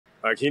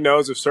Like, he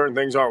knows if certain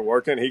things aren't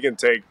working, he can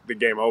take the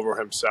game over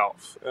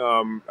himself.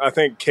 I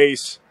think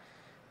Case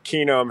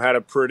Keenum had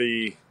a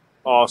pretty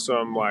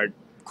awesome, like,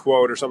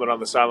 quote or something on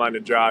the sideline to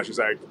Josh. He's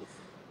like,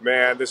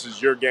 man, this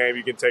is your game.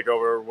 You can take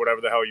over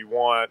whatever the hell you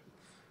want.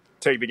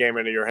 Take the game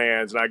into your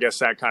hands. And I guess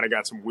that kind of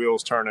got some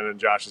wheels turning in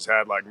Josh's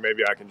head. Like,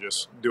 maybe I can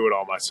just do it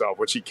all myself,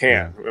 which he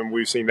can. Yeah. And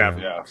we've seen that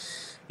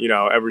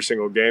from, every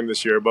single game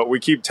this year. But we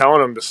keep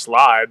telling him to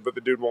slide, but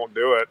the dude won't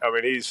do it. I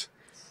mean, he's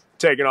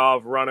taking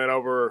off, running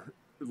over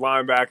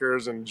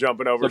linebackers and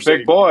jumping over. It's a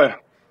big boy.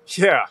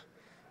 Yeah.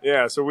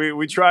 Yeah. So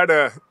we try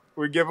to –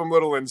 we give him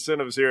little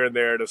incentives here and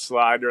there to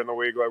slide during the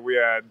week. Like, we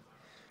had –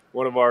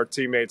 one of our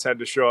teammates had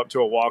to show up to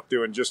a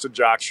walkthrough in just a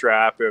jock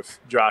strap if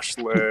Josh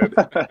slid.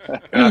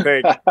 and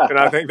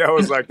I think that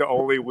was like the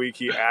only week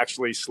he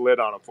actually slid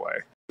on a play.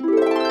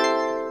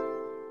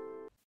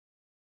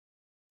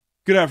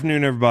 Good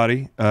afternoon,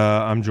 everybody.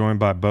 I'm joined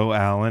by Beau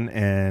Allen,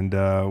 and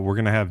we're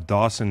going to have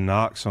Dawson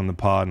Knox on the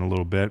pod in a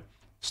little bit,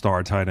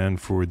 star tight end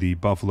for the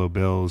Buffalo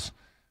Bills,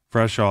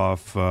 fresh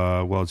off,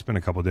 it's been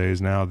a couple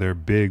days now, their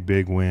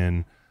big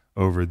win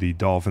over the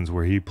Dolphins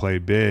where he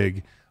played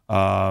big.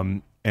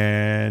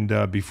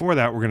 And before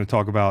that, we're going to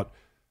talk about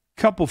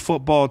a couple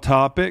football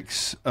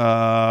topics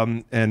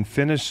and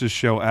finish the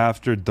show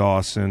after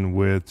Dawson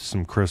with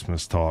some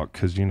Christmas talk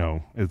because,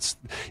 it's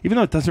even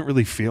though it doesn't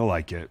really feel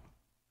like it.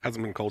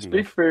 Hasn't been cold enough.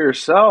 Speak for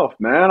yourself,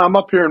 man. I'm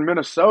up here in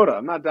Minnesota.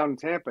 I'm not down in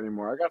Tampa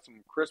anymore. I got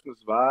some Christmas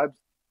vibes.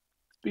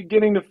 It's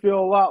beginning to feel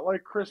a lot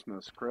like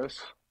Christmas, Chris.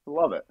 I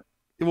love it.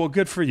 Well,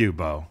 good for you,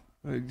 Beau.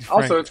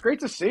 Also, it's great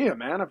to see you,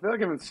 man. I feel like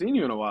I haven't seen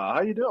you in a while.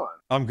 How you doing?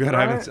 I'm good.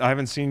 I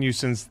haven't seen you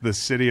since the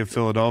city of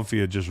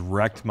Philadelphia just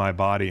wrecked my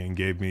body and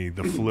gave me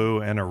the flu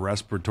and a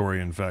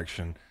respiratory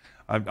infection.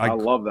 I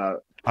love that.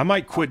 I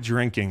might quit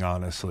drinking,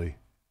 honestly.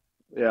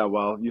 Yeah,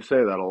 well, you say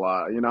that a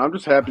lot. I'm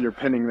just happy you're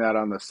pinning that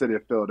on the city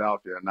of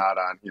Philadelphia, not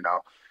on,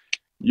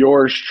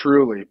 yours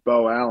truly,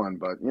 Beau Allen.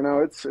 But,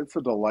 it's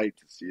a delight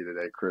to see you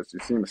today, Chris.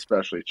 You seem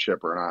especially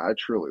chipper, and I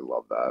truly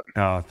love that.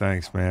 Oh,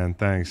 thanks, man.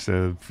 Thanks.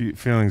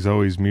 Feelings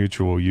always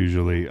mutual,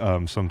 usually,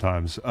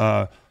 sometimes.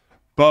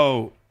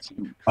 Beau.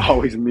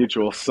 Always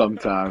mutual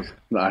sometimes.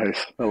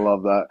 Nice. I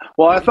love that.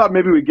 Well, I thought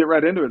maybe we'd get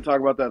right into it and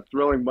talk about that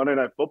thrilling Monday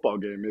Night Football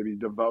game. Maybe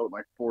devote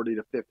like 40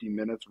 to 50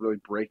 minutes really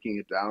breaking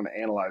it down,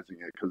 analyzing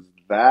it, because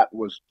that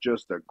was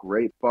just a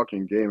great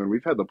fucking game. And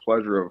we've had the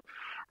pleasure of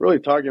really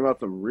talking about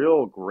some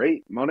real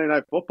great Monday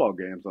Night Football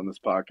games on this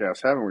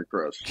podcast, haven't we,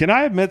 Chris? Can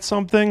I admit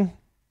something?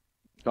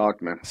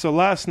 Talk, man. So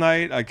last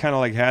night I kind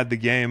of had the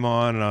game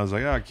on, and I was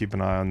like, I'll keep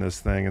an eye on this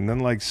thing. And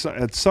then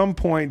at some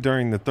point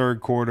during the third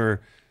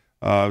quarter,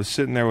 I was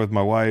sitting there with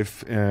my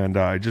wife, and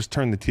I just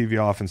turned the TV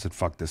off and said,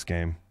 fuck this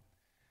game.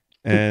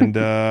 And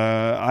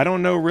I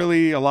don't know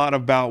really a lot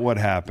about what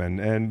happened.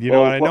 And,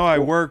 I know I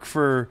work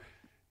for,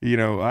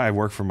 I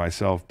work for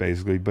myself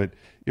basically, but,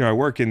 I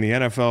work in the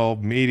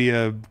NFL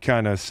media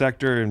kind of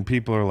sector, and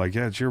people are like,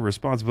 yeah, it's your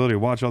responsibility to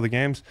watch all the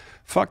games.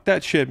 Fuck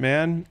that shit,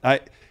 man.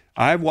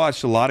 I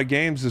watched a lot of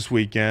games this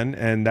weekend,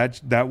 and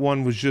that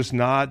one was just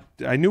not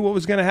 – I knew what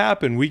was going to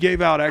happen. We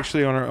gave out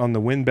actually on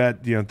the win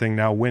bet thing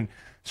now, win –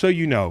 so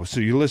you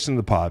listen to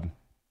the pod.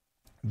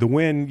 The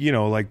win,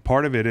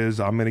 part of it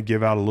is I'm going to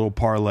give out a little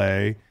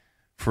parlay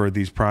for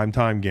these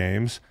primetime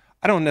games.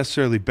 I don't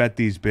necessarily bet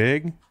these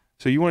big.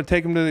 So you want to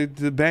take them to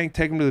the bank,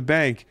 take them to the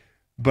bank.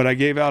 But I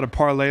gave out a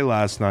parlay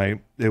last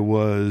night. It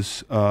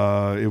was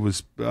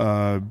Packers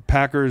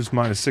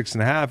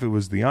 -6.5. It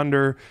was the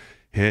under,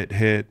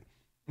 hit.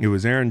 It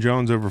was Aaron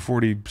Jones over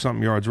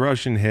 40-something yards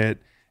rushing, hit.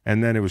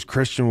 And then it was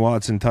Christian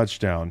Watson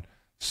touchdown.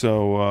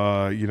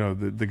 So,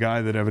 the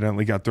guy that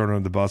evidently got thrown under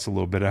the bus a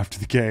little bit after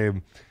the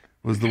game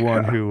was the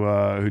one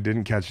who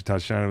didn't catch a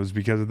touchdown. It was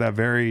because of that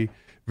very,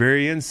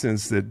 very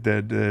instance that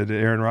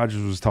Aaron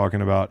Rodgers was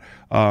talking about.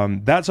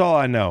 That's all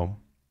I know.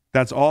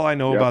 That's all I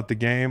know about the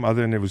game,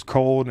 other than it was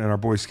cold. And our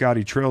boy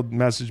Scotty Trill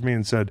messaged me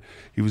and said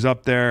he was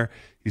up there.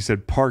 He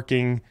said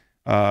parking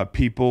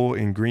people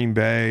in Green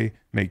Bay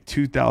make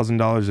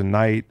 $2,000 a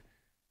night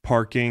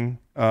parking,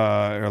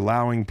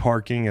 allowing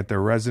parking at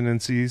their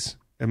residencies.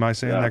 Am I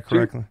saying that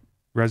correctly?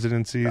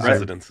 Residencies?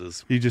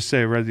 Residences. You just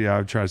say, I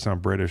would try to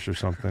sound British or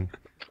something.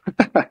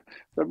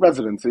 The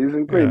residencies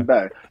in Green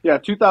Bay. Yeah,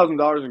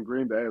 $2,000 in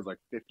Green Bay is like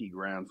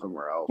 $50,000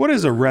 somewhere else. What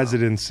is a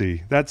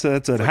residency? That's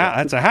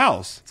a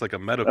house. It's like a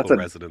medical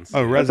residence.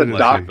 Oh, residency.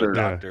 That's a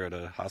doctor at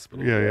a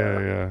hospital.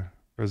 Yeah.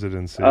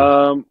 Residency.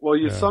 Well,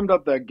 you summed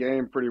up that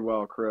game pretty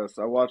well, Chris.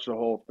 I watched the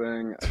whole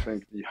thing. I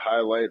think the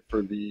highlight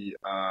for the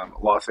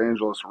Los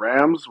Angeles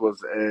Rams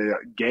was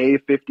a gay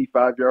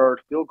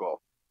 55-yard field goal.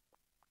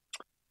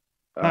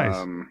 Nice.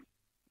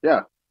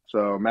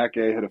 So Matt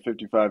Gay hit a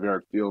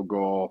 55-yard field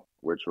goal,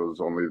 which was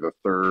only the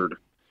third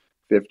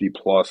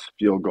 50-plus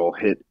field goal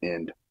hit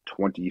in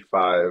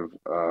 25,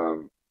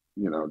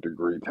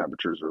 degree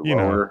temperatures or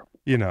lower.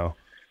 Pretty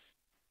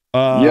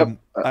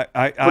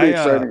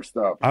exciting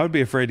stuff. I would be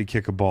afraid to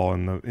kick a ball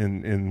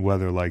in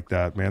weather like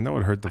that, man. That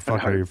would hurt the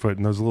fuck out of your foot.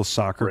 And those little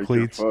soccer Break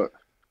cleats. your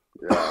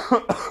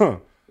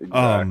foot. Yeah.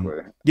 Exactly.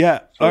 Yeah.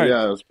 So, all right.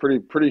 yeah, it was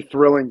pretty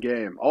thrilling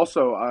game.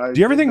 Also, Do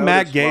you ever think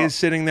Matt notice, Gay is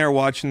sitting there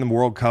watching the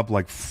World Cup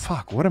like,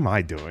 fuck, what am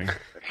I doing?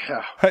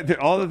 Yeah.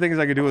 All the things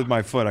I could do with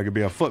my foot. I could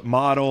be a foot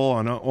model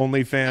on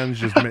OnlyFans,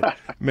 just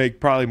make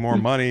probably more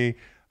money.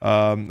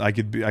 I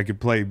could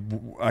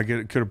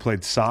have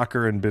played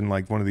soccer and been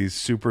like one of these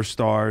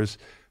superstars,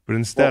 but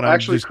instead I'm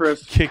just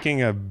Chris,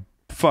 kicking a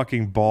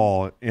fucking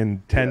ball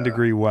in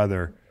 10-degree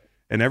weather,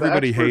 and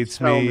everybody hates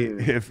me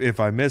if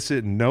I miss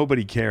it, and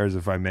nobody cares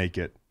if I make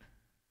it.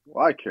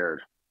 Well, I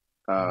cared.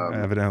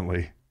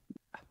 Evidently.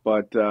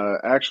 But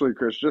actually,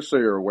 Chris, just so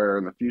you're aware,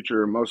 in the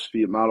future, most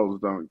feet models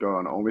don't go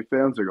on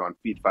OnlyFans; they go on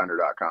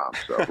feetfinder.com.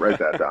 So write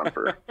that down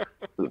for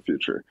the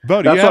future.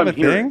 Bo, do you have a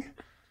thing?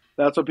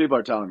 That's what people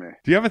are telling me.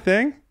 Do you have a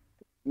thing?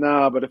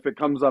 No, but if it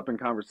comes up in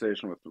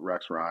conversation with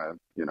Rex Ryan,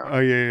 you know. Oh,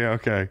 yeah,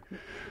 okay.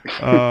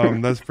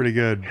 That's pretty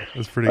good.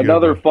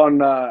 Another fun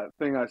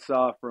thing I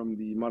saw from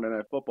the Monday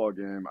Night Football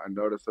game, I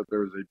noticed that there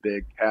was a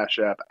big Cash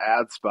App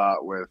ad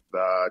spot with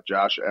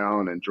Josh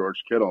Allen and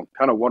George Kittle. I'm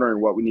kind of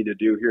wondering what we need to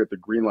do here at the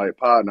Greenlight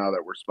Pod now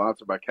that we're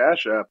sponsored by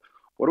Cash App.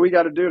 What do we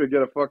got to do to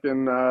get a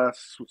fucking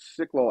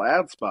sick little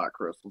ad spot,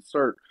 Chris? Let's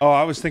start. Oh,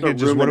 I was thinking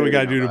just what do we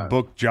got to do to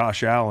book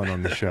Josh Allen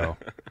on the show?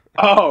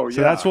 Oh,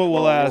 so that's what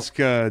we'll ask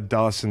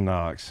Dawson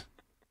Knox.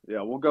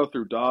 Yeah, we'll go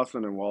through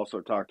Dawson, and we'll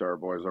also talk to our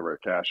boys over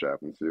at Cash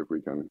App and see if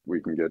we can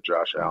get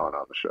Josh Allen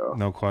on the show.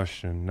 No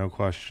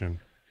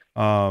question.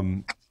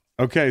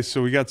 Okay,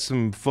 so we got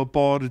some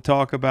football to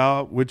talk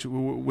about. Which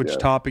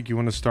topic you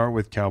want to start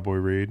with, Cowboy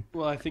Reed?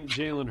 Well, I think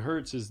Jalen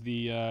Hurts is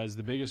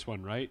the biggest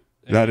one, right?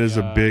 That is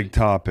a big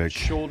topic.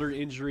 Shoulder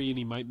injury, and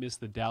he might miss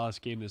the Dallas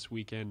game this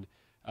weekend.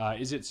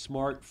 Is it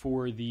smart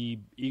for the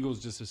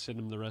Eagles just to send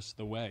him the rest of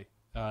the way?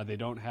 They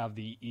don't have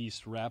the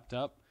East wrapped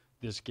up.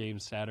 This game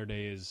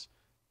Saturday is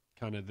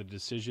kind of the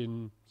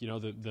decision,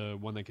 the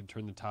one that can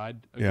turn the tide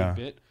a good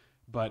bit.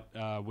 But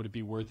would it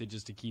be worth it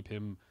just to keep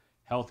him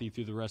healthy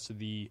through the rest of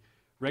the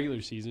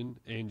regular season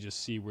and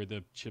just see where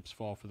the chips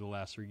fall for the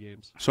last 3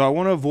 games? So I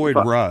want to avoid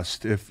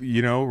rust, if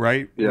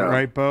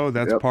right, Bo?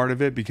 That's part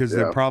of it because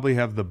they probably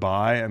have the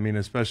bye. I mean,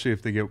 especially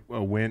if they get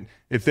a win.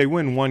 If they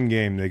win one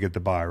game, they get the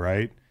bye,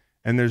 right?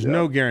 And there's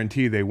no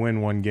guarantee they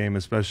win one game,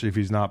 especially if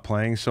he's not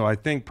playing. So I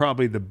think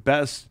probably the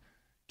best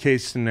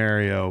case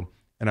scenario,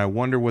 and I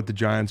wonder what the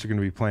Giants are going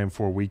to be playing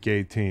for Week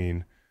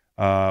 18,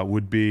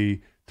 would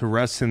be to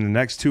rest him the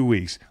next 2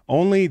 weeks.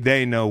 Only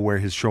they know where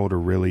his shoulder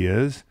really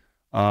is.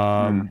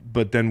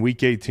 But then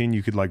Week 18,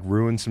 you could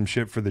ruin some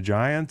shit for the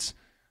Giants,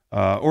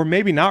 or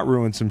maybe not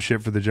ruin some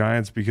shit for the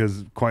Giants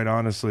because, quite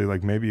honestly,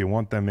 maybe you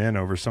want them in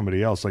over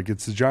somebody else.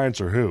 It's the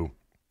Giants or who?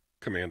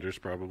 Commanders,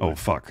 probably. Oh,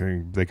 fuck. I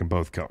mean, they can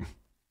both come.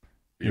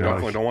 You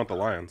definitely don't want the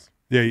Lions.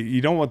 Yeah, you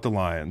don't want the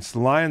Lions. The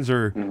Lions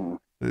are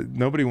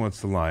nobody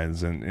wants the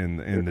Lions in they're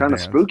the kind of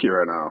dance. spooky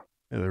right now.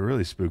 Yeah, they're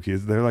really spooky.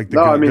 They're like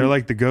they're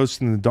like the Ghost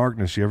in the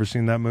Darkness. You ever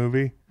seen that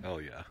movie? Oh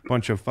yeah.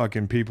 Bunch of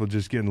fucking people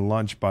just getting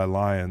lunched by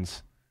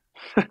lions.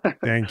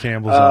 Dan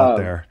Campbell's out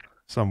there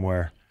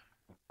somewhere.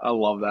 I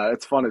love that.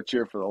 It's fun to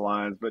cheer for the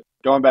Lions. But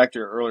going back to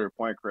your earlier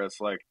point, Chris,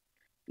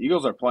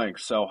 Eagles are playing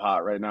so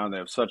hot right now, and they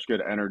have such good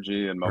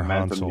energy and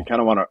momentum. You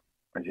kind of want to.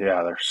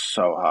 Yeah, they're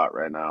so hot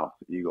right now,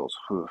 Eagles.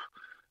 Whew.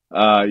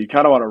 You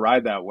kind of want to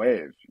ride that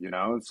wave,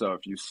 And so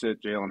if you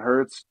sit Jalen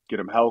Hurts, get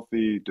him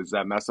healthy, does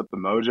that mess up the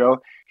mojo?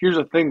 Here's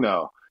the thing,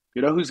 though.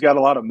 You know who's got a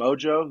lot of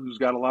mojo, who's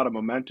got a lot of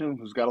momentum,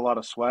 who's got a lot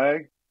of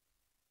swag?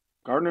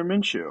 Gardner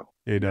Minshew.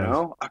 He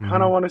does. I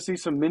kind of want to see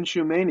some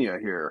Minshew mania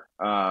here.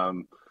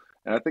 And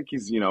I think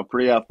he's,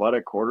 pretty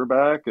athletic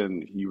quarterback,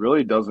 and he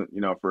really doesn't,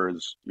 for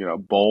as,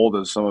 bold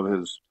as some of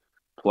his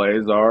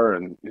plays are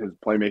and his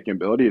playmaking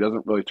ability, he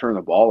doesn't really turn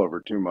the ball over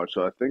too much.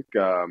 So I think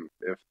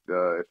if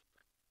the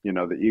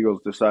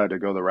Eagles decide to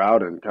go the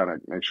route and kind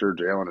of make sure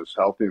Jalen is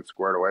healthy and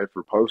squared away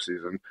for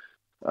postseason,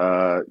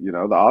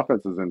 the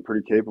offense is in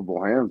pretty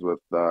capable hands with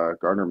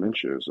Gardner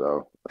Minshew.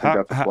 So I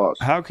think that's a plus.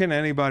 How can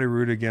anybody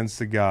root against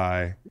the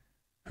guy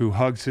who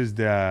hugs his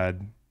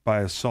dad by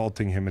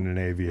assaulting him in an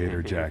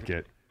aviator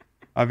jacket?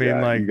 I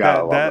mean,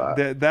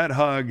 that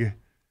hug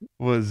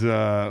was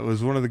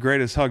one of the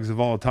greatest hugs of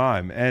all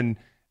time, and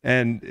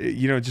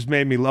it just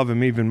made me love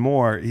him even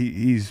more.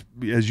 He's,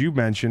 as you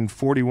mentioned,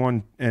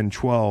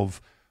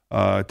 41-12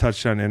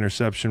 touchdown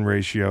interception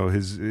ratio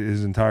his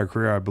entire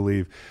career, I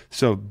believe.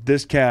 So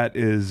this cat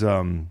is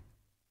going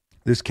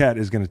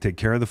to take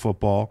care of the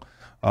football,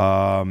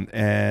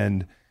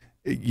 and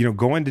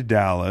going to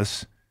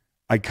Dallas,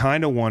 I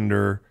kind of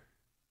wonder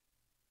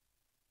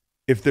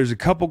if there's a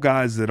couple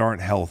guys that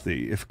aren't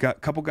healthy, if a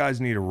couple guys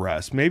need a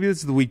rest, maybe this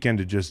is the weekend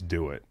to just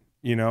do it.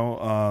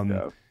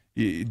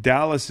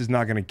 Dallas is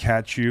not going to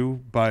catch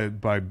you by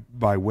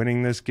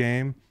winning this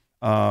game.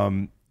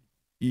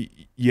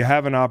 You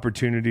have an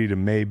opportunity to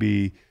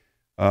maybe,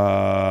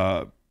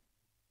 I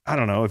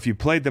don't know, if you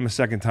played them a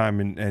second time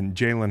and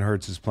Jalen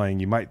Hurts is playing,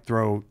 you might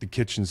throw the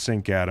kitchen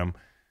sink at him.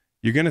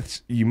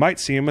 You might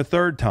see him a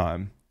third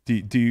time.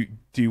 Do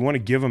you want to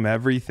give him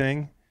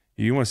everything?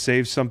 Do you want to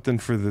save something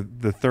for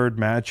the third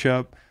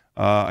matchup?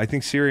 I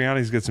think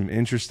Sirianni's got some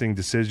interesting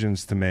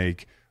decisions to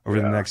make over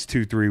the next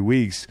 2-3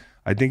 weeks,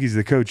 I think he's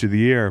the coach of the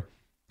year.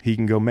 He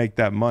can go make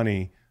that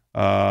money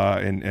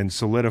and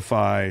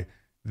solidify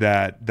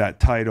that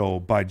title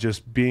by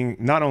just being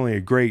not only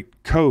a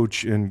great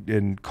coach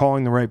and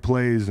calling the right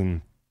plays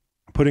and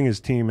putting his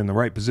team in the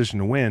right position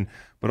to win,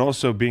 but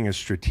also being a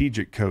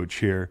strategic coach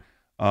here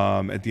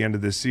at the end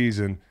of this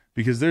season,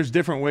 because there's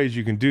different ways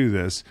you can do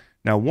this.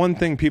 Now, one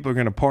thing people are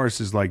going to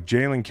parse is like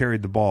Jalen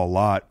carried the ball a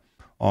lot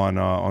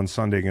on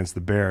Sunday against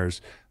the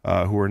Bears,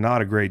 who are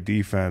not a great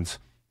defense.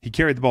 He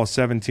carried the ball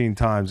 17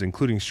 times,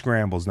 including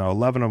scrambles. Now,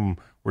 11 of them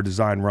were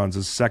design runs.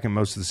 This is second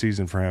most of the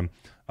season for him.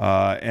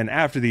 And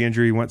after the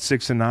injury, he went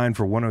 6 and 9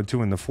 for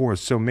 102 in the fourth.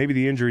 So maybe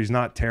the injury is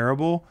not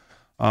terrible,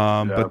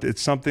 but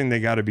it's something they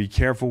got to be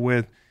careful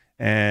with.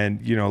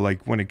 And,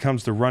 like when it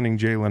comes to running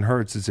Jalen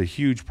Hurts, it's a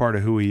huge part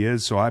of who he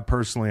is. So I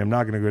personally am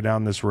not going to go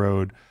down this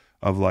road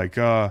of like,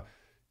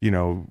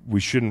 we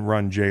shouldn't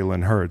run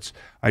Jalen Hurts.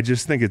 I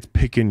just think it's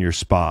picking your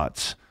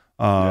spots.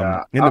 In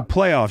the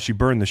playoffs, you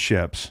burn the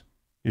ships.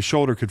 Your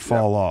shoulder could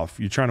fall off.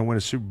 You're trying to win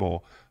a Super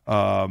Bowl.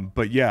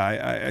 But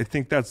I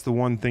think that's the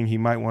one thing he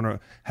might want to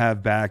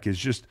have back is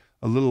just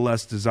a little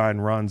less design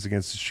runs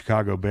against the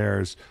Chicago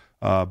Bears.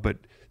 But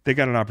they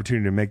got an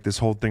opportunity to make this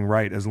whole thing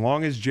right. As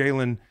long as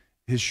Jalen,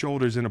 his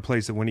shoulder's in a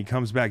place that when he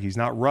comes back, he's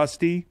not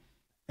rusty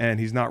and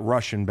he's not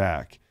rushing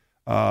back.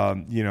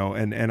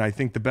 And I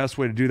think the best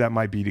way to do that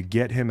might be to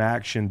get him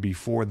action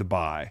before the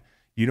bye.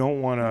 You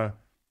don't want to,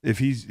 if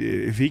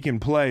he can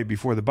play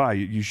before the bye,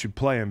 you should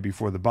play him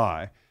before the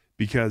bye,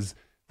 because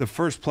the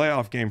first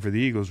playoff game for the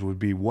Eagles would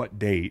be what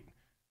date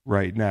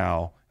right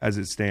now as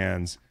it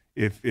stands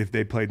if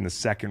they played in the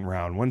second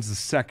round. When's the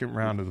second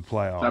round of the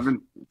playoffs?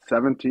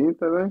 17th,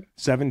 I think.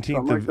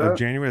 17th of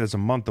January. That's a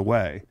month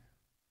away.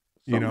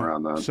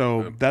 Around that.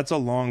 So that's a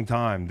long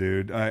time,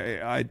 dude.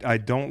 I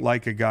don't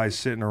like a guy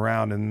sitting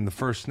around and then the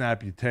first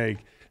snap you take.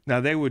 Now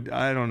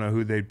I don't know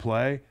who they'd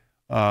play,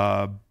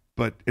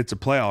 but it's a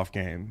playoff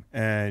game.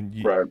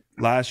 And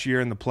last year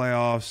in the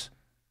playoffs,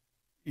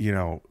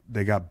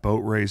 they got boat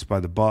raced by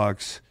the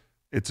Bucks.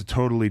 It's a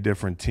totally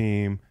different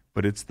team,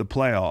 but it's the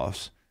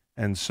playoffs.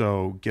 And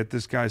so get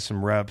this guy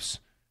some reps,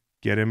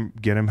 get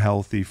him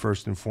healthy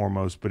first and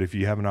foremost. But if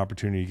you have an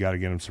opportunity, you got to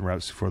get him some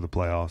reps before the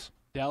playoffs.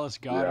 Dallas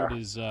Goedert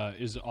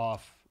is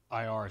off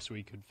IR, so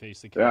he could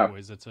face the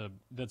Cowboys. That's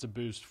a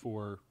boost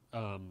for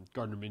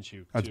Gardner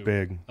Minshew. That's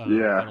big.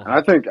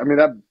 I think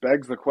that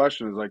begs the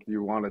question: is like, do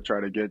you want to try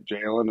to get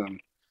Jalen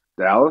and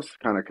Dallas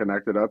kind of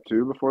connected up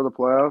too before the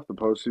playoffs, the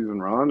postseason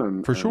run,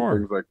 and for sure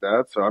things like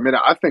that? So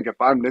I think if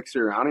I'm Nick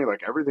Sirianni,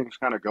 like everything's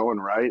kind of going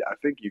right. I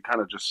think you kind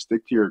of just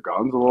stick to your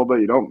guns a little bit.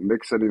 You don't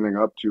mix anything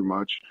up too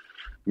much.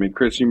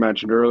 Chris, you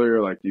mentioned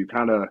earlier, like you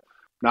kind of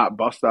not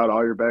bust out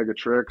all your bag of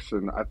tricks.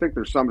 And I think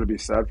there's something to be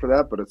said for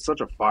that, but it's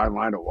such a fine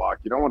line to walk.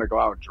 You don't want to go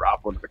out and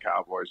drop one to the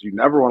Cowboys. You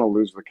never want to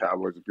lose to the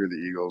Cowboys if you're the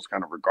Eagles,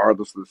 kind of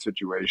regardless of the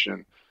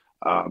situation.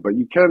 But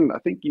I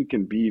think you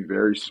can be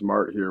very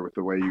smart here with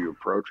the way you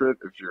approach it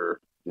if you're,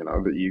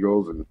 the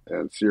Eagles and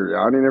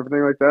Sirianni and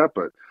everything like that.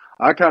 But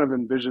I kind of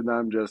envision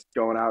them just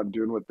going out and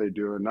doing what they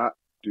do and not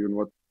doing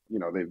what,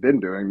 they've been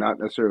doing, not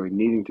necessarily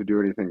needing to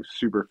do anything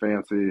super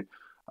fancy.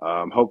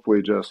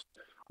 Hopefully just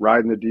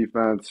riding the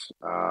defense.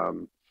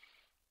 Gardner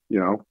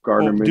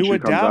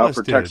Minshew comes out,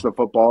 protects the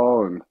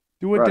football, and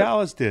do what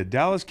Dallas did.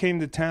 Dallas came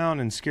to town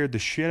and scared the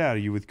shit out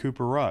of you with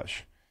Cooper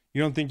Rush.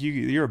 You don't think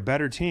you're a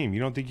better team? You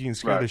don't think you can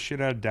scare the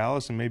shit out of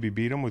Dallas and maybe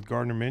beat them with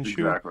Gardner Minshew?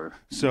 Exactly.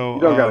 So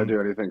you don't got to do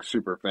anything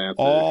super fancy.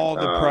 All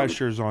the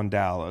pressure's on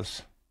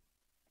Dallas,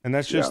 and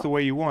that's just the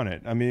way you want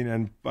it.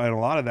 And a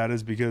lot of that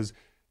is because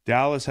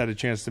Dallas had a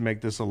chance to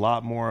make this a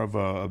lot more of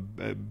a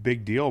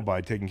big deal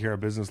by taking care of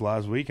business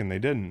last week, and they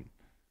didn't.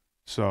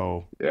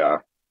 So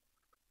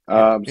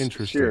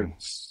interesting. Here,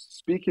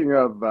 speaking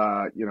of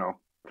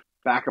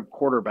backup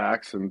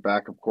quarterbacks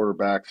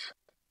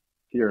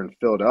here in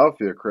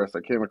Philadelphia, Chris,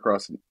 I came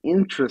across an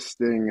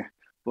interesting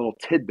little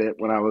tidbit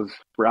when I was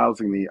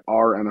browsing the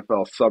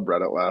RNFL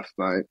subreddit last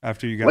night.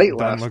 After you got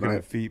done looking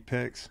at feet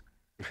pics.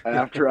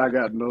 After I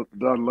got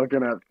done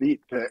looking at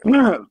feet pics.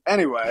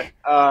 Anyway,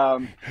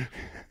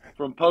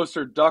 from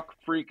poster Duck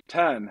Freak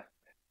 10.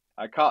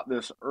 I caught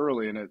this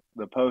early, and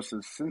the post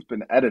has since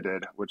been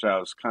edited, which I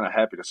was kind of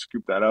happy to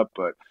scoop that up.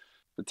 But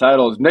the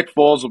title is Nick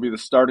Foles will be the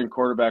starting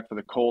quarterback for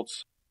the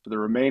Colts for the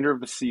remainder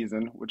of the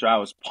season, which I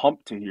was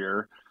pumped to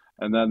hear.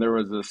 And then there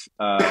was this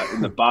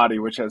in the body,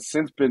 which has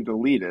since been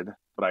deleted,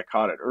 but I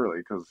caught it early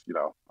because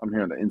I'm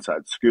hearing the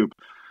inside scoop.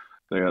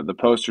 The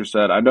poster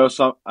said, "I know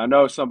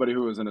somebody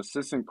who was an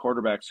assistant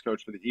quarterbacks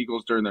coach for the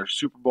Eagles during their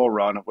Super Bowl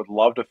run. Would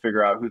love to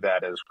figure out who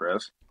that is,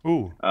 Chris."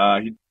 Ooh.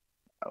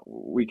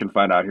 We can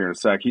find out here in a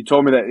sec. He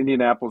told me that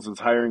Indianapolis is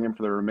hiring him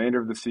for the remainder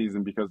of the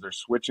season because they're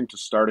switching to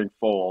starting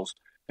Foles,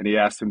 and he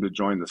asked him to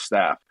join the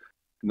staff.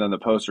 And then the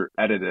poster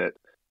edited it.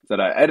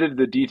 Said, "I edited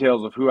the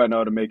details of who I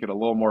know to make it a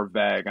little more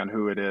vague on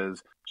who it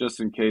is,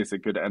 just in case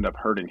it could end up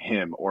hurting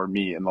him or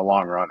me in the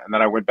long run." And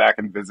then I went back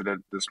and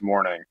visited this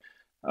morning,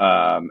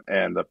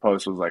 and the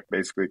post was like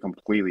basically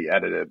completely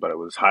edited, but it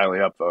was highly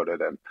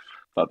upvoted. And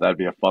Thought that'd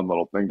be a fun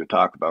little thing to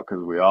talk about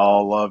because we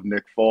all love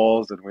Nick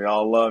Foles, and we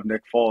all love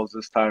Nick Foles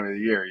this time of the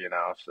year,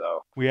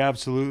 So We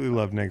absolutely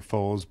love Nick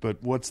Foles,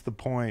 but what's the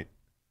point?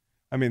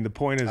 I mean, the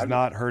point is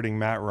not hurting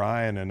Matt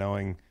Ryan and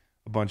owing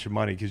a bunch of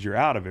money because you're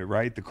out of it,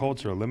 right? The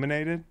Colts are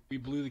eliminated. We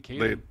blew the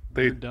can.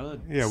 They're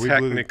done. Yeah, we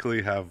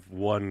technically have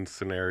one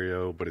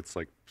scenario, but it's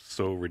like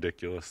so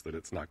ridiculous that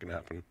it's not going to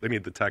happen. They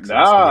need the Texans to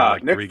win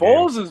like Nick 3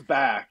 Foles games. is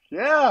back.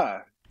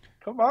 Yeah.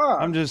 Come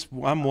on.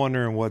 I'm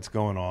wondering what's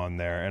going on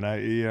there, and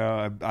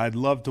I'd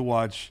love to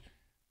watch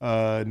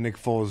Nick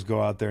Foles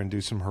go out there and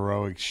do some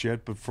heroic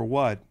shit, but for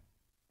what?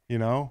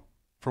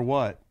 For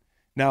what?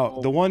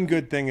 Now the one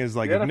good thing is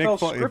like if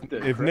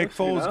Nick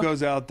Foles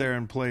goes out there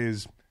and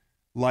plays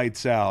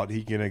lights out,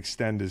 he can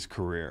extend his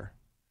career.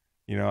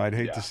 I'd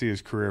hate to see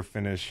his career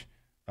finish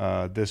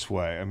this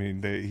way. I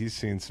mean, he's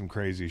seen some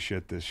crazy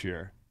shit this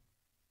year.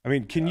 I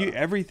mean,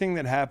 everything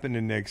that happened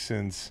to Nick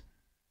since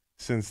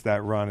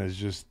that run is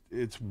just,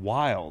 it's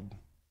wild.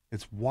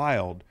 It's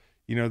wild.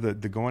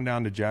 The going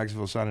down to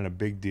Jacksonville signing a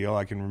big deal.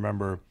 I can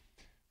remember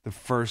the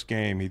first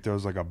game he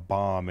throws like a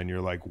bomb and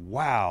you're like,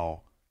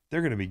 wow,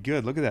 they're going to be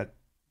good. Look at that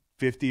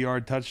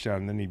 50-yard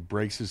touchdown. And then he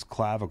breaks his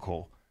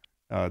clavicle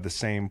the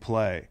same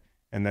play.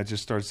 And that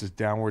just starts this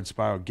downward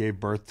spiral.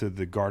 Gave birth to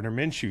the Gardner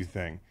Minshew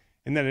thing.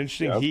 Isn't that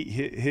interesting?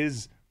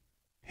 Yep.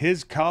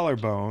 His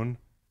collarbone,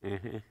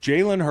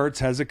 Jalen Hurts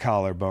has a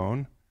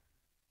collarbone.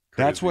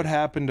 Crazy. That's what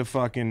happened to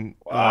fucking.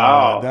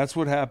 Wow. That's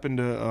what happened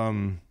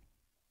to.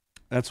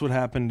 That's what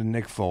happened to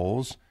Nick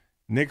Foles.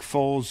 Nick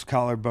Foles'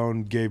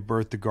 collarbone gave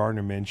birth to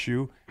Gardner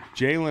Minshew.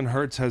 Jalen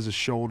Hurts has a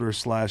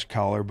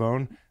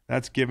shoulder/collarbone.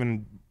 That's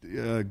given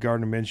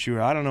Gardner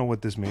Minshew. I don't know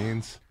what this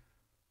means.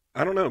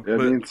 I don't know. It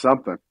means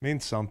something.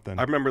 Means something.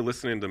 I remember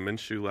listening to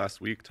Minshew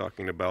last week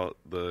talking about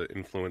the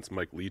influence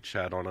Mike Leach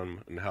had on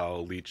him and how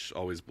Leach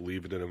always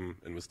believed in him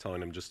and was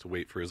telling him just to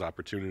wait for his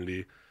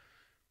opportunity.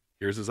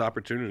 Here's his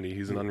opportunity.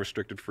 He's an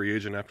unrestricted free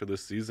agent after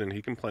this season.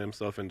 He can play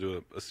himself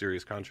into a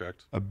serious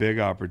contract. A big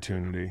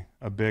opportunity.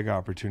 A big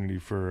opportunity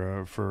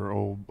for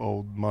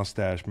old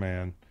mustache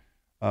man.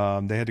 They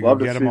had to go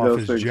get him off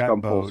his jet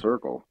boat. Full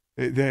circle.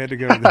 They had to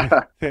go.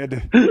 They had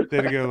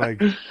to go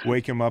like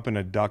wake him up in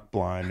a duck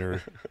blind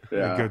or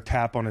go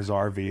tap on his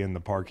RV in the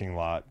parking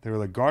lot. They were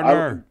like,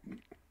 Gardner,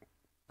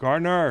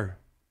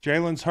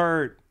 Jalen's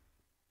hurt.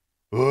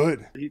 What?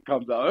 He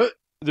comes out.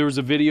 There was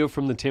a video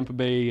from the Tampa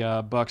Bay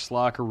Bucs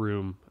locker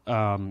room.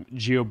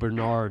 Gio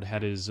Bernard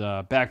had his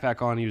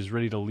backpack on. He was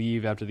ready to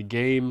leave after the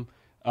game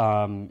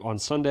on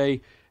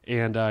Sunday,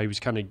 and he was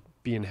kind of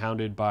being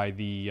hounded by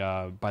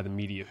the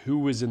media. Who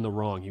was in the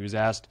wrong? He was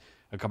asked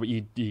a couple.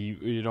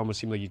 It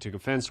almost seemed like he took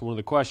offense to one of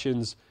the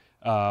questions.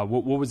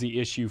 What was the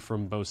issue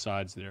from both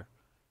sides there?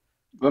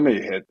 Let me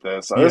hit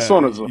this. This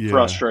one is a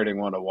frustrating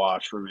one to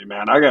watch for me,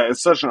 man.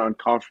 It's such an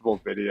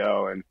uncomfortable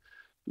video, and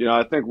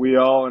I think we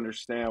all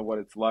understand what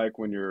it's like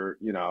when you're,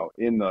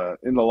 in the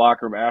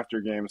locker room after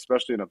a game,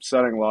 especially an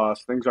upsetting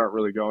loss. Things aren't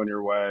really going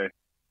your way.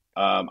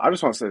 I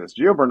just want to say this.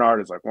 Gio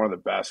Bernard is like one of the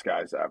best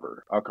guys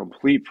ever. A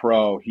complete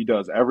pro. He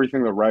does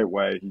everything the right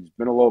way. He's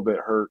been a little bit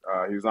hurt.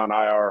 He was on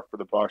IR for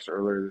the Bucs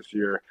earlier this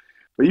year.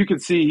 But you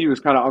could see he was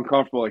kind of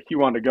uncomfortable. Like he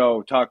wanted to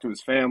go talk to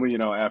his family,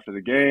 after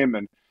the game.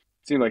 And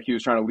it seemed like he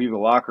was trying to leave the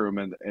locker room.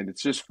 And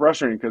it's just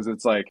frustrating because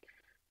it's like,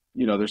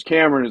 there's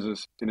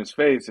cameras in his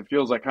face. It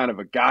feels like kind of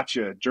a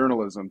gotcha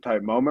journalism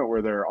type moment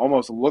where they're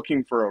almost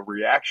looking for a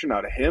reaction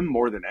out of him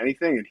more than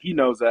anything. And he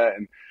knows that.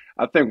 And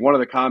I think one of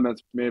the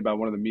comments made by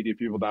one of the media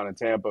people down in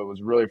Tampa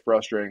was really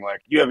frustrating.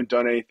 Like, you haven't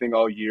done anything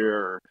all year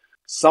or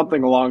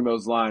something along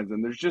those lines.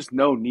 And there's just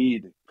no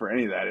need for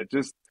any of that.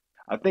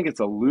 I think it's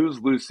a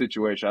lose-lose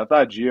situation. I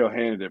thought Gio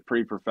handled it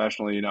pretty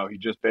professionally. He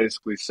just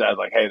basically said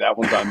like, hey, that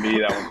one's on me.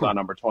 That one's on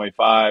number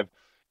 25.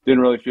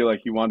 Didn't really feel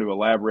like he wanted to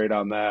elaborate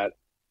on that.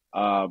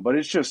 But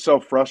it's just so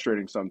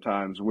frustrating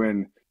sometimes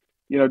when,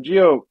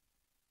 Gio,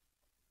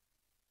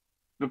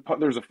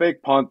 there's a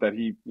fake punt that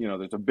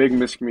there's a big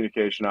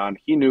miscommunication on.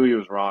 He knew he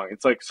was wrong.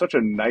 It's like such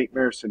a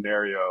nightmare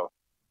scenario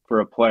for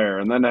a player.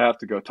 And then to have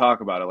to go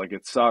talk about it, like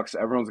it sucks.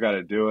 Everyone's got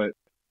to do it.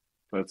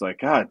 But it's like,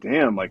 God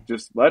damn, like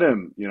just let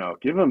him,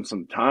 give him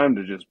some time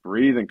to just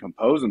breathe and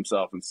compose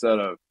himself instead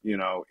of,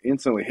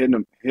 instantly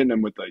hitting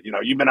him with the,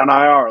 you've been on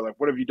IR. Like,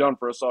 what have you done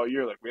for us all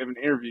year? Like, we haven't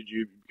interviewed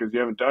you because you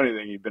haven't done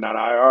anything. You've been on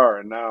IR.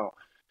 And now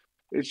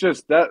it's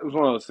just, that was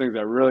one of those things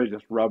that really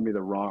just rubbed me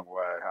the wrong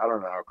way. I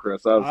don't know,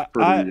 Chris. That was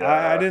pretty,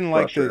 I didn't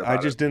like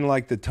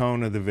the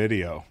tone of the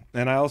video.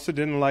 And I also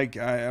didn't like,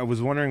 I was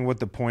wondering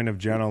what the point of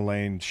Jenna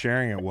Lane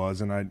sharing it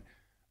was. And I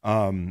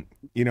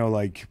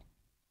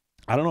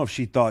don't know if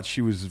she thought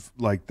she was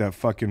like that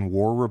fucking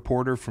war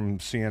reporter from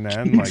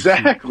CNN.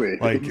 Exactly.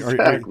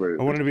 Exactly.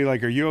 I wanted to be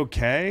like, are you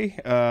okay?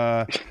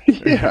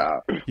 Yeah.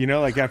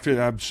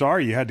 After, I'm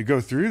sorry you had to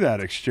go through that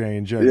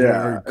exchange.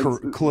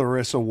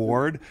 Clarissa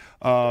Ward.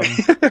 But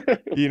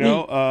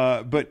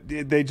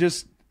they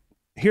just,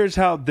 here's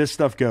how this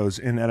stuff goes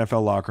in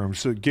NFL locker rooms.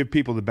 So give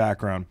people the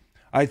background.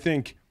 I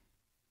think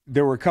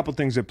there were a couple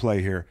things at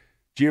play here.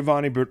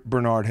 Giovanni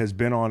Bernard has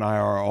been on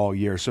IR all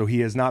year, so he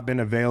has not been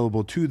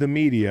available to the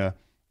media,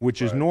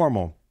 which is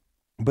normal.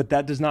 but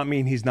that does not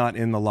mean he's not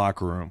in the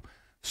locker room.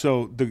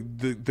 So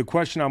the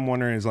question I'm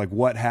wondering is, like,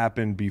 what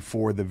happened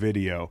before the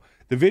video?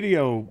 The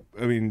video,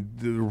 I mean,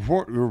 the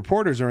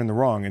reporters are in the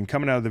wrong, and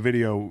coming out of the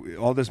video,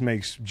 all this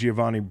makes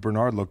Giovanni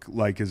Bernard look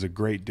like is a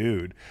great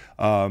dude,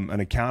 an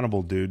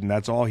accountable dude, and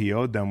that's all he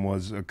owed them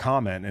was a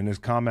comment, and his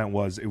comment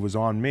was, "It was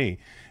on me."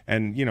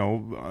 And, you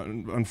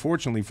know,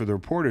 unfortunately for the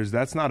reporters,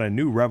 that's not a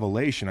new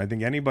revelation. I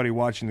think anybody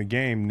watching the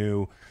game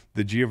knew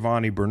that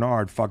Giovanni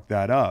Bernard fucked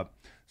that up.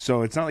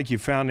 So it's not like you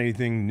found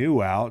anything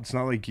new out. It's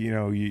not like, you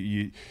know,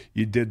 you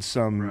did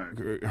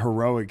some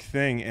heroic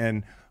thing.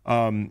 And,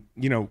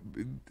 you know,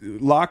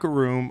 locker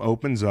room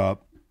opens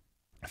up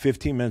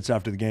 15 minutes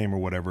after the game or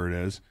whatever it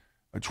is,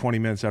 or 20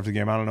 minutes after the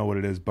game. I don't know what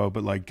it is, Bo,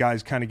 but like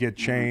guys kind of get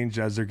changed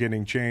as they're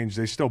getting changed.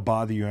 They still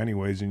bother you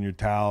anyways in your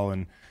towel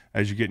and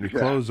as you're getting your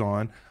clothes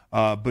on.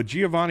 But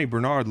Giovanni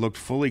Bernard looked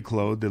fully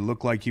clothed. It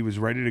looked like he was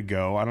ready to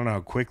go. I don't know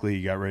how quickly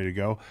he got ready to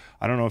go.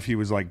 I don't know if he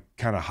was like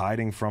kind of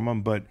hiding from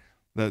him, but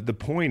the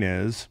point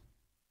is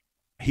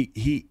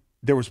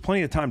there was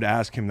plenty of time to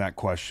ask him that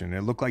question.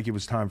 It looked like it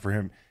was time for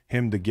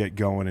him to get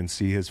going and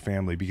see his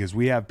family, because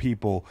we have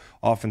people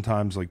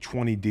oftentimes like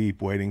 20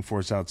 deep waiting for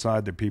us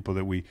outside. They're people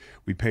that we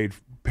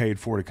paid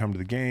for to come to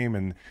the game,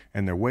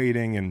 and they're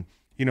waiting. And,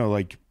 you know,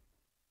 like,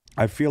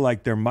 I feel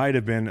like there might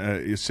have been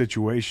a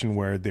situation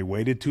where they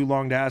waited too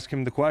long to ask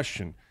him the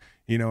question,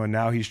 you know, and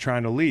now he's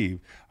trying to leave.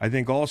 I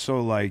think also,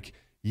 like,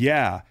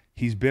 yeah,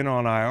 he's been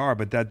on IR,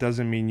 but that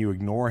doesn't mean you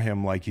ignore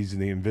him like he's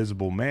the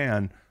invisible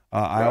man.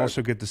 I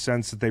also get the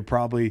sense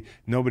that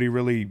nobody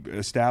really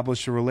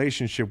established a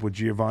relationship with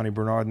Giovanni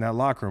Bernard in that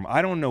locker room.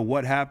 I don't know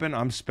what happened.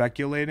 I'm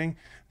speculating.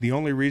 The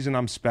only reason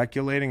I'm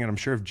speculating, and I'm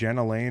sure if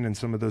Jenna Lane and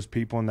some of those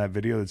people in that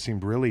video that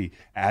seemed really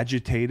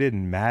agitated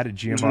and mad at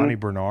Giovanni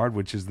Bernard,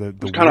 which is the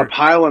kind of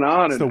piling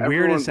on. It's the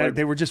weirdest. Like,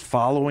 they were just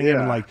following him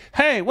and like,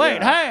 hey,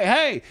 wait,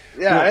 hey.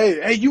 Yeah,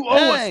 well, hey, you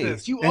owe us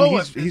this. You owe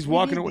us this. He's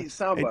walking away.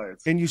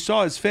 And you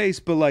saw his face,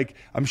 but like,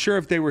 I'm sure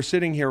if they were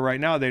sitting here right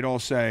now, they'd all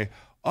say,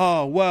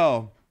 oh,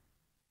 well,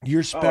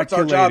 you're speculating. It's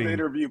our job to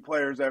interview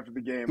players after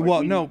the game.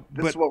 Like,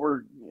 this is what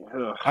we're.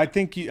 I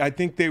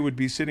think they would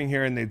be sitting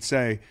here and they'd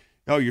say,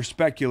 "Oh, you're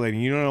speculating.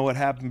 You don't know what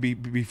happened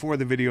before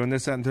the video and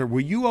this, that, and third."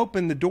 Well, you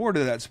opened the door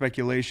to that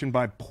speculation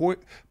by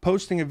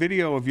posting a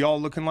video of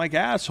y'all looking like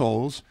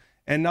assholes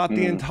and not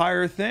the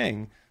entire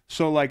thing.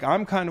 So, like,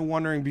 I'm kind of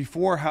wondering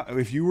before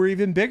if you were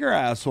even bigger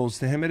assholes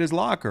to him at his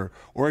locker,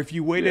 or if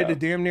you waited a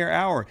damn near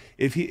hour.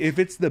 If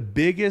it's the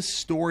biggest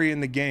story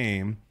in the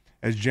game,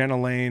 as Jenna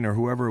Lane or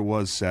whoever it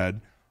was said.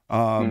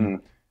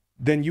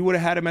 Then you would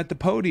have had him at the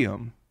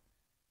podium,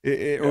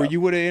 or you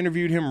would have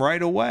interviewed him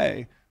right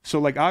away. So,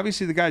 like,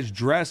 obviously the guy's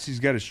dressed. He's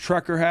got his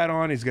trucker hat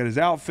on. He's got his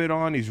outfit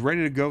on. He's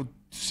ready to go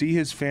see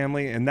his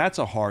family, and that's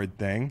a hard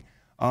thing.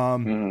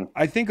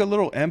 I think a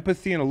little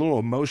empathy and a little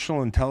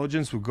emotional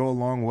intelligence would go a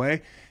long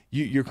way.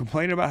 You're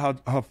complaining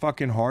about how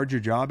fucking hard your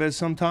job is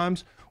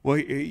sometimes. Well,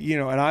 you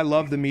know, and I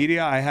love the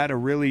media. I had a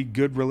really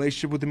good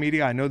relationship with the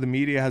media. I know the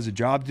media has a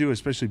job to do,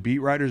 especially beat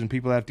writers and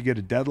people that have to get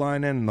a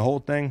deadline in and the whole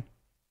thing.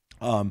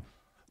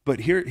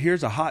 But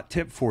here's a hot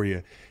tip for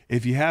you.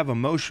 If you have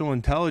emotional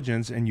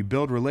intelligence and you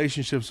build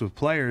relationships with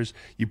players,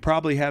 you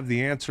probably have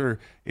the answer,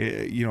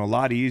 you know, a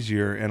lot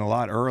easier and a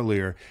lot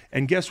earlier.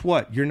 And guess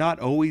what? You're not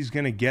always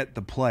going to get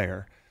the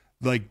player.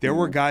 Like, there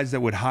were guys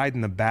that would hide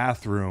in the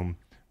bathroom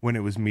when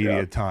it was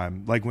media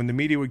time. Like, when the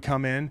media would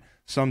come in,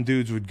 some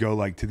dudes would go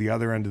like to the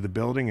other end of the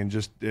building and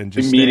just stay in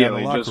the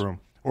locker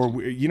room.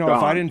 Or, you know,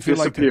 if I didn't feel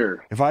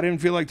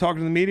like talking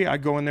to the media,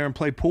 I'd go in there and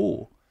play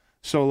pool.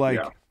 So, like,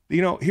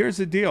 you know, here's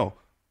the deal.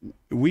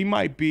 We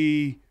might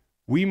be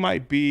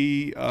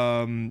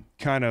kind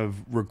of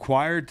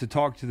required to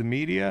talk to the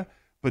media,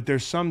 but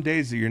there's some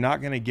days that you're not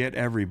going to get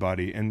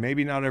everybody, and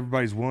maybe not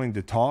everybody's willing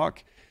to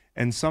talk.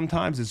 And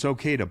sometimes it's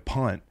okay to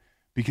punt,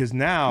 because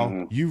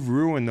now you've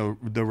ruined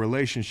the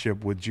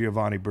relationship with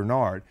Giovanni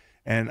Bernard,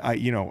 and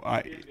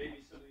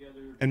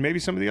maybe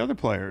some of the other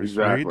players.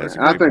 Exactly. Right? That's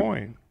a great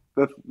point.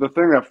 The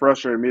thing that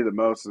frustrated me the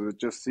most is it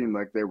just seemed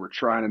like they were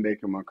trying to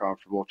make him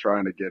uncomfortable,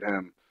 trying to get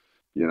him,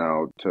 you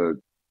know,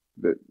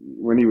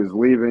 when he was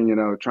leaving, you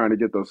know, trying to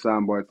get those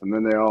sound bites, and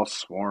then they all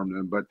swarmed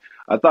him. But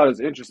I thought it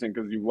was interesting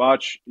because you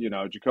watch, you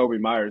know, Jacoby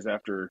Myers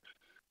after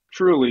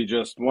truly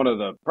just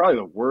probably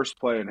the worst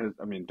play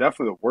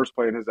definitely the worst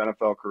play in his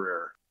NFL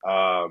career.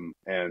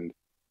 And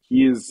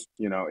he is,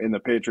 you know, in the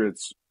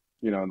Patriots,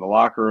 you know, in the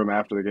locker room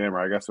after the game, or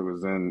I guess it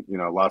was in, you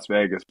know, Las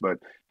Vegas,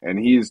 and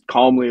he's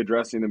calmly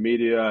addressing the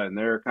media, and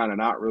they're kind of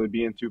not really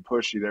being too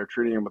pushy. They're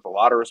treating him with a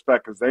lot of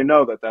respect because they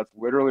know that that's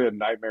literally a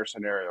nightmare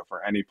scenario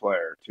for any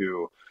player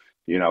to,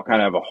 you know,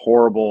 kind of have a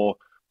horrible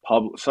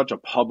such a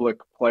public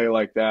play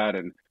like that,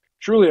 and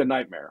truly a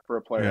nightmare for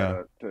a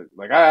player to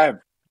like. I have,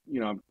 you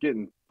know, I'm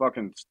getting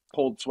fucking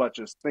cold sweat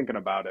just thinking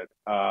about it.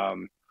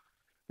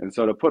 And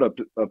so to put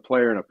a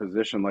player in a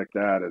position like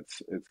that,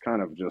 it's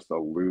kind of just a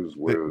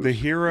lose-lose. The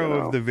hero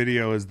of the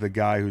video is the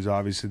guy who's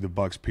obviously the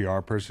Bucs PR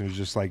person, who's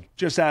just like,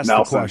 just ask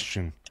the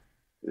question.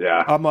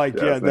 Yeah. I'm like,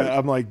 Yeah,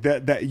 I'm like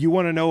that. You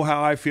want to know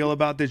how I feel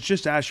about this?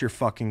 Just ask your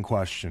fucking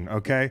question,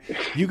 okay?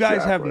 You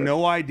guys have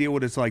no idea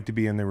what it's like to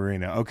be in the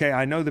arena, okay?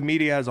 I know the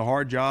media has a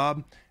hard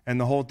job and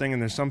the whole thing,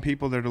 and there's some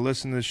people that are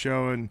listening to this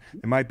show, and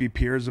it might be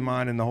peers of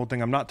mine and the whole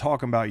thing. I'm not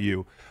talking about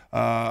you,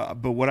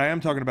 but what I am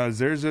talking about is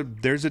there's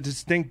a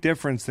distinct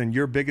difference than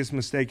your biggest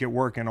mistake at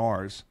work and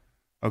ours,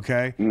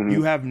 okay? Mm-hmm.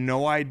 You have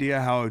no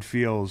idea how it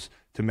feels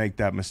to make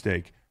that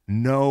mistake.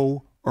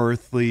 No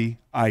earthly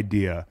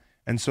idea.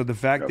 And so the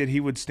fact that he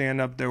would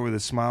stand up there with a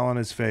smile on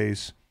his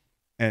face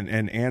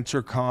and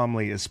answer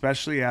calmly,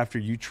 especially after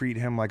you treat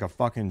him like a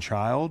fucking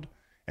child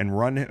and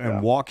run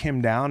and walk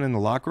him down in the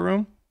locker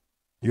room,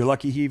 you're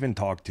lucky he even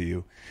talked to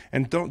you.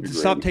 And don't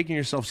stop taking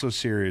yourself so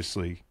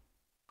seriously.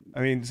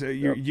 I mean, so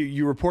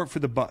you report for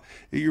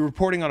you're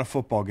reporting on a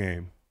football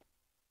game.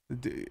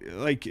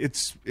 Like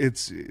this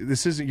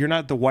isn't, you're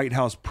not the White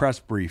House press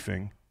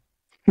briefing.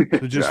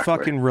 So just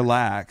fucking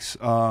relax.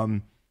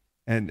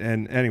 And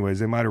anyways,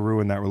 they might have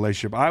ruined that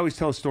relationship. I always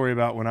tell a story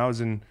about when I was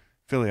in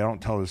Philly. I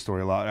don't tell this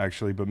story a lot,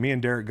 actually, but me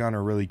and Derek Gunn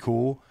are really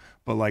cool.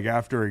 But, like,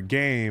 after a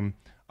game,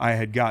 I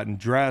had gotten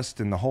dressed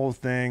and the whole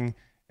thing,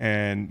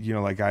 and, you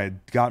know, like, I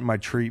had gotten my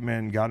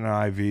treatment, gotten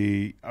an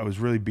IV. I was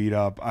really beat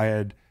up.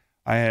 I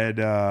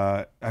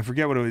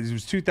forget what it was. It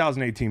was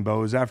 2018, Beau.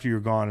 It was after you were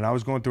gone, and I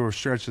was going through a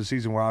stretch of the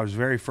season where I was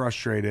very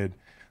frustrated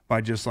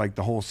by just, like,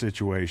 the whole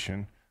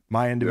situation.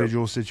 My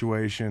individual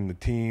situation, the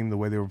team, the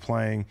way they were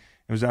playing.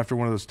 It was after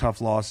one of those tough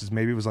losses.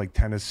 Maybe it was like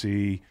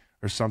Tennessee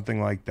or something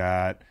like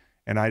that,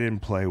 and I didn't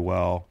play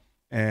well.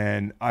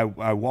 And I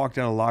walked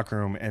out of the locker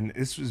room, and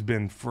this has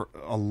been for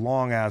a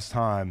long-ass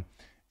time.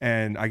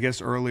 And I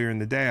guess earlier in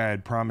the day I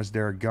had promised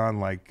Derek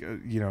Gunn, like,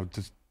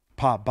 to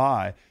pop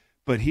by.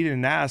 But he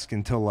didn't ask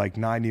until like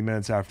 90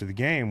 minutes after the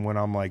game when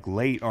I'm like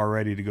late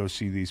already to go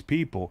see these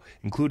people,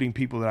 including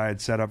people that I had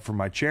set up for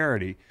my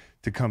charity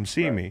to come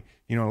see me.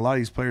 You know, a lot of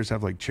these players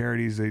have like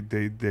charities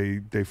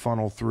they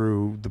funnel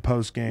through the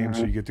post game,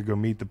 so you get to go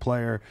meet the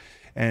player.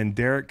 And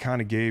Derek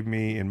kind of gave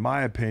me, in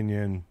my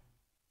opinion,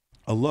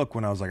 a look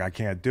when I was like, I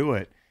can't do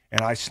it.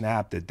 And I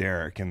snapped at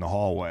Derek in the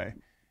hallway.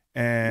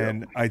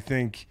 And I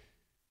think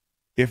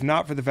if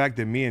not for the fact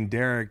that me and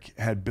Derek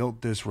had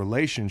built this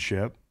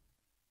relationship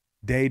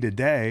day to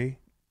day,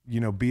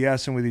 you know,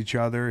 BSing with each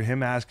other,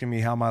 him asking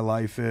me how my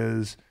life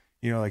is,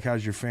 you know, like,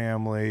 how's your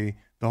family,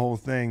 the whole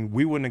thing,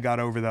 we wouldn't have got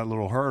over that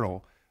little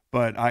hurdle.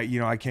 But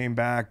I came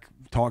back,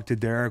 talked to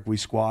Derek, we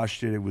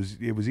squashed it. It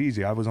was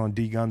easy. I was on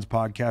D Gunn's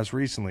podcast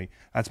recently.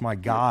 That's my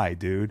guy,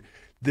 dude.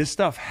 This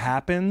stuff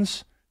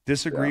happens.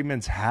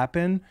 Disagreements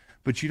happen,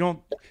 but you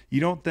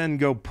don't then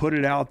go put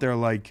it out there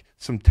like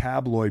some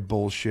tabloid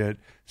bullshit,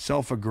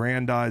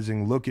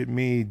 self-aggrandizing. Look at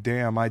me,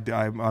 damn,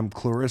 I'm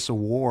Clarissa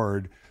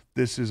Ward.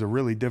 This is a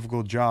really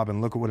difficult job,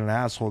 and look at what an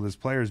asshole this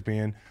player's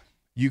being.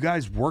 You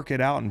guys work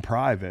it out in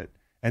private,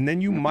 and then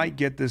you might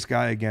get this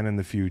guy again in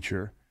the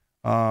future.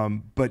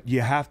 But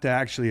you have to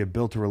actually have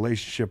built a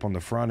relationship on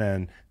the front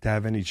end to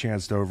have any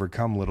chance to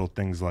overcome little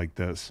things like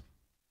this.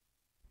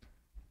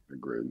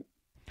 Agreed.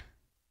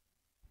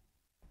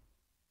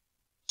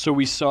 So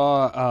we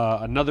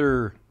saw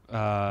another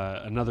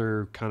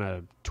kind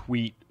of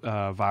tweet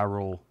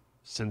viral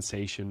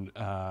sensation,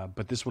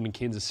 but this one in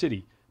Kansas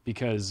City,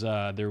 because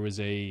there was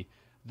the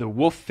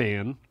Wolf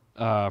fan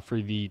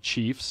for the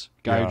Chiefs,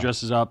 guy who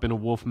dresses up in a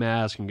wolf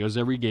mask and goes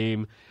every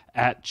game,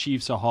 at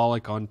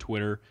Chiefsaholic on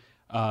Twitter.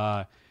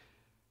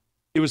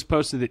 It was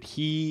posted that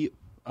he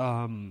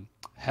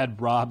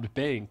had robbed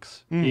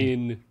banks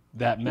in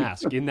that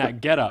mask, in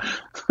that getup.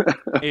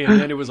 And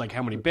then it was like,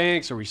 how many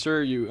banks? Are we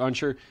sure? You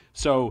unsure?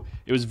 So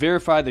it was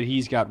verified that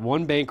he's got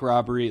one bank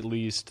robbery at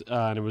least,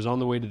 and it was on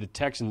the way to the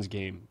Texans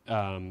game.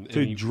 So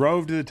he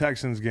drove to the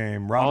Texans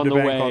game, robbed a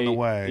bank on the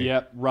way.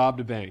 Yep, robbed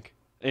a bank.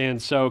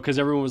 And so, because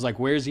everyone was like,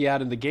 where's he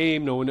at in the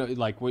game? No one knows,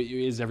 like,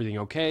 is everything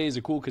okay? Is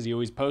it cool? Because he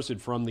always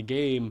posted from the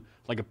game,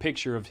 like a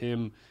picture of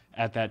him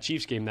at that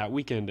Chiefs game that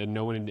weekend, and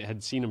no one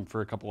had seen him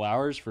for a couple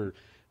hours, for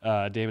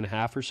a day and a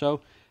half or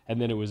so. And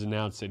then it was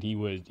announced that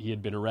he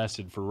had been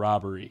arrested for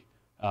robbery.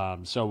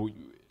 So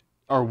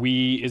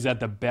is that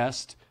the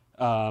best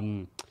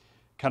kind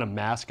of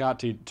mascot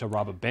to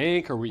rob a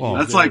bank? Or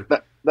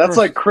that's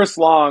like Chris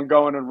Long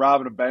going and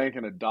robbing a bank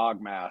in a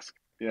dog mask,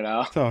 you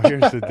know? So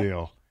here's the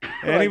deal.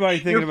 Anybody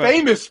thinking you're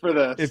famous for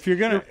this. If you're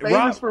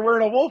famous for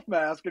wearing a wolf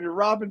mask and you're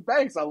robbing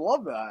banks. I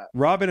love that.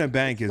 Robbing a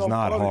bank is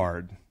not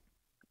hard.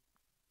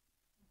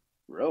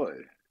 Really?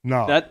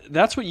 No.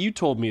 That's what you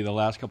told me the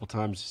last couple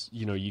times,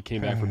 you know, you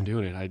came back from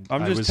doing it.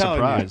 I'm just was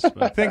telling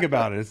surprised. you. Think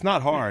about it. It's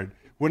not hard.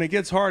 When it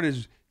gets hard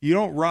is you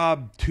don't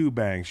rob two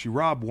banks. You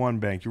rob one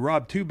bank. You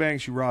rob two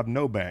banks. You rob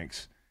no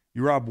banks.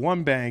 You rob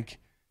one bank.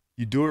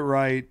 You do it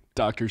right.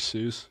 Dr.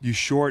 Seuss. You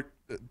short.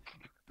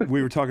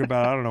 We were talking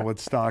about, I don't know what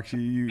stocks.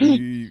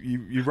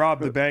 You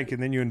rob the bank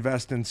and then you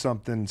invest in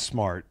something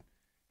smart,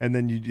 and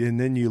then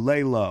you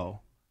lay low,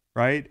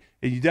 right?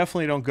 And you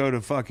definitely don't go to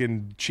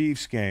fucking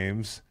Chiefs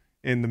games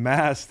in the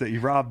mask that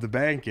you robbed the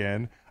bank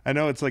in. I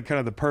know it's like kind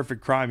of the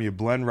perfect crime. You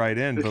blend right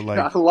in, but like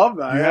I love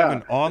that. you yeah. have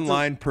an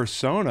online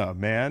persona,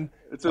 man.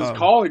 It's his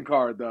calling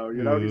card, though.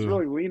 You know, he's Ugh.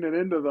 really leaning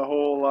into the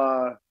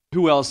whole.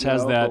 Who else you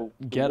has know, that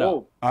the get up?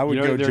 wolf. I would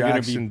You know, go they're gonna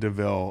Jackson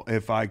DeVille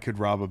if I could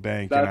rob a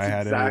bank That's and I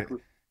had exactly.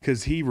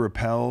 because he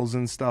repels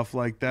and stuff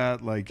like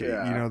that. Like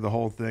Yeah. the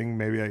whole thing.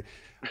 Maybe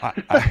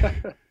I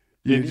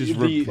you just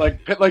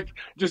like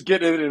just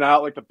getting in and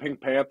out like the Pink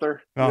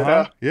Panther. You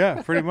know?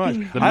 Yeah, pretty much.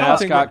 The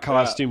mascot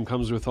costume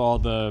comes with all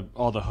the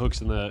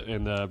hooks and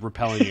the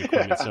repelling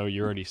equipment, so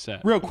you're already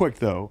set. Real quick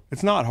though,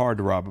 it's not hard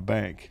to rob a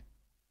bank.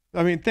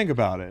 I mean, think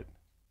about it.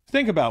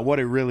 Think about what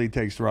it really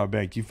takes to rob a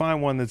bank. You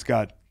find one that's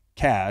got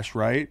cash,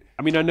 right?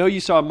 I mean, I know you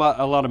saw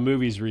a lot of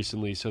movies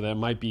recently, so that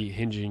might be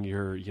hinging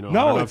your, I don't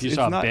know if you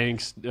saw a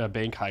bank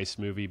heist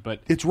movie,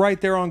 but it's right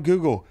there on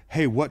Google.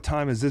 Hey, what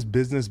time is this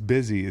business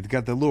busy? It's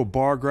got the little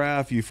bar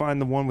graph. You find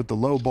the one with the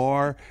low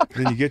bar,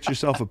 then you get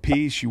yourself a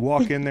piece. You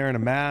walk in there in a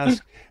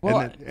mask,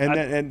 and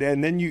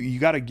then you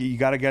have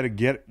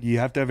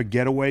to have a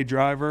getaway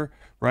driver.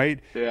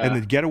 Right? Yeah. And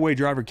the getaway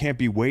driver can't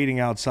be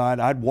waiting outside.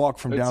 I'd walk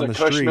from down the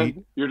Cushman.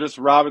 street. You're just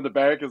robbing the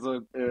bank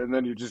and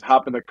then you just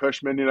hop in the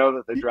Cushman,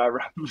 that they drive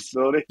around the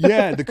facility.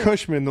 Yeah, the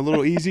Cushman, the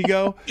little easy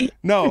go.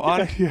 No,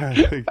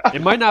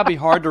 it might not be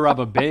hard to rob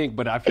a bank,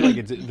 but I feel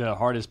like the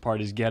hardest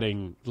part is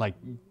getting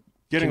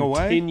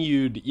away.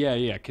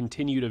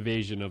 Continued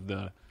evasion of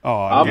the.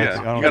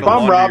 If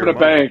I'm robbing a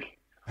bank.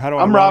 How do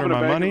I launder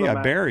my money?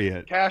 I bury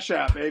it. Cash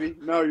app, baby.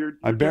 No,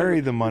 I bury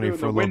the money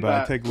for a little bit.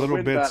 I take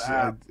little bits.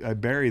 I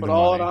bury the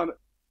money.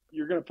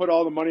 You're going to put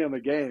all the money on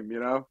the game,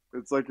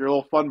 It's like your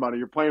little fun money.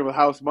 You're playing with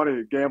house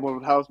money, gambling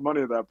with house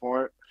money at that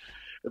point.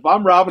 If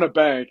I'm robbing a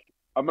bank,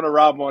 I'm going to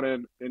rob one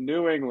in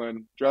New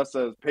England dressed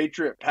as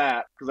Patriot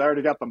Pat because I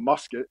already got the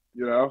musket,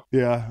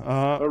 Yeah.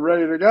 I'm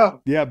ready to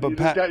go. Yeah, but you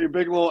just got your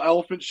big little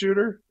elephant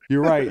shooter.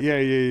 You're right. Yeah.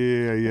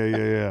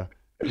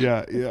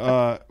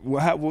 Yeah.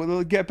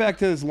 Well, get back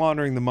to this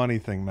laundering the money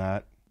thing,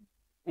 Matt.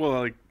 Well,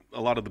 like a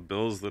lot of the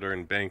bills that are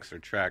in banks are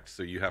tracked,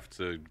 so you have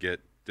to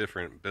get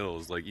different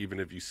bills. Like even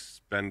if you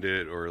spend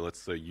it or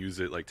let's say use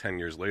it like 10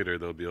 years later,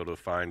 they'll be able to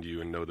find you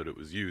and know that it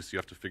was used. So you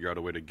have to figure out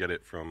a way to get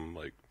it from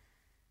like.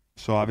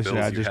 So obviously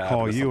I just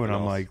call you and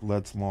I'm like,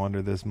 let's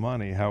launder this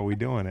money. How are we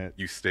doing it?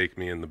 You stake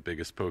me in the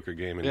biggest poker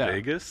game in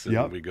Vegas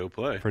and we go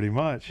play. Pretty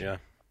much. Yeah.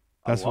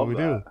 That's what we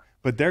do.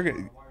 But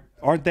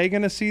aren't they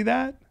going to see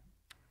that?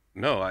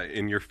 No,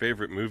 in your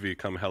favorite movie,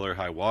 Come Hell or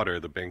High Water,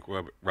 the bank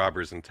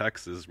robbers in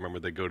Texas, remember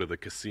they go to the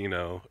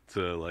casino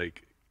to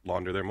like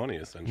launder their money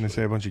essentially. And they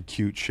say a bunch of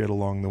cute shit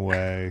along the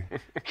way,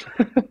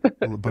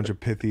 a bunch of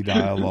pithy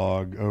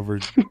dialogue over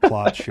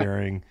plot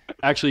sharing.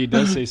 Actually, he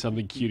does say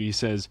something cute. He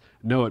says,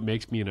 "No, it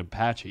makes me an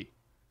Apache."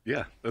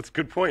 Yeah, that's a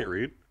good point,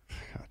 Reed.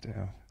 God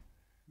damn,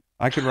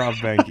 I could rob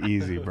a bank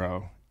easy,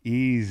 bro.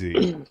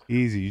 Easy.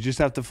 You just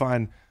have to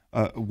find.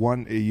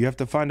 You have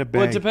to find a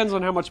bank. Well, it depends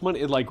on how much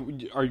money. Like,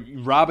 are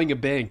you robbing a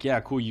bank? Yeah,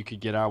 cool. You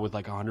could get out with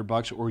like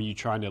 $100, or are you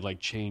trying to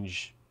like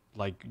change,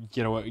 like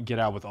get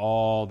out with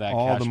all that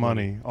all cash the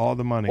money, all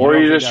the money, or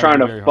are you just trying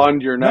to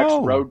fund your next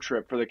road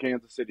trip for the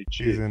Kansas City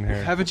Chiefs? He's in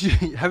here. Haven't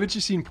you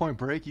seen Point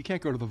Break? You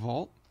can't go to the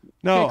vault.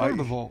 No, you can't go to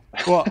the vault.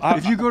 Well,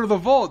 if you go to the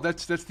vault,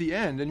 that's the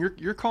end, and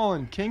you're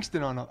calling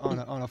Kingston on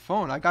a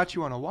phone. I got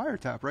you on a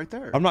wiretap right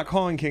there. I'm not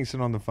calling Kingston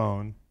on the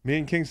phone. Me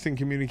and Kingston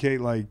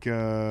communicate like. They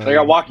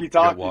got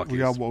walkie-talkies.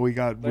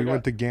 We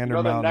went to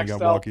Gander Mountain and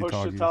got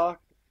walkie-talkies.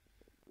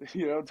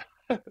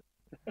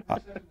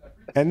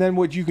 And then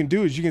what you can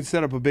do is you can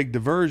set up a big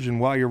diversion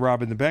while you're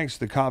robbing the bank, so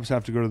the cops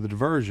have to go to the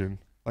diversion.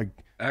 Like,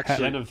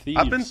 actually,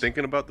 I've been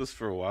thinking about this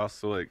for a while.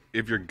 So, like,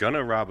 if you're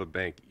gonna rob a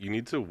bank, you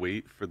need to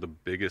wait for the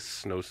biggest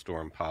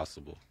snowstorm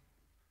possible.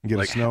 Get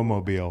a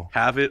snowmobile.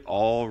 Have it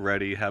all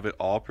ready. Have it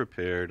all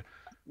prepared.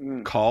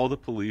 Call the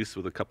police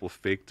with a couple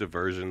fake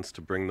diversions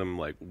to bring them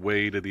like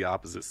way to the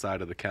opposite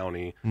side of the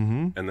county,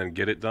 and then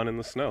get it done in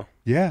the snow.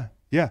 Yeah.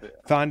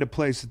 Find a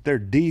place that they're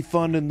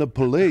defunding the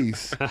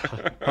police,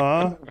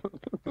 huh?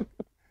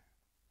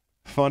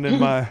 Funding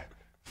my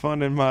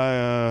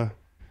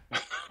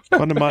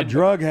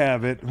drug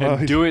habit.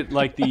 And do it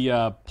like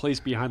the place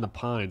behind the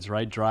pines,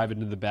 right? Drive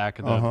into the back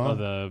of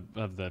the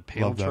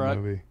panel Love truck. That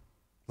movie.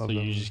 So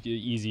you just get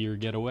easier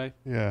getaway.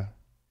 Yeah.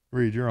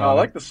 Reed, you're on. I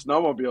like the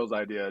snowmobiles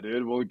idea,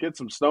 dude. We'll get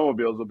some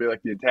snowmobiles. It'll be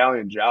like the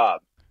Italian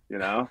Job,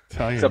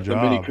 except the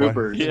Mini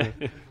Coopers. Yeah.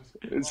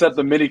 Except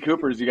the Mini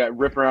Coopers, you got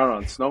rip around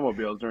on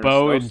snowmobiles during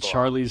Beau and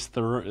Charlize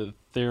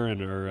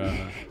Theron, or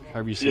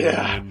however you say her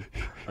name,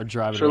 are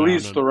driving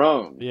Charlize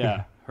around. Theron.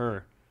 Yeah,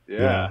 her.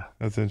 Yeah.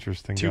 That's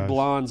interesting. Two guys.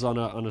 blondes on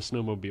a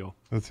snowmobile.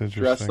 That's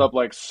interesting. Dressed up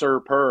like Sir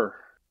Purr,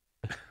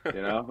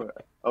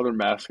 other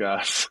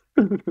mascots.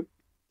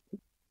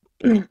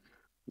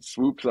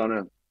 Swoops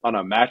on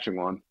a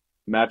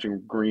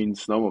matching green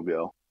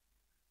snowmobile.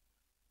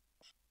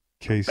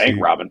 KC,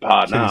 Bank robbing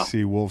pod now.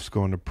 KC Wolf's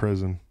going to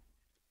prison.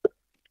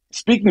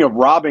 Speaking of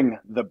robbing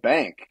the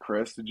bank,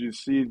 Chris, did you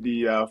see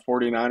the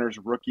 49ers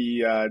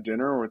rookie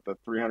dinner with the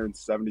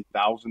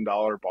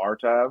 $370,000 bar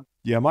tab?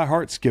 Yeah, my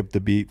heart skipped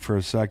a beat for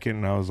a second,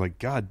 and I was like,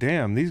 God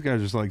damn, these guys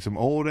are just like some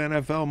old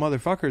NFL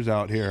motherfuckers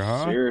out here,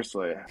 huh?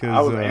 Seriously.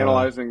 I was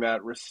analyzing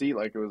that receipt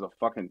like it was a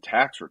fucking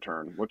tax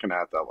return, looking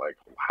at that like,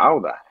 how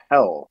the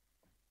hell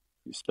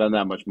you spend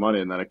that much money?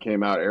 And then it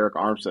came out, Eric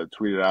Armstead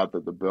tweeted out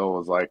that the bill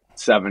was like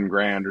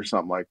 $7,000 or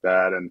something like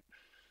that, and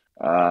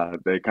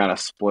they kind of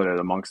split it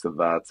amongst the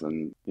vets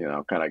and,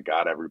 kind of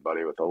got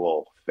everybody with a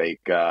little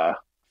fake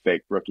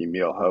rookie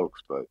meal hoax.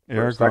 But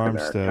Eric for a second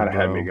Armstead, there, it kind of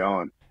had me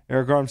going.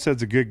 Eric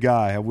Armstead's a good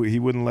guy. He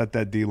wouldn't let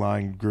that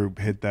D-line group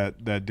hit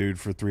that dude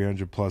for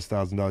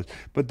 $300,000+.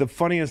 But the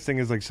funniest thing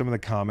is like some of the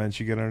comments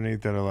you get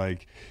underneath that are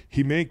like,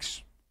 he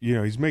makes,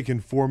 he's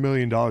making $4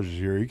 million this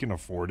year. He can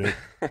afford it.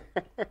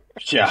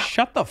 Yeah.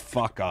 Shut the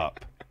fuck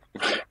up.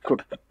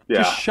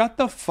 Yeah. Just shut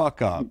the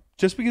fuck up.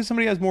 Just because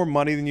somebody has more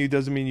money than you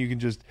doesn't mean you can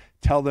just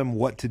tell them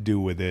what to do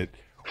with it,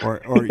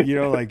 or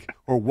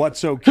or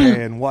what's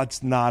okay and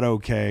what's not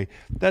okay.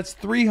 That's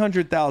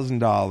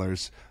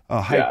 $300,000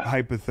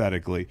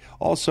 hypothetically.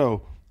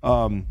 Also,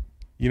 I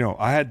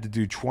had to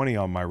do 20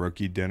 on my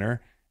rookie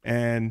dinner,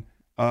 and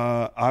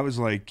I was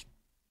like,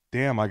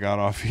 damn, I got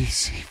off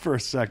easy for a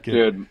second.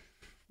 Dude,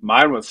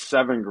 mine was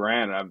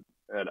 $7,000. I'm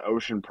at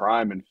Ocean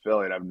Prime in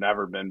Philly, and I've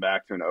never been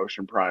back to an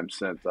Ocean Prime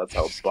since. That's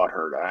how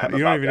butthurt I am.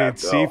 You don't even eat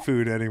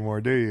seafood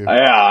anymore, do you?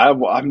 Yeah,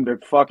 I'm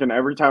fucking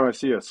every time I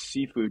see a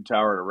seafood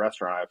tower at a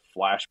restaurant, I have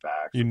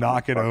flashbacks. You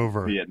knock it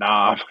over.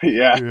 Vietnam,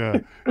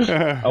 yeah.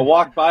 I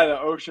walked by the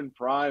Ocean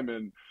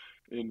Prime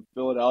in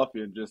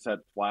Philadelphia and just had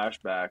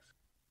flashbacks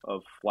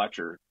of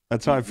Fletcher.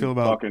 That's how I feel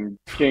about fucking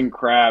King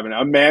Crab and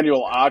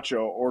Emmanuel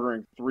Acho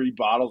ordering 3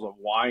 bottles of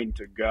wine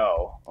to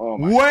go. Oh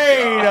my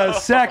Wait God. a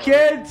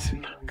second.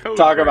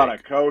 Talk about a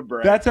code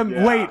break. That's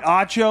wait.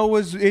 Acho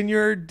was in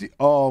your.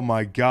 Oh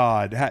my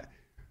God.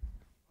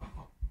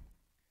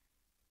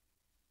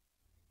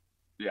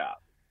 Yeah.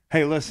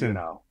 Hey, listen.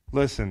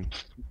 Listen.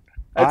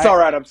 It's all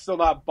right. I'm still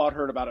not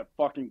butthurt about it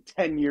fucking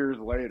 10 years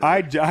later.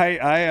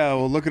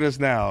 Well, look at us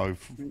now.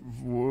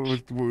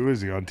 What is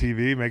he on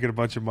TV making a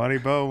bunch of money,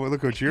 Beau? Well,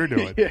 look what you're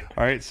doing. Yeah,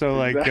 all right, so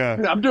like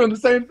I'm doing the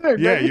same thing.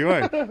 Yeah, baby. you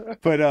are.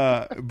 But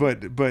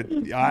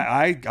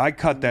I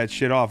cut that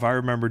shit off. I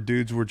remember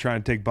dudes were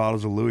trying to take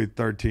bottles of Louis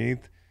XIII,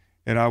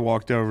 and I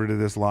walked over to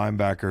this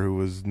linebacker who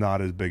was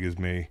not as big as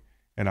me,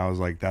 and I was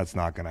like, "That's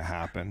not going to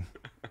happen."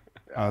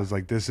 I was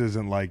like, "This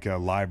isn't like a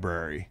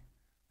library."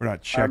 We're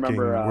not checking.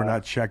 We're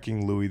not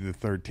checking Louis the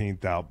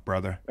 13th out,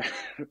 brother.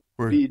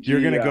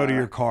 You're gonna go to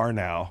your car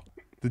now.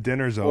 The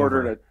dinner's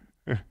over.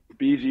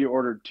 BG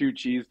ordered 2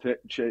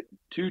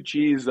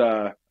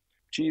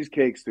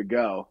 cheesecakes to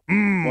go.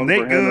 One they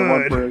for him good. and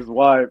one for his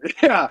wife.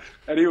 Yeah,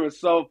 and he was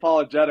so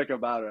apologetic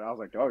about it. I was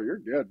like, "Oh, you're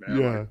good,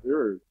 man."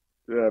 Yeah.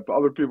 But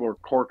other people were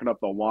corking up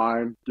the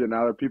wine.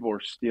 Other people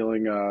were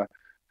stealing the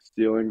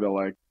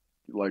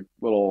like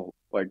little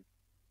like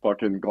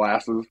fucking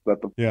glasses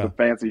that the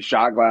fancy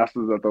shot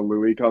glasses that the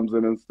Louis comes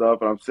in and stuff,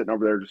 and I'm sitting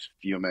over there just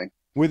fuming.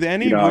 With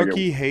any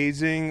rookie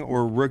hazing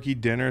or rookie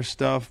dinner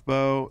stuff,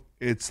 Beau,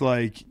 it's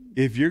like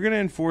if you're going to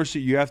enforce it,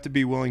 you have to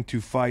be willing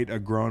to fight a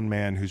grown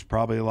man who's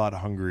probably a lot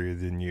hungrier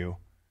than you.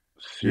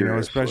 Seriously.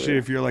 Especially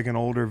if you're like an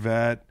older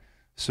vet.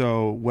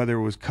 So whether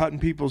it was cutting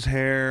people's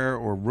hair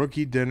or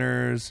rookie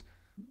dinners,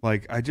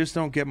 like I just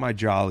don't get my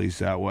jollies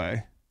that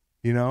way.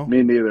 Me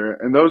neither.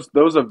 And those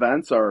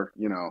events are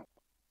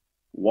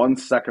 1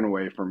 second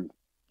away from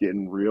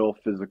getting real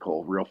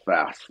physical, real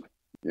fast,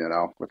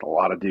 with a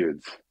lot of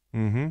dudes.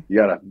 Mm-hmm.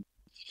 You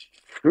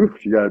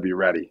gotta be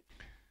ready.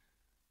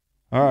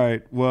 All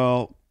right.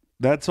 Well,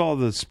 that's all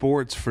the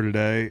sports for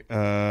today.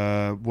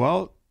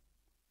 Well,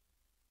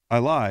 I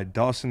lied.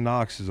 Dawson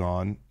Knox is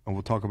on, and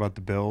we'll talk about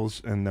the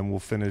Bills, and then we'll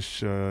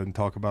finish and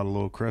talk about a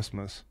little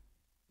Christmas.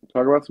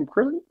 Talk about some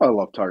Christmas. I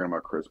love talking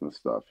about Christmas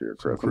stuff here,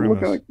 Chris.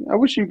 I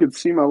wish you could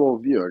see my little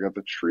view. I got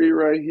the tree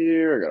right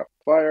here. I got a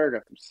fire. I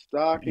got some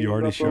stockings. You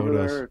already showed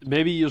us. there.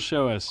 Maybe you'll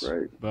show us,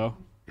 Great. Beau.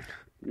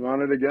 You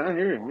want it again?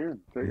 Here.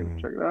 Check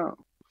it out.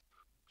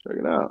 Check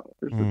it out.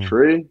 There's the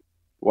tree,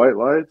 white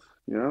lights.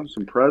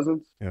 Some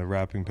presents. Yeah,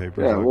 wrapping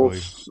paper. Yeah, a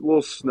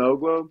little snow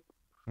globe.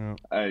 Yeah.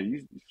 Hey,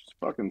 you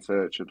fucking say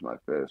that shit to my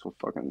face. We'll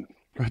fucking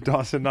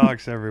Dawson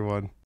Knox,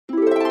 everyone.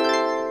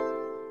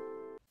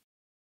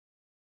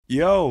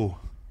 Yo.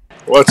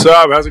 What's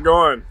up? How's it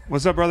going?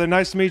 What's up, brother?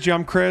 Nice to meet you.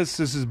 I'm Chris.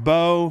 This is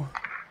Beau.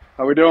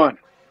 How we doing?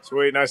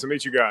 Sweet. Nice to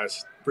meet you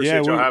guys.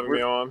 Appreciate y'all having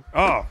me on.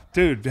 Oh,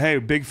 dude. Hey,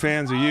 big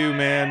fans of you,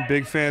 man.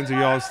 Big fans of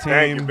y'all's team.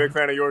 Thank you. Big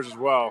fan of yours as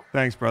well.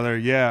 Thanks, brother.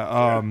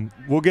 Yeah.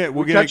 We'll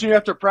catch you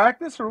after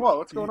practice or what?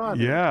 What's going on?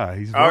 Yeah.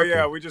 He's working. Oh,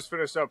 yeah. We just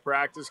finished up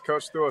practice.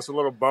 Coach threw us a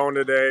little bone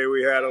today.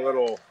 We had a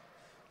little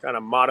kind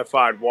of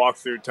modified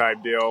walkthrough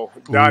type deal.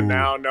 Done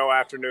now. No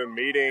afternoon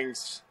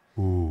meetings.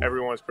 Ooh.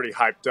 Everyone's pretty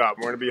hyped up.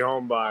 We're going to be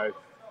home by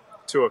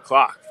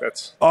 2:00.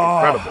 That's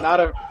incredible.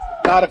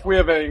 Not if we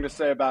have anything to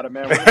say about it,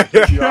 man.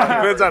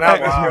 Depends on how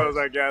this goes,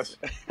 I guess.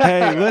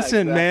 Hey,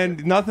 listen,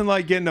 man. Nothing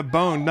like getting a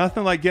bone.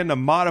 Nothing like getting a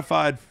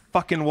modified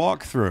fucking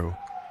walkthrough.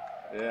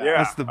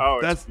 Yeah.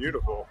 That's it's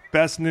beautiful.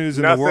 Best news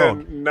in the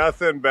world.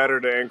 Nothing better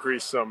to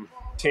increase some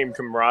team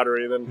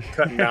camaraderie than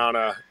cutting down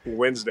a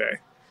Wednesday.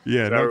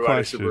 Yeah, so no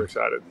everybody's question. super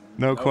excited.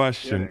 No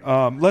question.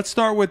 Let's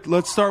start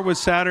with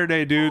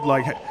Saturday, dude.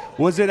 Like,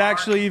 was it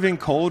actually even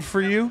cold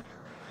for you?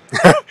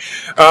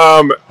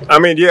 I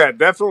mean, yeah,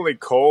 definitely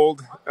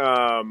cold.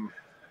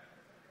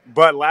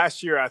 But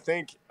last year, I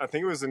think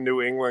it was the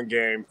New England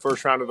game,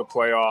 first round of the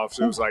playoffs.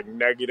 It was like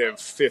negative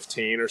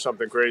 15 or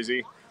something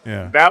crazy.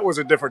 Yeah. That was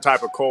a different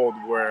type of cold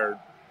where,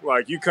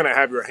 like, you couldn't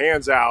have your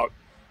hands out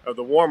of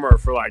the warmer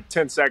for like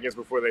 10 seconds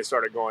before they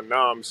started going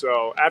numb.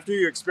 So after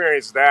you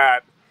experience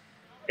that,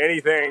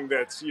 anything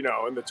that's, in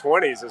the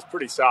 20s is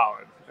pretty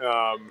solid.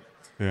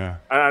 Yeah.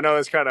 I know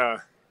it's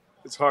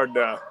hard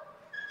to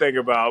think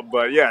about,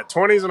 but yeah,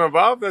 20s and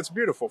above, that's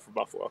beautiful for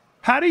Buffalo.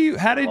 How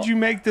did you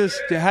make this?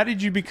 How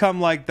did you become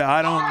like the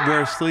I don't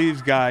wear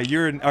sleeves guy?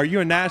 Are you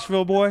a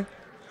Nashville boy?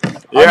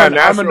 Yeah,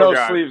 I'm a no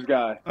guy. sleeves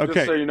guy. Okay.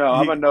 Just so you know,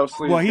 I'm a no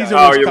sleeves guy.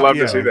 guy. Well, you'd love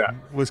to see that.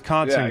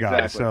 Wisconsin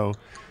guy. Exactly. So,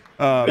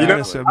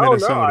 Minnesota.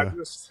 Minnesota.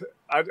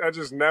 I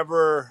just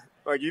never,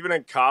 like, even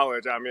in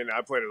college, I mean,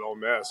 I played at Ole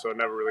Miss, so it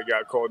never really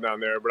got cold down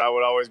there, but I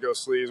would always go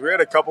sleeves. We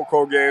had a couple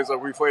cold games.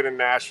 Like, we played in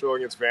Nashville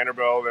against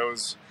Vanderbilt. It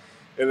was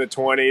in the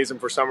 20s, and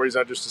for some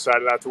reason I just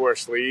decided not to wear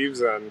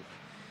sleeves. And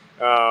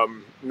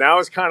now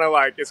it's kind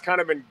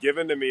of been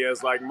given to me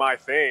as, like, my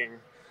thing.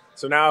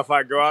 So now if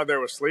I go out there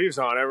with sleeves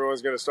on,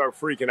 everyone's going to start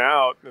freaking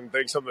out and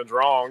think something's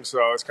wrong.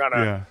 So it's kind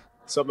of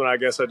something I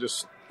guess I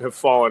just have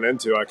fallen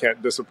into. I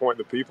can't disappoint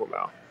the people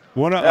now.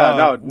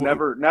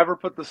 Never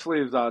put the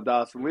sleeves on,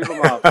 Dawson. Leave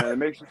them off,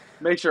 man. It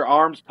makes your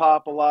arms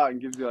pop a lot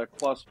and gives you like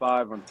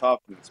 +5 on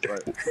toughness.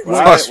 But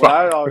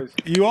I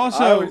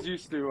always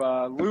used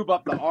to lube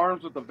up the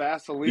arms with the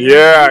Vaseline.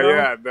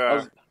 Yeah.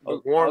 I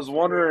was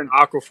wondering,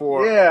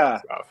 Aquaphor. Yeah,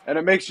 and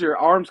it makes your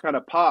arms kind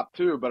of pop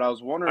too. But I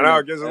was wondering, I know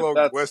it gives a little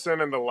glisten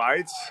in the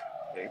lights.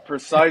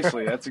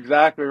 Precisely, that's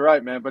exactly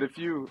right, man. But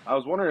I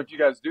was wondering if you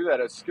guys do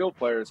that as skill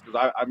players, because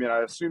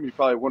I assume you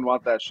probably wouldn't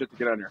want that shit to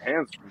get on your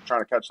hands when you're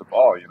trying to catch the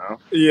ball,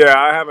 Yeah,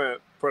 I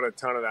haven't put a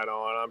ton of that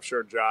on. I'm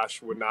sure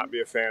Josh would not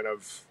be a fan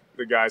of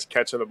the guys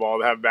catching the ball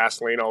to have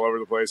Vaseline all over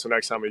the place. So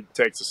next time he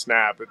takes a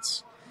snap,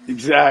 it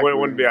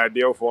wouldn't be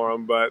ideal for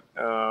him. But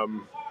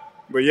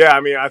yeah,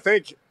 I mean, I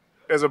think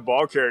as a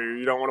ball carrier,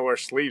 you don't want to wear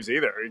sleeves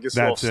either. It gets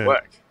a little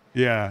slick.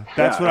 Yeah,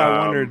 that's what I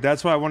wondered.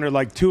 That's why I wondered.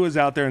 Like Tua's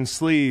out there in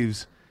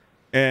sleeves.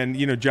 And,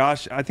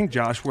 Josh, I think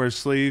Josh wears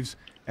sleeves,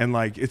 and,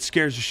 like, it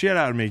scares the shit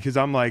out of me because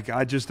I'm like,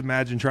 I just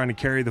imagine trying to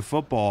carry the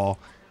football,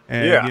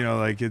 and,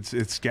 like, it's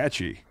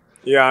sketchy.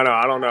 Yeah, I know.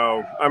 I don't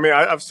know. I mean,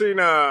 I've seen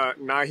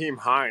Nyheim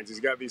Hines. He's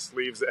got these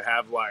sleeves that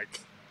have, like,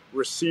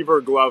 receiver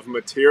glove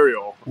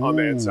material on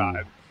the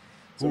inside.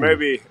 So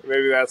maybe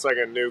that's, like,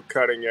 a new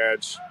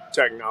cutting-edge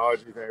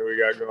technology thing we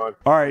got going.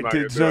 All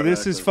right, so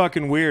this is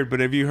fucking weird, but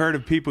have you heard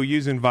of people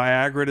using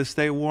Viagra to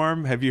stay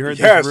warm? Have you heard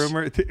this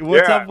rumor?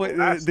 What's up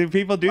with do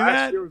people do that?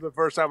 Last year was the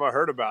first time I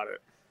heard about it.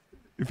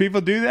 Do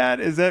people do that?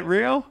 Is that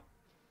real?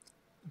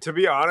 To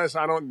be honest,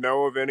 I don't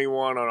know of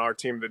anyone on our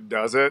team that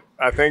does it.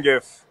 I think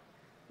if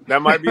that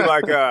might be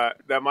like a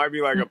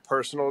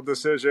personal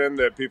decision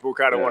that people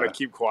kind of want to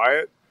keep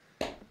quiet.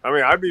 I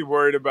mean, I'd be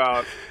worried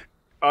about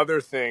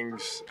other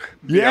things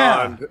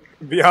beyond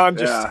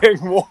just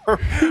staying warm.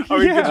 I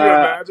mean, could you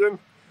imagine?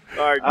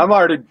 Like, I'm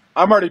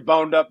already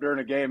boned up during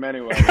a game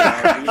anyway.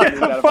 Get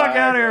the fuck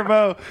out of here,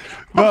 Beau.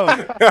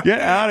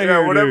 Get out of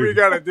here. Whatever you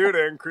got to do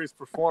to increase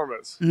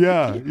performance.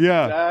 Yeah.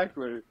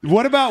 Exactly.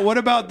 What about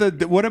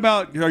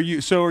are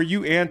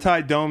you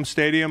anti-dome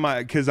stadium?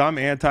 Because I'm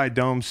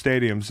anti-dome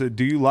stadium. So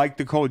do you like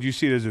the cold? Do you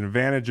see it as an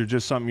advantage or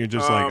just something you're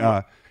just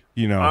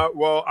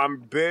well, I'm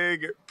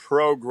big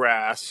pro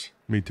grass.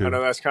 Me too. I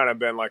know that's kind of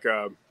been like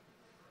a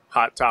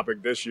hot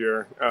topic this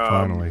year.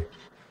 Finally.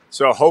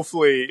 So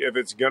hopefully if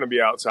it's going to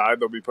be outside,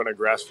 they'll be putting a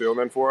grass field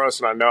in for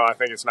us. And I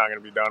think it's not going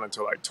to be done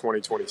until like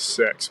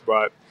 2026.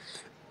 But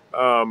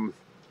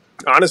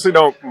honestly,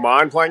 don't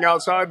mind playing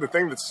outside. The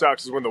thing that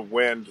sucks is when the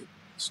wind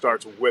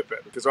starts whipping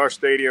because our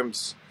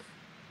stadium's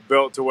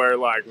built to where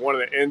like one of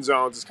the end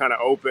zones is kind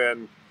of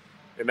open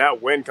and that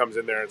wind comes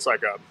in there. It's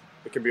like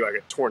it can be like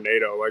a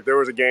tornado. Like there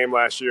was a game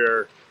last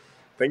year.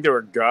 I think there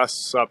were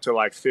gusts up to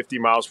like 50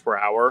 miles per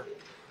hour.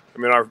 I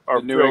mean,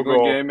 our New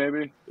England game,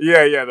 maybe?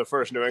 Yeah, the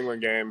first New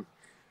England game.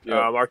 Yeah.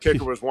 Our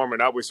kicker was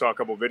warming up. We saw a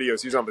couple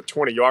videos. He's on the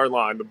 20-yard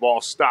line. The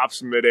ball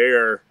stops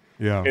midair,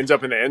 ends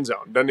up in the end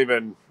zone. Doesn't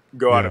even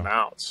go out of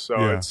bounds. So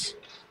it's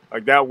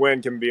like that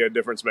wind can be a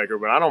difference maker.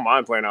 But I don't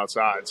mind playing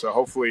outside. So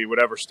hopefully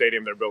whatever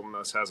stadium they're building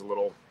us has a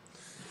little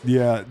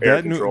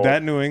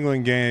that New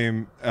England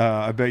game,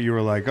 I bet you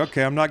were like,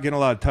 okay, I'm not getting a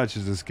lot of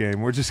touches this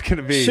game. We're just going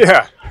to be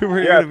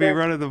be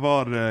running the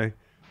ball today.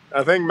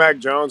 I think Mac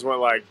Jones went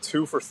like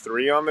 2 for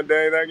 3 on the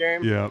day that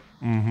game. Yeah,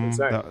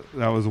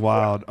 that was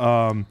wild.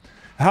 How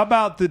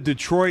about the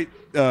Detroit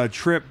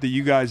trip that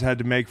you guys had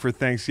to make for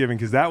Thanksgiving?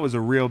 Because that was a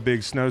real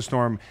big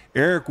snowstorm.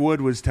 Eric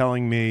Wood was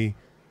telling me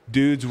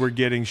dudes were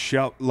getting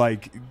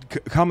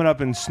coming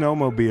up in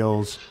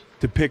snowmobiles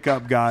to pick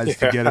up guys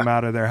to get them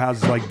out of their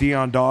houses. Like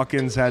Deion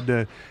Dawkins had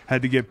to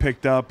get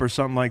picked up or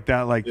something like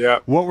that. Like,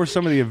 what were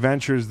some of the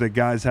adventures that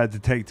guys had to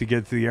take to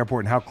get to the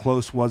airport, and how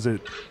close was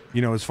it,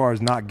 as far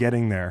as not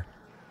getting there?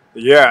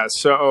 Yeah,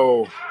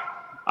 so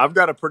I've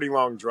got a pretty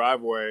long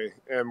driveway,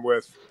 and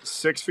with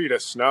 6 feet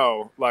of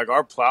snow, like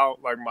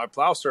my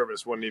plow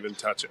service wouldn't even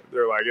touch it.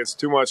 They're like, it's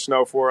too much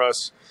snow for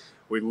us.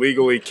 We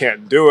legally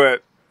can't do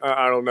it.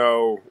 I don't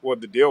know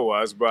what the deal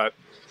was, but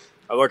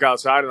I look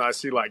outside and I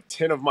see like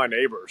 10 of my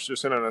neighbors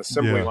just in an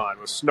assembly line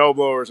with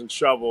snowblowers and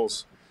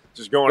shovels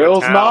just going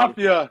Bills to town.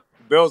 Mafia.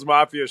 Bills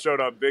Mafia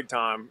showed up big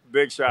time.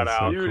 Big shout That's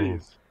out. So cool.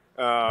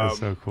 That's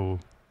so cool.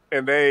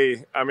 And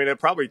it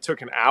probably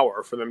took an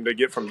hour for them to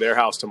get from their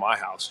house to my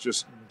house,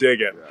 just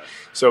digging. Yeah.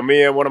 So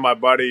me and one of my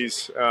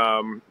buddies,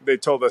 they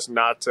told us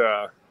not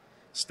to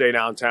stay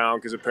downtown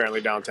because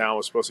apparently downtown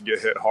was supposed to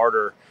get hit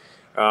harder.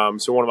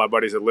 So one of my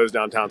buddies that lives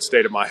downtown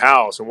stayed at my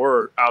house, and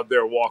we're out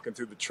there walking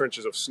through the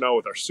trenches of snow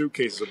with our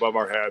suitcases above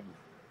our head.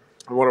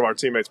 And one of our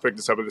teammates picked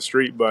us up at the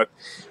street, but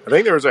I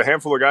think there was a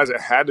handful of guys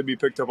that had to be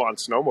picked up on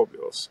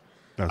snowmobiles.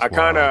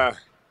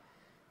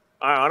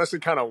 I honestly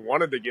kind of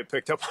wanted to get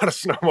picked up on a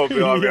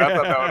snowmobile. I mean,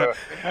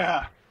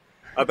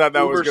 I thought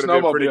that was going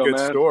to be a pretty good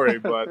story,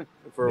 but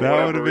for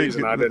whatever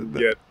reason, I didn't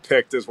get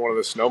picked as one of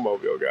the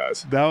snowmobile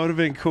guys. That would have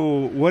been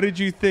cool. What did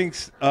you think?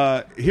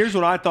 Here's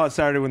what I thought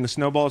Saturday when the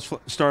snowballs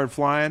started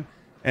flying,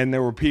 and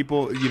there were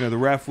people. The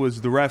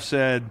ref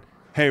said,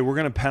 "Hey, we're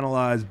going to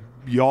penalize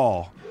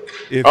y'all."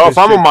 If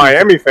I'm a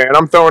Miami fan,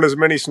 I'm throwing as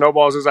many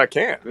snowballs as I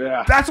can.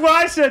 Yeah, that's what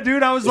I said,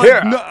 dude. I was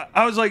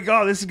like,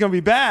 oh, this is going to be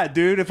bad,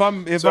 dude.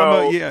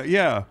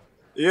 Yeah.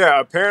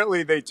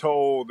 Apparently,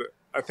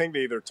 I think they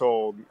either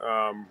told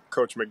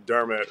Coach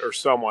McDermott or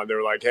someone. They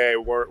were like, "Hey,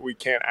 we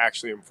can't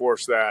actually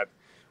enforce that.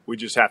 We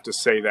just have to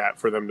say that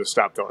for them to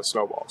stop throwing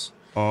snowballs."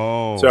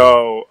 Oh.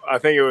 So I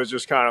think it was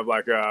just kind of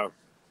like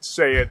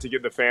say it to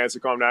get the fans to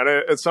calm down.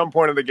 At some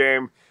point in the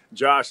game,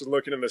 Josh is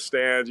looking in the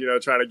stands,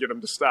 trying to get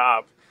them to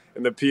stop.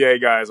 And the PA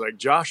guy is like,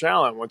 "Josh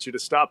Allen wants you to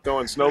stop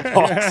throwing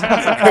snowballs." And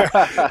I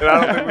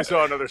don't think we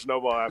saw another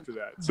snowball after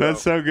that. So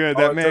that's so good.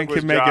 That man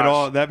can make it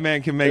all. That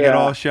man can make it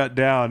all shut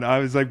down. I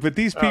was like, but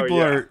these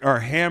people are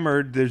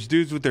hammered. There's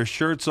dudes with their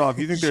shirts off.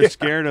 You think they're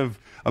scared of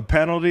a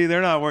penalty?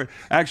 They're not worried.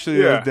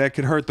 Actually, that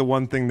could hurt the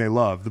one thing they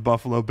love, the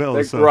Buffalo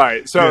Bills. So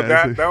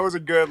that was a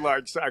good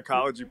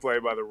psychology play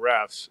by the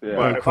refs. Yeah.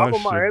 But if I'm a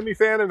Miami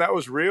fan and that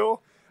was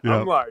real,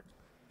 I'm like,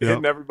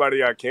 hitting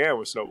everybody I can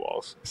with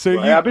snowballs. So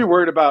I'd be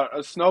worried about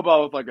a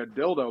snowball with like a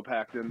dildo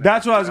packed in there.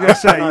 That's what I was going to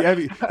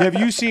say. Have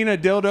you seen a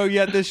dildo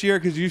yet this year?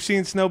 Because you've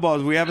seen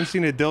snowballs. We haven't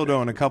seen a dildo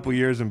in a couple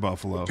years in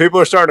Buffalo. People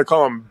are starting to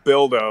call them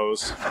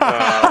bildos.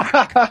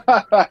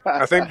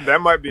 I think that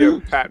might be a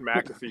Pat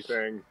McAfee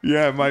thing.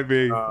 Yeah, it might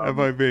be. That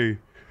might be.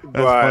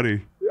 That's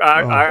funny.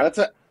 I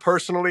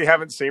personally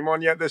haven't seen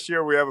one yet this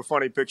year. We have a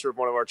funny picture of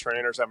one of our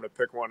trainers having to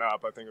pick one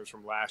up. I think it was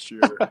from last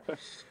year.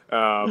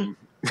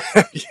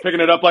 Picking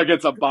it up like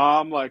it's a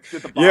bomb. Like,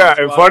 get the bomb. Yeah,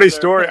 and funny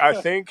story. I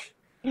think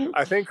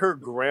her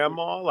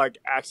grandma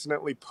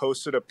accidentally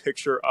posted a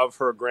picture of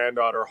her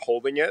granddaughter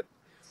holding it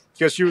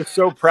because she was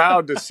so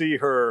proud to see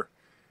her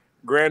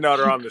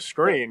granddaughter on the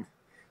screen.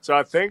 So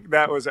I think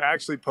that was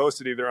actually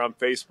posted either on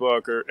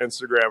Facebook or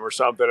Instagram or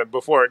something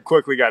before it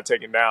quickly got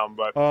taken down.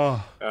 But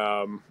I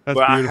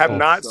have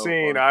not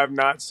seen a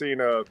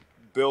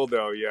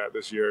dildo yet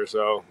this year,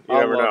 so you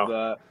never know.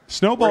 That.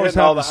 Snowballs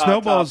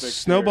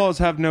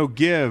have no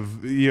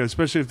give,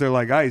 especially if they're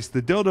like ice.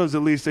 The dildos,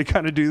 at least they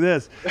kind of do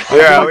this.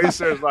 Yeah, at least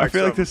there's I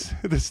feel like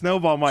the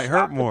snowball might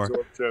hurt more.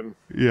 Absorption.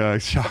 Yeah,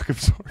 shock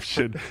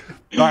absorption.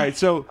 All right,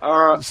 so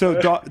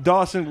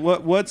Dawson,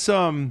 what's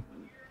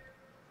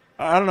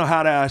I don't know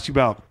how to ask you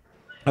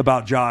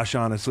about Josh,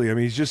 honestly. I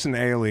mean, he's just an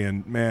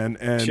alien, man.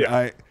 And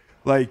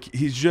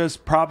he's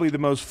just probably the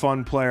most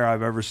fun player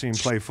I've ever seen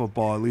play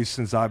football, at least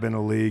since I've been in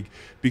the league,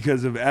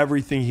 because of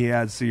everything he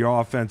adds to your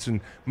offense.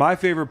 And my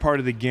favorite part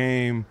of the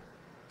game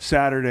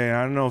Saturday,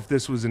 I don't know if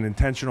this was an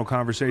intentional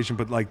conversation,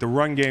 but the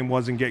run game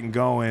wasn't getting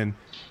going.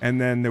 And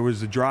then there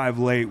was a drive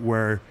late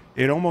where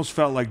it almost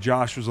felt like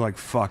Josh was like,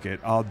 fuck it,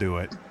 I'll do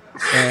it.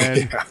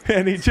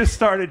 And he just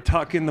started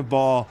tucking the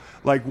ball.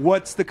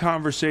 What's the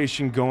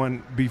conversation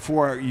going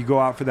before you go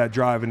out for that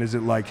drive? And is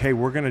it like, hey,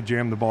 we're going to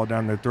jam the ball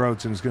down their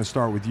throats and it's going to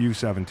start with you,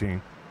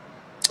 17?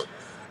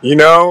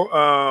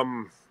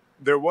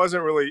 There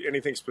wasn't really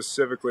anything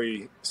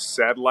specifically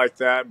said like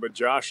that, but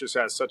Josh just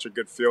has such a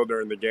good feel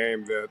during the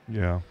game that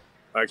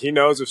he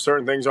knows if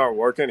certain things aren't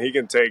working, he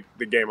can take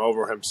the game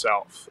over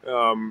himself.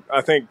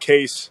 I think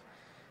Case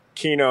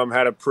Keenum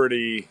had a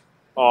pretty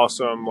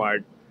awesome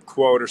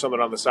quote or something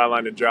on the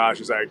sideline to Josh.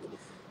 He's like,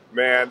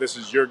 "Man, this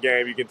is your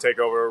game. You can take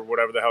over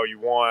whatever the hell you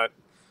want.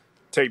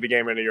 Take the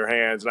game into your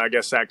hands." And I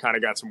guess that kind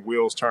of got some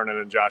wheels turning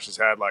in Josh's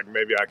head.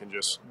 Maybe I can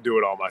just do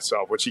it all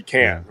myself, which he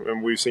can.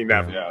 And we've seen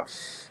that from,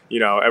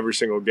 every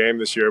single game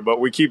this year. But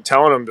we keep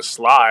telling him to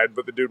slide,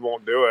 but the dude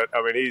won't do it.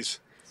 I mean, he's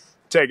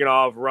taking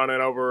off, running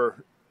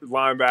over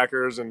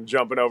linebackers and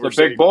jumping over. It's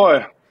a big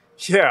boy.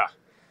 Yeah.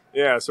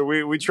 Yeah. So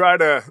we try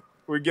to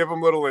give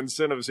them little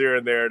incentives here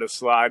and there to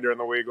slide during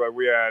the week. Like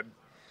we had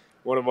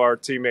one of our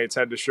teammates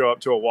had to show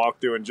up to a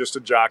walkthrough in just a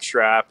jock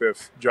strap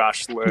if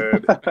Josh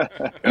slid. and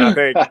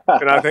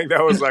I think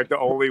that was like the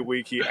only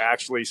week he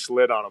actually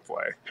slid on a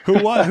play.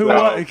 Who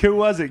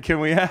was it? Can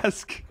we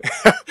ask?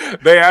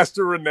 They asked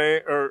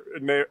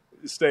to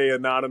stay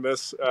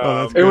anonymous.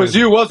 It was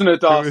you, wasn't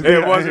it, Dawson?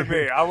 It wasn't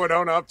me. I would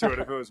own up to it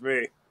if it was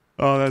me.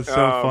 Oh, that's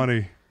so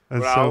funny.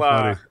 That's so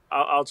funny.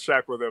 I'll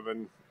check with him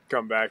and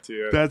come back to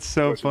you. That's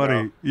so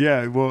funny.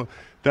 Yeah, well,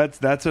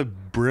 that's a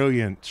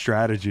brilliant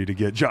strategy to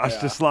get Josh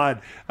to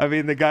slide. I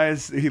mean, the guy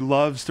he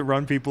loves to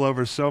run people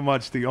over so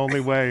much. The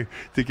only way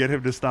to get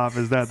him to stop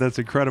is that. That's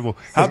incredible.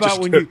 How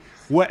about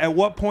at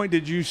what point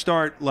did you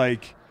start,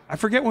 like, I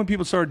forget when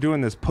people started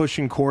doing this,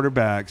 pushing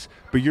quarterbacks,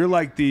 but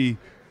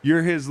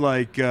you're his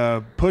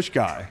push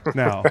guy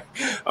now.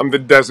 I'm the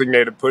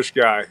designated push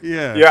guy.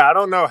 Yeah. Yeah, I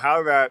don't know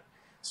how that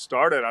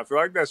started. I feel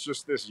like that's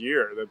just this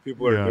year that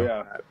people are doing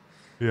that.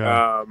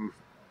 Yeah.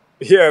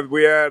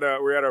 We had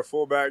our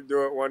fullback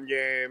do it one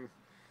game,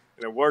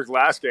 and it worked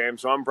last game.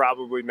 So I'm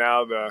probably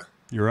now the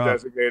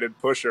designated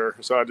pusher.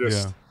 So I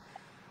just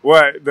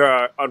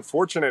the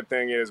unfortunate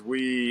thing is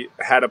we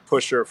had a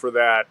pusher for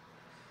that.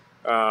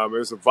 It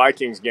was a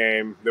Vikings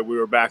game that we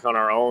were back on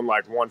our own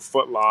 1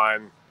 foot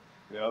line.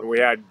 Yep. And we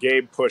had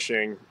Gabe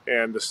pushing,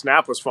 and the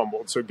snap was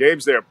fumbled. So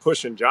Gabe's there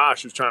pushing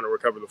Josh, who's trying to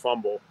recover the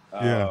fumble.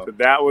 Yeah. So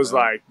that was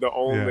the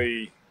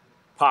only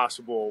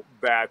possible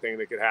bad thing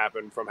that could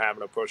happen from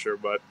having a pusher.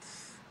 But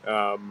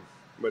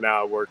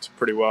now it worked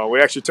pretty well.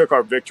 We actually took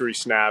our victory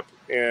snap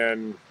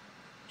in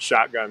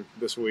shotgun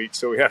this week.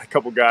 So we had a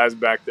couple guys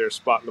back there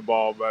spotting the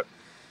ball. But,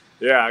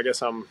 yeah, I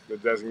guess I'm the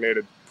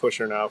designated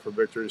pusher now for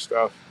victory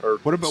stuff.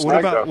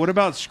 What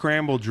about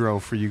scramble drill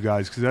for you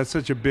guys? Because that's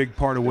such a big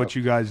part of what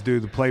you guys do.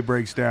 The play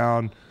breaks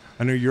down.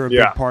 I know you're a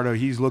big part of.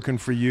 He's looking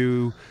for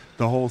you.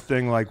 The whole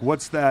thing. Like,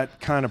 what's that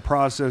kind of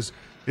process?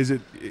 Is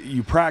it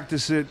you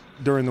practice it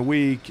during the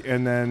week,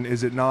 and then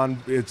is it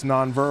it's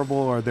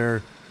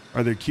nonverbal?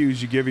 Are there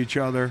cues you give each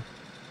other?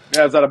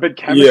 Yeah, is that a big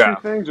chemistry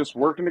thing? Just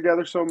working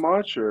together so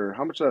much, or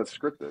how much of that's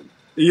scripted?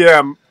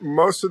 Yeah,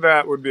 most of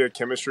that would be a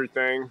chemistry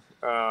thing.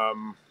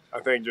 I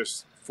think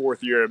just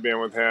 4th year of being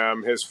with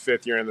him, his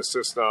 5th year in the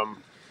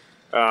system.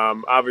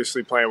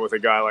 Obviously, playing with a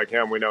guy like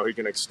him, we know he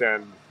can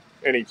extend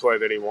any play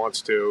that he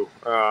wants to.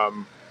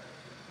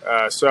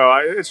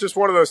 It's just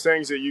one of those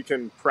things that you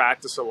can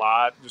practice a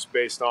lot just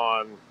based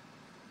on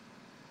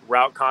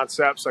route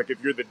concepts. Like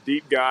if you're the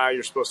deep guy,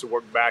 you're supposed to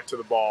work back to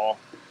the ball.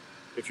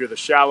 If you're the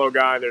shallow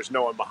guy, there's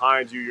no one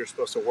behind you, you're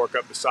supposed to work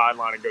up the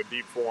sideline and go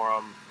deep for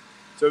them.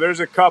 So there's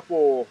a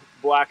couple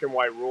black and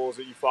white rules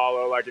that you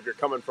follow. Like if you're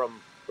coming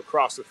from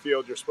across the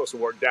field, you're supposed to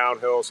work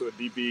downhill so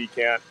the DB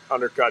can't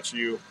undercut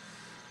you.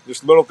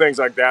 Just little things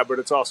like that, but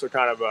it's also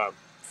kind of a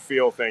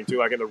feel thing too.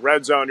 Like in the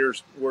red zone,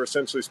 we're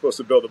essentially supposed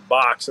to build a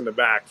box in the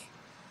back.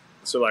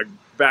 So like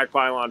back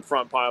pylon,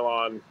 front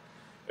pylon,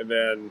 and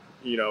then,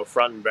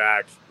 front and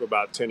back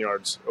about 10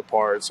 yards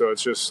apart. So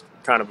it's just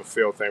kind of a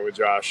feel thing with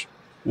Josh.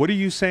 What are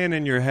you saying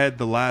in your head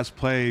the last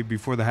play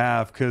before the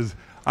half? Because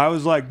I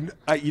was like,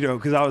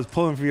 because I was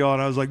pulling for y'all,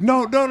 and I was like,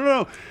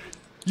 no.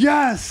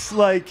 Yes!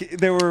 Like,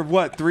 there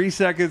were, 3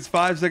 seconds,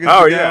 5 seconds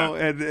to go,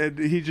 and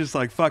he just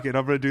like, fuck it,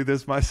 I'm going to do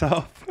this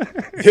myself.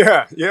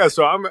 Yeah.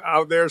 So I'm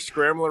out there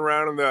scrambling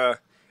around in the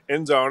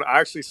end zone.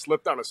 I actually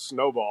slipped on a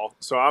snowball.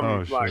 So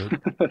I'm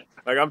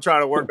I'm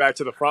trying to work back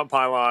to the front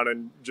pylon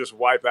and just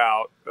wipe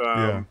out.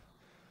 And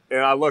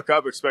I look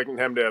up expecting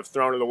him to have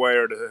thrown it away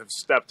or to have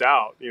stepped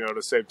out,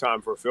 to save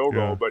time for a field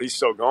goal, but he's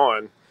still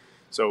going.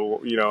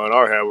 So, in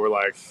our head, we're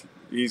like,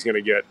 he's going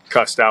to get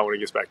cussed out when he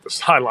gets back to the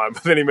sideline.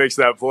 But then he makes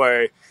that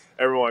play.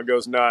 Everyone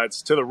goes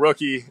nuts. To the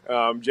rookie,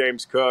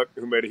 James Cook,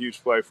 who made a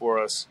huge play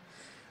for us.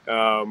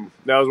 That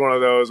was one of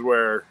those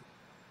where,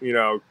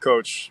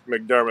 Coach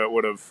McDermott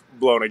would have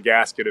blown a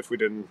gasket if we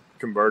didn't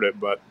convert it.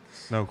 But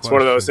it's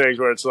one of those things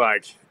where it's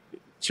like,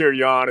 cheer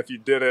you on if you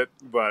did it,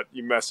 but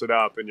you mess it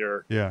up and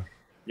you're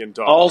getting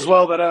talked. All's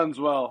well that ends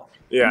well.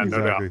 Yeah,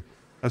 exactly. No doubt.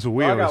 That's what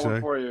we always say. I got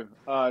one for you.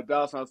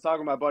 Dawson, I was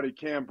talking to my buddy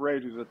Cam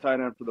Brage, who's a tight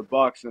end for the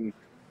Bucks, and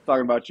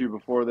talking about you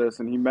before this,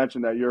 and he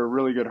mentioned that you're a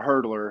really good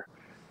hurdler.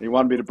 And he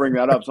wanted me to bring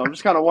that up. So I'm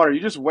just kind of wondering, are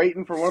you just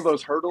waiting for one of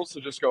those hurdles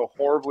to just go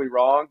horribly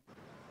wrong?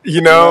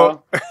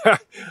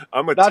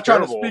 I'm not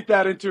trying to speak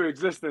that into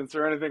existence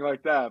or anything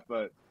like that,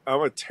 but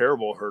I'm a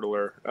terrible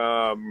hurdler.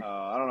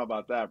 I don't know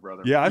about that,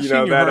 brother. Yeah, I've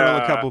seen you hurdle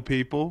a couple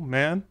people,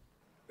 man.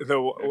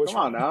 Come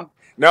on now.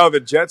 No,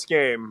 the Jets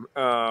game,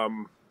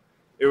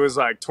 it was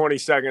 20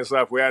 seconds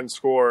left. We hadn't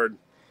scored.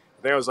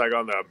 I think it was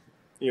on the,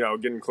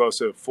 getting close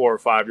to the 4 or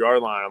 5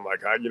 yard line. I'm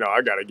like, I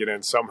got to get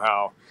in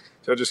somehow.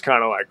 So I just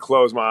kind of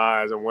closed my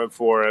eyes and went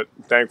for it.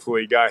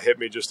 Thankfully, guy hit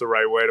me just the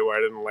right way to where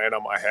I didn't land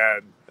on my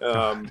head.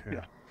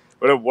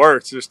 But it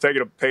worked. Just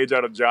taking a page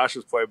out of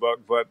Josh's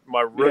playbook. But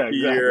my rookie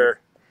year,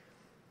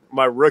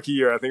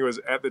 I think it was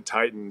at the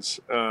Titans.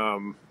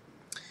 I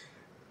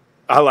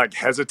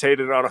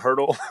hesitated on a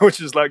hurdle,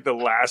 which is the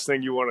last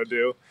thing you want to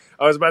do.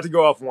 I was about to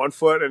go off 1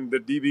 foot and the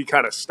DB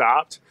kind of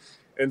stopped.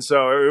 And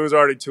so it was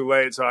already too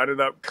late. So I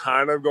ended up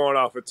kind of going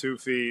off with 2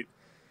 feet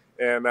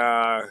and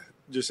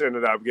just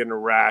ended up getting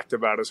racked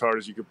about as hard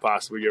as you could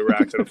possibly get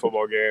racked in a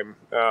football game.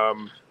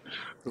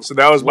 So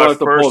that was my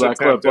first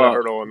attempt at a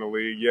hurdle in the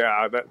league. Yeah,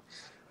 I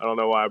don't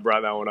know why I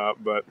brought that one up,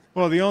 but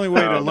the only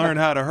way to learn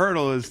how to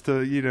hurdle is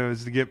to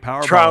get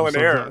power trial bombs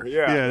and sometimes.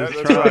 error. Yeah,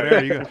 that's trial and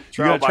error. You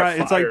gotta try.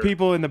 It's fire. like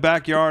people in the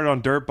backyard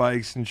on dirt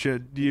bikes and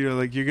shit.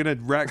 Like you're gonna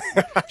wreck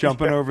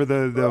jumping over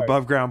the Right.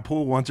 above ground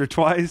pool once or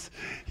twice.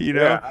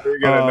 Yeah, you're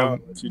gonna know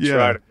if you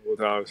tried it a couple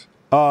times.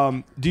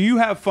 Do you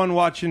have fun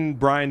watching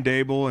Brian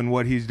Dable and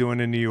what he's doing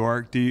in New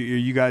York? Are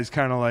you guys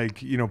kind of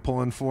like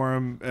pulling for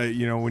him?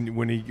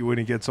 When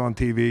he gets on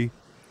TV.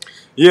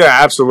 Yeah,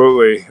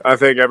 absolutely. I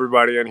think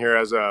everybody in here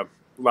has a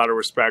lot of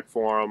respect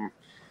for him.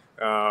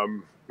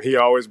 He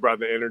always brought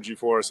the energy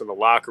for us in the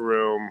locker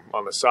room,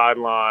 on the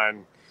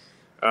sideline.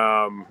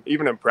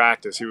 Even in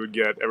practice, he would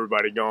get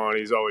everybody going.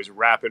 He's always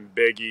rapping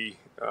Biggie.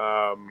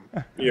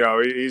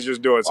 He's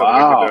just doing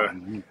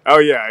something. Wow. Oh,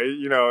 yeah.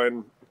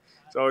 And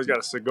he's always got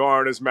a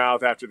cigar in his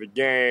mouth after the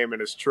game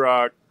in his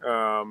truck.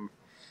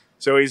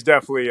 So he's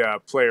definitely a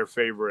player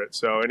favorite.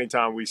 So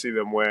anytime we see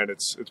them win,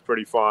 it's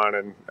pretty fun.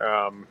 And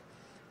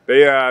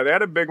they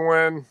had a big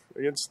win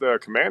against the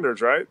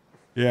Commanders, right?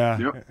 Yeah,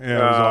 Yep. yeah,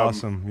 it was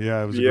awesome.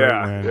 Yeah, it was a great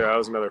win. Yeah, that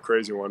was another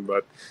crazy one,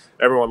 but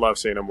everyone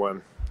loves seeing him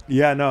win.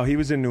 Yeah, no, he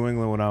was in New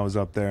England when I was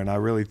up there, and I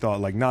really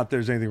thought, not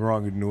there's anything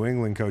wrong with New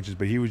England coaches,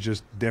 but he was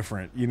just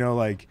different. He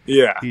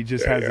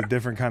just has a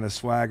different kind of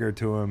swagger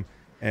to him.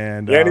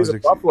 And and he's a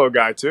Buffalo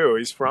guy, too.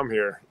 He's from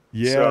here.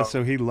 Yeah,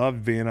 so he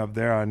loved being up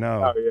there, I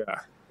know. Oh, yeah.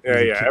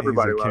 Yeah,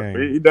 everybody loves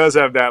him. He does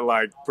have that,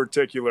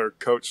 particular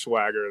coach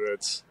swagger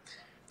that's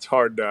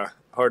hard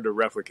to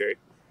replicate.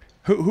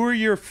 Who are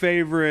your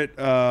favorite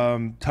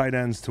tight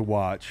ends to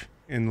watch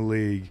in the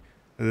league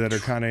that are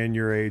kind of in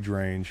your age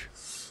range?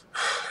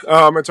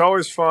 It's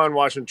always fun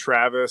watching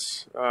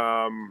Travis,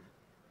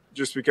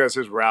 just because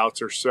his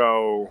routes are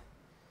so.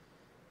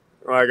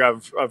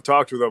 I've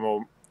talked with him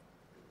a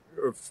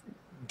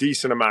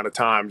decent amount of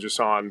time just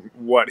on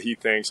what he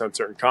thinks on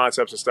certain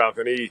concepts and stuff,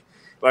 and he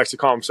likes to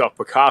call himself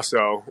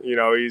Picasso.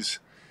 He's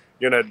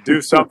gonna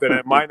do something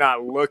that might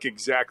not look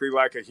exactly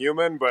like a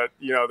human, but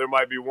there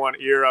might be one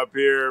ear up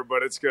here,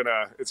 but it's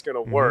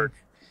gonna work.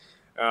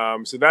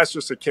 So that's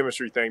just a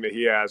chemistry thing that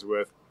he has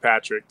with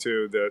Patrick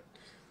too, that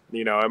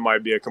it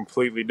might be a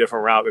completely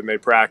different route than they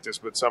practice,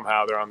 but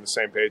somehow they're on the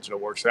same page and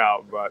it works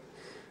out. But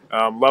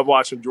love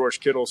watching George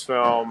Kittle's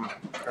film.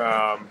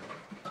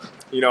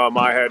 In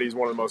my head, he's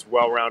one of the most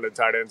well-rounded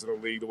tight ends in the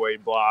league, the way he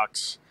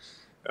blocks.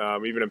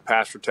 Even in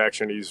pass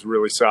protection, he's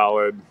really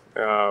solid.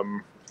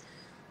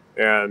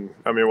 And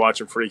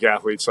watching freak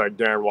athletes like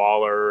Darren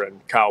Waller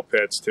and Kyle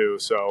Pitts too.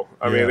 So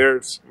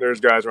there's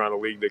guys around the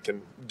league that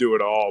can do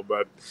it all.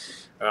 But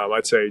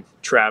I'd say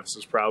Travis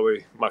is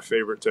probably my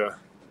favorite to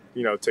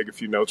take a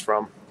few notes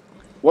from.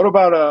 What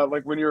about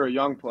when you were a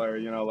young player,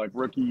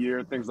 rookie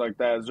year, things like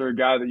that? Is there a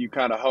guy that you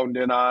kind of honed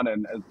in on,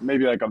 and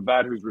maybe like a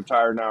vet who's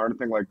retired now or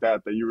anything like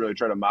that you really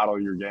try to model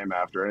your game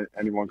after?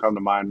 Anyone come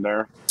to mind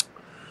there?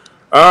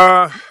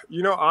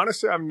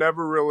 Honestly, I've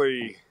never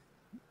really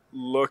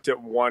looked at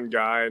one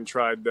guy and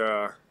tried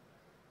to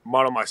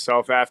model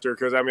myself after,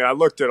 because I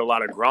looked at a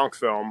lot of Gronk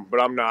film,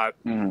 but I'm not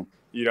 6'7",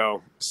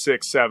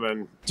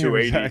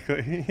 280.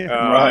 Exactly.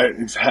 Right,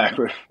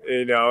 exactly.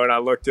 And I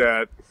looked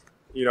at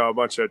a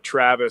bunch of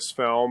Travis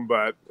film,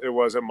 but it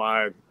wasn't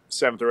my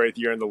 7th or 8th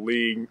year in the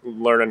league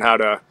learning how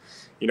to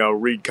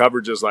read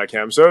coverages like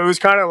him. So it was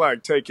kind of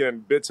like taking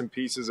bits and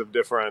pieces of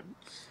different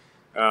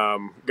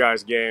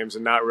guys' games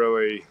and not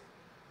really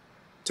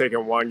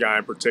taking one guy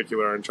in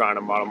particular and trying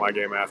to model my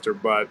game after.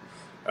 But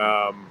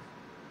I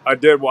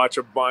did watch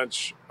a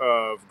bunch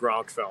of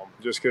Gronk film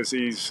just because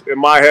in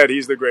my head,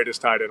 he's the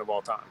greatest tight end of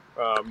all time.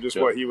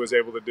 What he was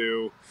able to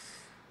do,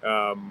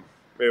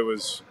 it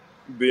was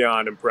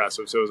beyond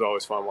impressive. So it was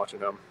always fun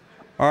watching him.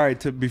 All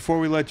right, before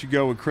we let you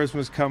go, with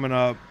Christmas coming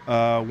up,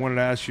 wanted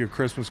to ask you a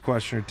Christmas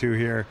question or two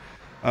here.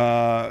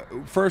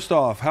 First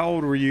off, how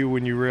old were you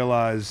when you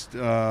realized,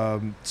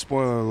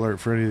 spoiler alert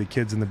for any of the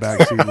kids in the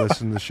backseat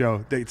listening to the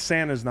show, that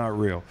Santa's not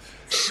real?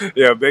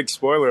 Yeah, big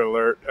spoiler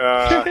alert.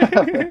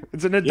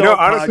 It's an adult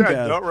honestly,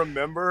 podcast.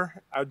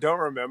 I don't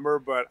remember,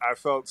 but I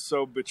felt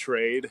so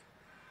betrayed.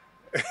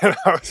 And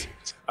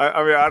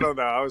I don't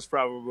know. I was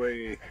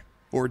probably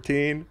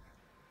 14.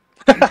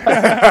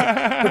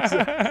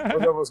 I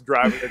was almost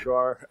driving the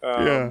car.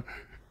 Yeah.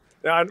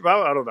 I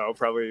don't know,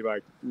 probably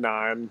like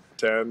 9,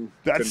 10.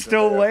 That's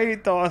still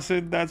late,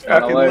 Dawson. That's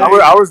Yeah, fucking late.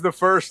 late. I was the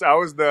first. I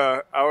was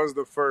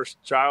the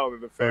first child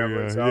in the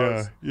family.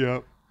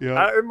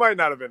 It might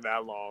not have been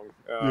that long.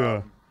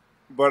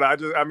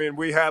 But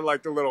we had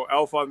like the little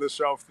elf on the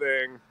shelf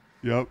thing.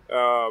 Yep.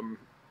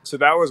 So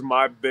that was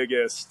my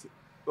biggest.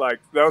 That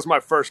was my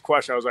first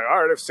question. I was like,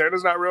 all right, if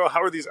Santa's not real,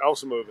 how are these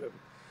elves moving?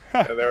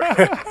 And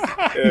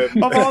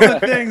Of all the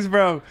things,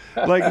 bro,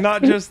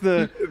 not just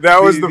the.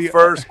 That was the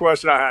first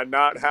question I had,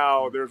 not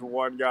how there's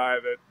one guy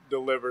that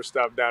delivers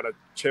stuff down a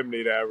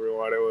chimney to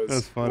everyone. It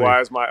was,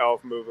 why is my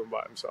elf moving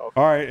by himself?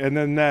 All right, and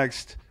then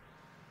next,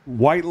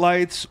 white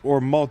lights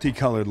or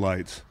multicolored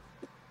lights?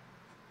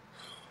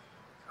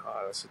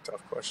 That's a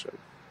tough question.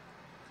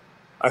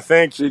 I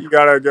think you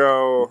gotta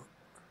go,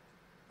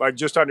 like,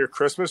 just on your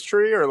Christmas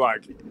tree, or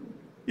like.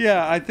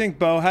 Yeah, I think,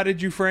 Beau, how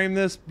did you frame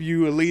this?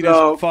 You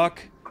elitist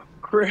fuck.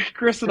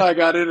 Chris and I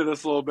got into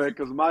this a little bit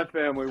because my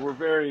family, we're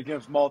very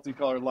against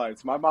multicolored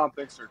lights. My mom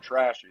thinks they're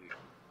trashy,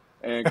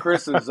 and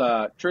Chris is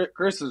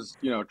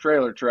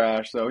trailer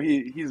trash, so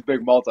he's a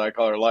big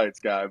multicolored lights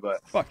guy.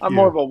 But I'm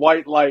more of a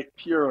white light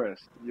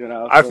purist,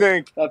 So I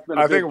think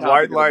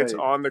white lights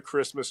on the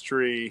Christmas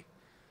tree,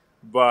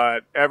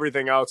 but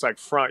everything else, like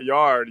front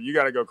yard, you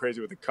got to go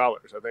crazy with the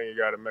colors. I think you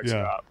got to mix it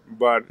up.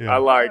 But I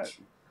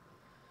like.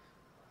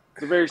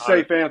 It's a very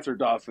safe answer,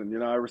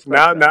 Dawson. I respect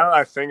now. that. Now that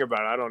I think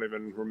about it, I don't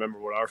even remember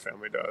what our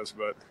family does,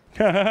 but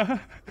I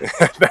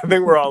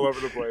think we're all over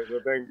the place. I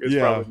think it's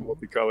probably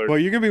multicolored. Well,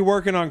 you're gonna be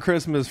working on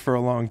Christmas for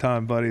a long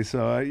time, buddy.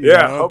 So I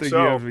hope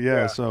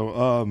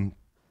so.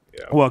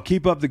 Well,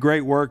 keep up the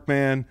great work,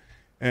 man.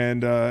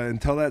 And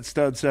tell that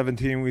stud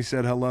 17 we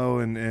said hello,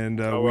 and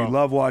we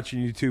love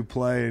watching you two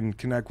play and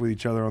connect with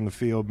each other on the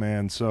field,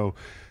 man. So.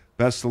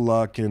 Best of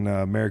luck and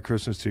Merry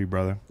Christmas to you,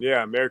 brother.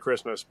 Yeah, Merry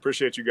Christmas.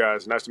 Appreciate you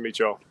guys. Nice to meet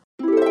y'all.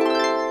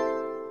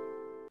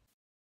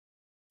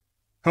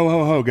 Ho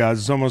ho ho, guys!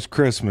 It's almost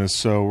Christmas,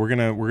 so we're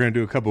gonna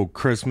do a couple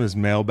Christmas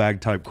mailbag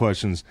type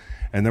questions,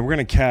 and then we're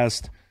gonna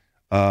cast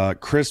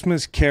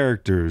Christmas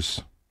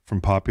characters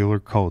from popular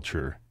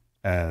culture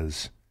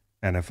as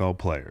NFL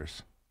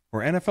players,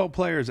 or NFL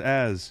players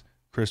as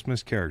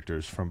Christmas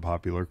characters from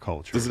popular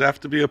culture. Does it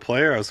have to be a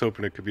player? I was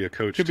hoping it could be a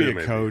coach. Could be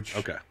a coach.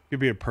 Okay. Could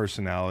be a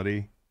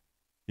personality.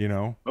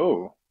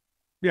 Oh.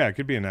 Yeah, it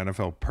could be an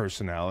NFL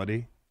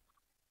personality.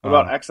 What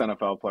about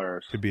ex-NFL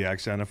players? Could be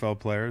ex-NFL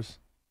players.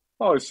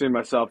 I always see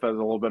myself as a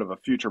little bit of a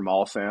future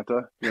mall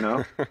Santa,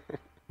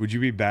 Would you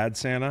be bad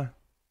Santa?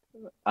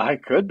 I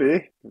could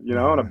be,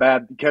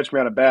 catch me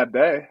on a bad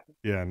day.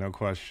 Yeah, no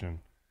question.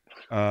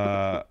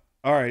 All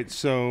right,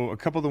 so a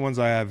couple of the ones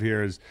I have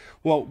here is,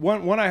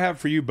 one I have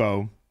for you,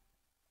 Beau,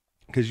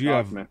 because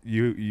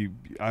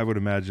I would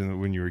imagine that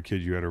when you were a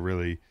kid you had a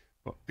really,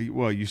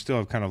 you still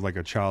have kind of like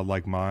a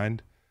childlike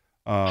mind.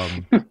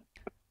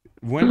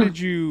 When did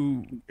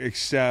you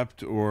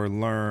accept or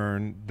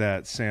learn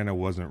that Santa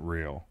wasn't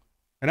real?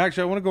 And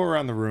actually, I want to go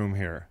around the room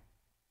here.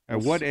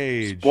 At what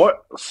age?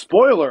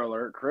 Spoiler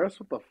alert, Chris.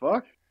 What the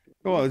fuck?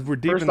 Well, we're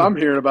deep. First, I'm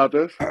hearing about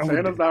this.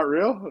 Santa's not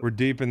real. We're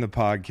deep in the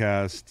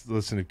podcast.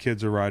 Listen, if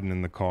kids are riding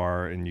in the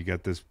car and you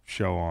get this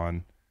show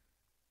on,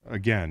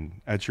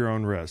 again, at your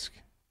own risk.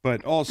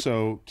 But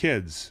also,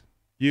 kids,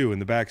 you in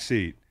the back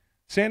seat.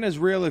 Santa's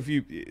real if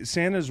you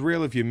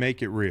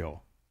make it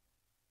real.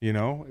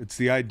 It's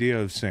the idea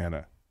of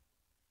Santa.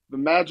 The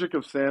magic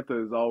of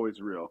Santa is always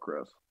real,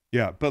 Chris.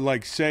 Yeah,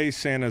 but say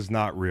Santa's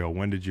not real.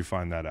 When did you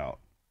find that out?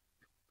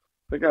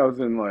 I think I was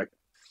in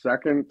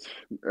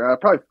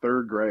probably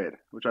third grade,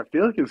 which I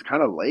feel like is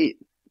kind of late,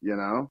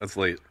 That's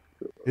late.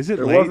 Is it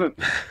late? Wasn't.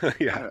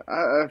 Yeah.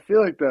 I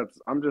feel like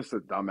I'm just a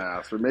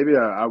dumbass, or maybe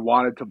I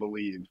wanted to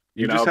believe,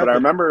 but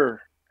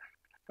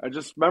I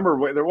just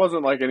remember there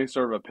wasn't like any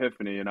sort of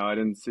epiphany, I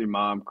didn't see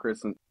Mom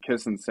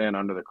kissing Santa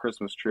under the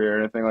Christmas tree or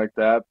anything like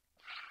that.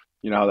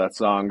 You know how that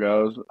song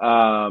goes.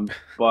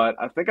 But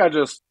I think I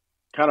just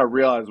kind of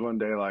realized one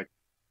day,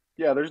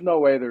 there's no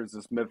way there's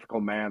this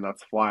mythical man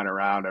that's flying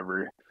around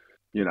to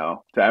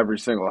every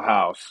single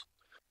house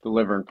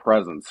delivering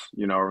presents,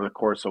 over the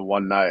course of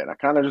one night. And I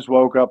kind of just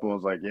woke up and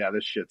was like, yeah,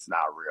 this shit's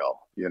not real.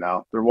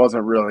 There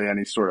wasn't really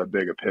any sort of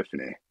big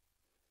epiphany.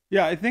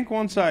 Yeah, I think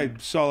once I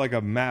saw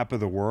a map of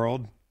the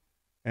world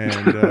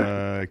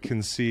and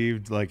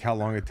conceived how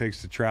long it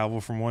takes to travel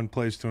from one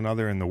place to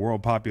another in the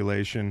world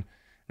population,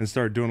 and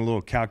started doing a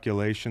little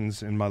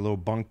calculations in my little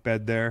bunk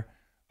bed there,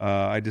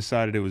 I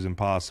decided it was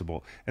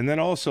impossible. And then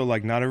also,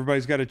 not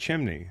everybody's got a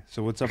chimney.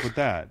 So what's up with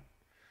that?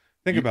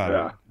 Think about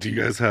it. Do you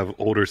guys have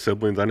older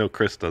siblings? I know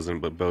Chris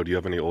doesn't, but Beau, do you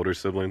have any older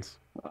siblings?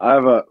 I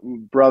have a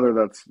brother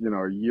that's,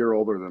 a year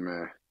older than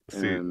me.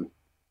 See,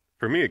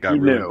 for me, it got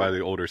ruined by the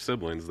older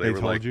siblings. They were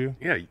told you?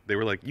 Yeah, they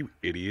were like, you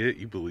idiot,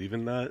 you believe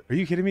in that? Are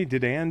you kidding me?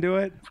 Did Ann do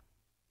it?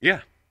 Yeah.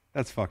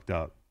 That's fucked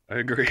up. I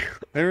agree.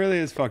 It really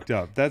is fucked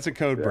up. That's a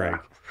code break.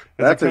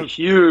 That's a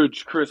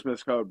huge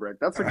Christmas code break.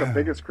 That's the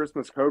biggest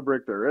Christmas code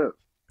break there is.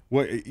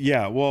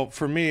 Well,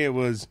 for me, it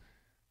was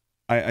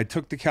I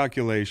took the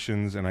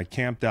calculations and I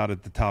camped out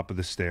at the top of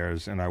the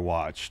stairs and I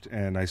watched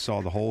and I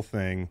saw the whole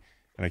thing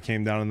and I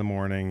came down in the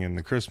morning and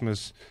the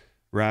Christmas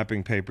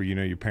wrapping paper,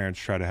 your parents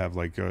try to have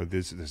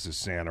this is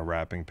Santa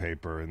wrapping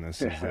paper and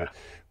this is it.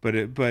 But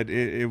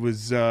it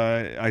was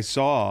I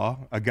saw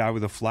a guy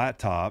with a flat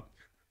top.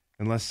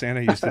 Unless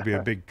Santa used to be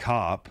a big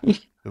cop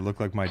that looked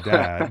like my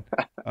dad,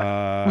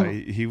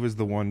 he was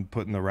the one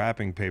putting the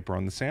wrapping paper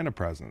on the Santa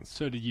presents.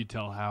 So did you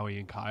tell Howie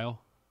and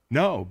Kyle?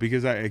 No,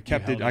 because I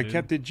kept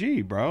it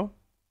G, bro.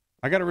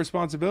 I got a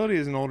responsibility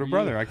as an older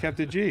brother. I kept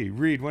it G.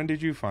 Reed, when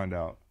did you find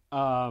out?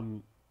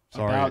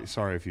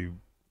 Sorry if you.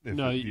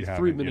 No, you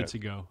 3 minutes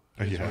ago.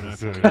 Yeah, when I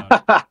found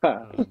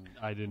out.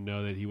 I didn't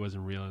know that he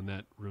wasn't real, and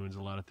that ruins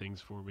a lot of things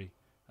for me.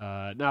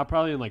 Now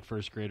probably in like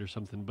first grade or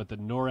something. But the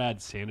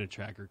NORAD Santa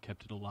tracker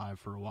kept it alive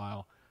for a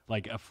while,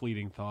 like a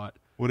fleeting thought.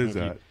 What is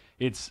that?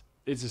 It's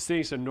this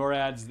thing. So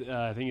NORAD's,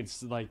 I think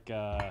it's like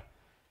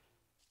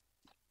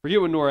forget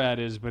what NORAD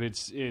is, but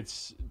it's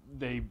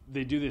they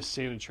do this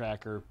Santa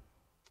tracker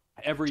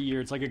every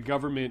year. It's like a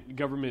government. Is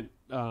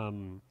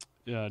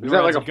NORAD's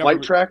that like a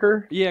flight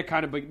tracker? Yeah,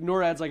 kind of. But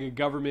NORAD's like a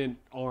government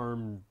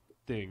arm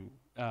thing,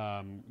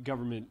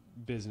 government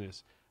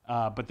business.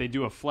 But they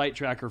do a flight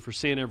tracker for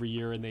Santa every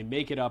year, and they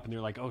make it up, and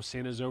they're like, "Oh,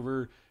 Santa's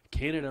over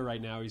Canada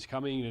right now. He's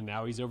coming, and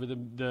now he's over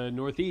the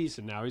Northeast,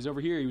 and now he's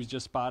over here. He was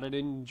just spotted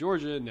in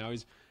Georgia, and now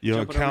he's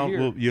jumping over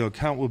here." Your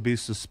account will be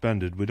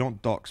suspended. We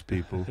don't dox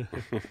people.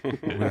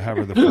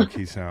 However the fuck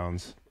he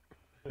sounds.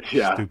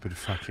 Yeah. Stupid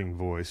fucking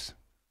voice.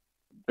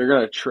 They're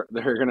gonna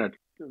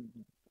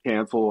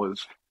cancel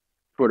his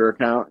Twitter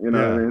account. You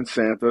know what I mean?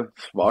 Santa.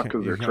 Fuck,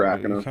 because they're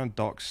tracking him. You can't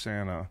dox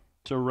Santa.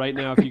 So right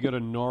now, if you go to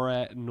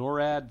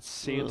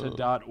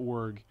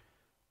noradsanta.org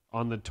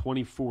on the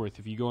 24th,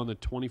 if you go on the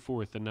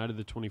 24th, the night of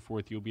the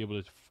 24th, you'll be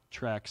able to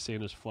track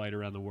Santa's flight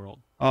around the world.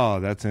 Oh,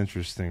 that's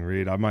interesting,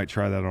 Reed. I might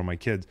try that on my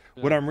kids.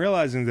 Yeah. What I'm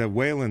realizing is that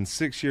Waylon's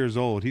 6 years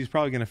old. He's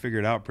probably going to figure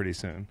it out pretty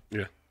soon.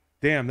 Yeah.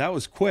 Damn, that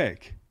was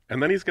quick.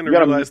 And then he's going to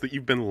realize that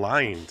you've been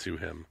lying to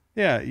him.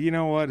 Yeah, you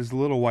know what? It's a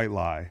little white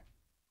lie.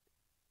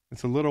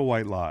 It's a little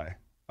white lie.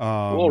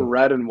 A little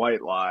red and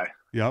white lie.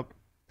 Yep.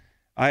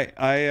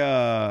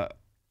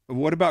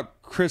 What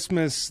about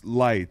Christmas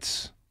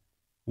lights?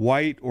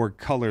 White or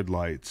colored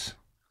lights?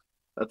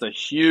 That's a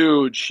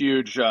huge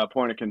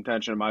point of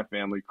contention in my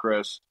family,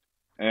 Chris.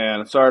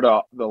 And sorry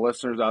to the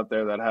listeners out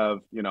there that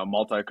have,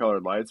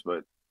 multicolored lights,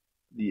 but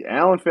the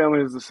Allen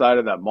family has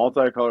decided that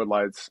multicolored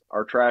lights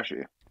are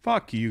trashy.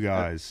 Fuck you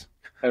guys.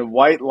 And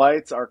white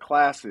lights are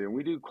classy. And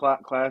we do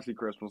classy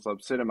Christmas.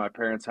 I'm sitting at my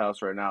parents'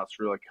 house right now. It's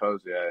really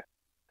cozy. I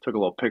took a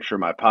little picture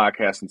of my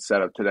podcast and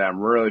setup today. I'm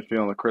really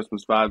feeling the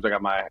Christmas vibes. I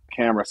got my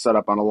camera set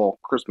up on a little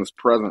Christmas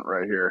present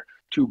right here.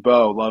 To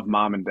Beau, love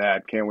mom and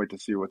dad. Can't wait to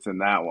see what's in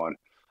that one.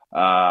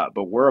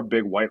 But we're a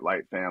big white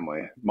light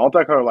family.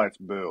 Multicolor lights,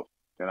 boo.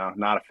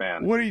 Not a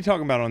fan. What are you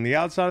talking about? On the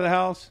outside of the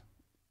house?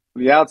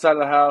 The outside of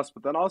the house,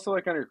 but then also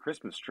like on your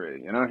Christmas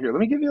tree. Here, let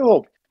me give you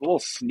a little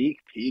sneak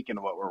peek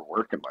into what we're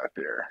working with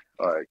here.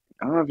 Like,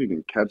 I don't know if you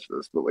can catch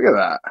this, but look at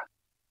that.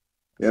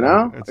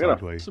 It's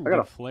ugly. I got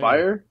a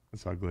fire.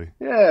 It's ugly.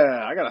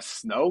 Yeah, I got a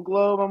snow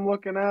globe I'm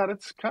looking at.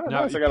 It's kind of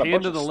nice. I got a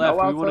bunch to of the snow left.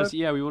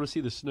 outside. We want to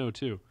see the snow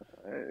too.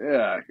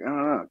 Yeah, I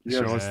don't know.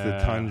 Show us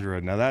the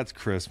tundra. Now that's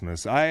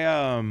Christmas.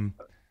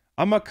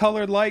 I'm a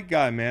colored light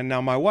guy, man.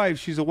 Now my wife,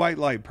 she's a white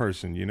light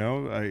person.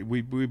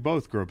 We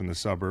both grew up in the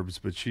suburbs,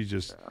 but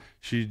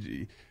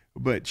the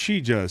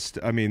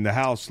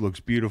house looks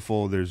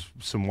beautiful. There's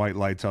some white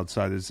lights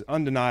outside. It's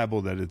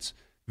undeniable that it's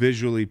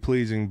visually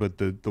pleasing, but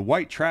the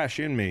white trash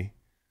in me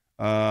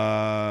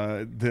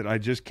that I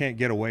just can't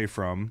get away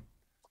from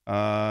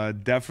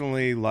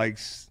definitely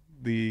likes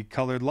the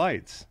colored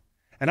lights.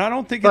 And I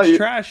don't think it's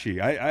trashy.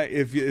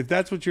 If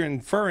that's what you're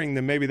inferring,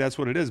 then maybe that's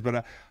what it is.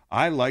 But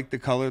I like the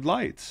colored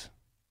lights.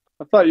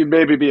 I thought you'd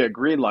maybe be a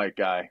green light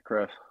guy,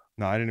 Chris.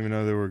 No, I didn't even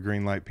know there were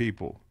green light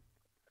people.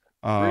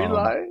 Green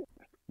light?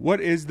 What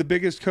is the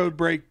biggest code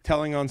break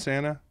telling on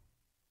Santa?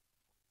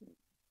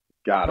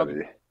 Gotta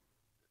be.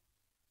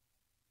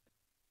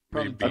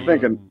 Maybe I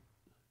think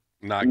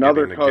not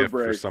another getting a code gift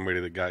break for somebody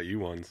that got you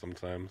one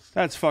sometimes.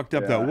 That's fucked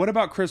up, though. What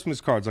about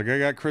Christmas cards? Like, I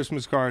got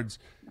Christmas cards.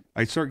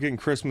 I start getting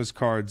Christmas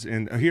cards,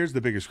 and here's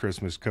the biggest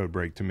Christmas code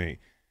break to me.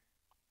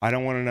 I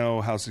don't want to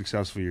know how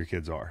successful your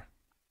kids are.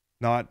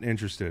 Not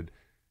interested.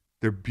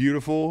 They're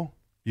beautiful.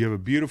 You have a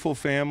beautiful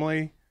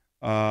family.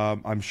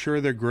 I'm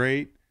sure they're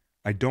great.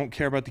 I don't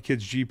care about the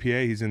kid's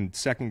GPA. He's in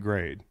second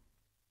grade.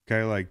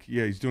 Okay,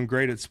 he's doing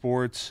great at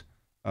sports.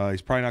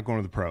 He's probably not going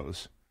to the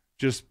pros.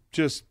 Just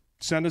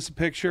send us a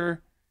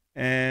picture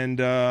and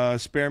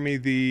spare me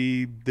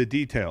the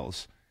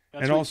details.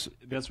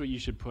 That's what you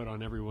should put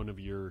on every one of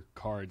your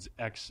cards.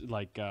 A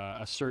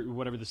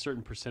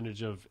certain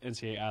percentage of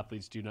NCAA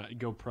athletes do not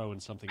go pro in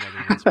something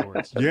other than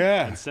sports.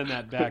 Yeah, and send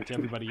that back to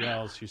everybody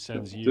else who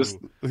sends you.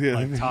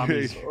 Like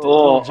Tommy's,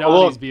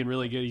 Johnny's being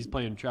really good. He's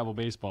playing travel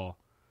baseball.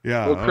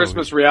 Yeah, a little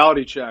Christmas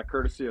reality check,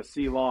 courtesy of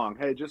C. Long.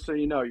 Hey, just so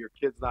you know, your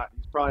kid's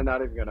he's probably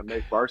not even going to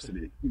make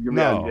varsity. You're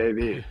on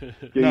JV.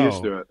 Get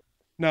used to it.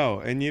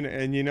 No, and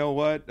you know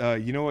what?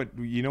 You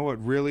know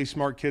what really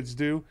smart kids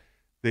do?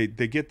 They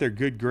get their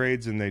good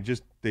grades and they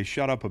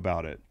shut up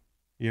about it.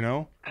 I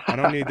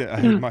don't need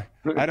to.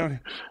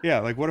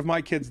 What if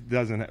my kid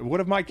doesn't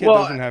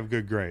have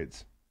good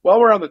grades? While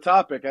we're on the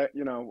topic, I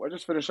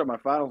just finished up my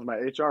finals in my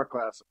HR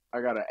class. I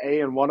got an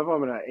A in one of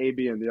them and an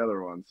AB in the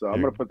other one. So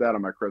I'm going to put that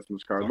on my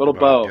Christmas card. Little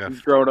Beau,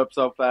 he's growing up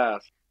so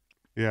fast.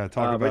 Yeah,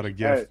 talk about a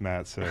gift, hey.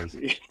 Matt says.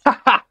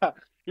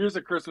 Here's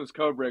a Christmas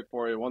code break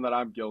for you, one that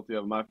I'm guilty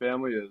of. My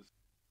family is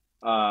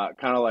kind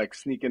of like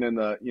sneaking in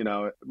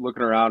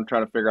looking around,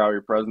 trying to figure out what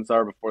your presents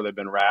are before they've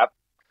been wrapped.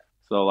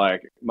 So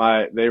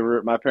my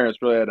parents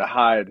really had to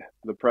hide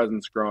the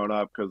presents growing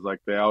up because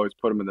they always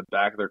put them in the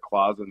back of their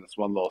closet in this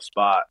one little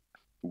spot.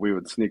 we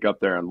would sneak up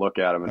there and look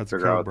at them and That's a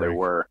figure out code what they break.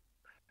 were.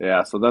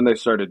 Yeah, so then they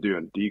started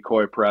doing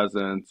decoy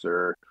presents,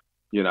 or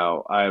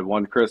I had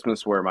one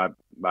Christmas where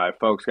my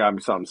folks got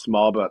me something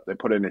small, but they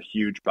put it in a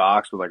huge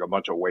box with like a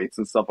bunch of weights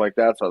and stuff like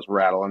that. So I was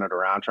rattling it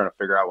around trying to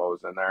figure out what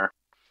was in there.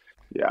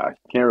 Yeah, you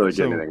can't really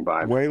get anything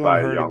by a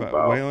young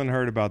Beau. Waylon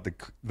heard about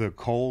the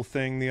coal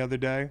thing the other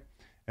day,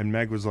 and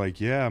Meg was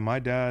like, "Yeah, my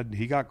dad,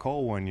 he got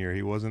coal one year.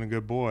 He wasn't a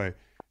good boy."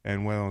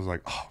 And Waylon was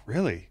like, "Oh,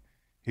 really?"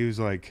 He was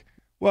like,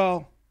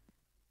 "Well,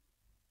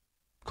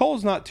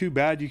 coal's not too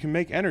bad. You can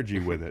make energy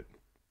with it."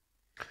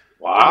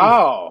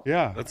 Wow.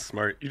 Yeah. That's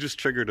smart. You just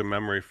triggered a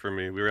memory for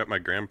me. We were at my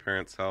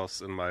grandparents'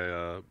 house, and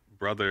my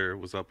brother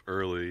was up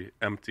early,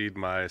 emptied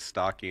my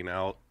stocking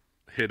out,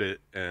 hid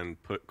it,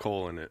 and put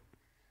coal in it.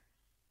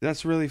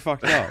 That's really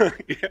fucked up.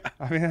 Yeah.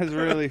 I mean, that's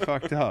really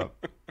fucked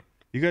up.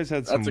 You guys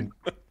had some...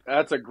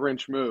 That's a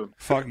Grinch move.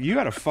 You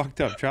had a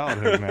fucked up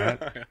childhood,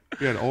 Matt.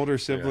 You had older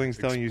siblings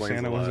telling you explains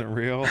Santa a lot. wasn't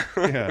real.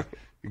 Yeah.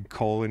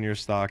 Coal in your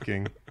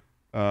stocking.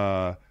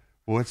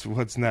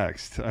 What's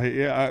next?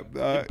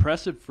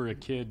 Impressive for a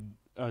kid,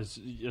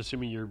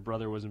 assuming your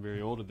brother wasn't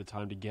very old at the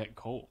time, to get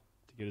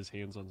his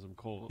hands on some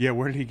coal. Yeah,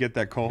 where did he get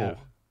that coal? Yeah.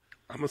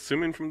 I'm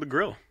assuming from the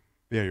grill.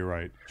 Yeah, you're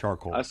right.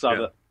 Charcoal. I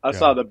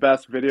saw the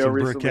best video Some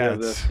recently of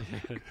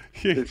briquettes.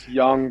 this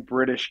young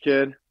British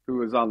kid who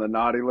was on the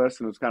naughty list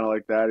and was kind of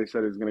like that. He said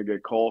he was going to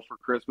get coal for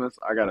Christmas.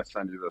 I got to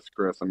send you this,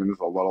 Chris. I mean, this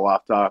is a little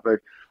off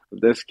topic.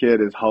 This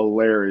kid is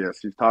hilarious.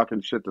 He's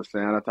talking shit to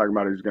Santa, talking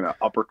about he's going to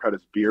uppercut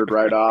his beard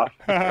right off.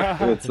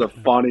 It's the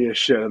funniest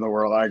shit in the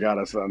world. I got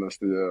to send this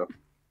to you.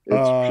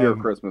 It's pure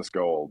Christmas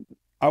gold.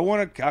 I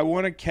want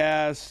to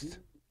cast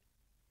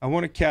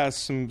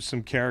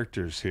some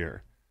characters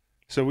here.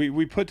 So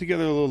we put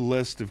together a little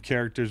list of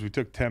characters. We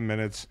took 10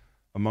 minutes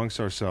amongst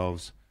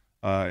ourselves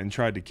and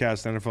tried to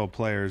cast NFL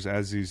players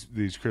as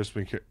these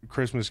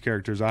Christmas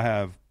characters. I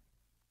have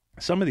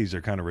some of these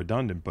are kind of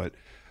redundant, but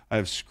I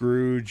have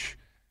Scrooge.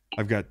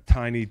 I've got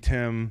Tiny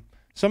Tim.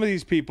 Some of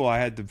these people I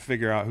had to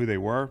figure out who they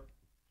were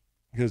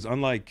because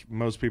unlike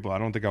most people, I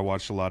don't think I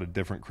watched a lot of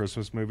different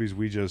Christmas movies.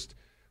 We just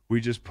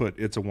put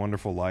It's a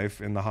Wonderful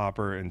Life in the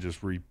hopper and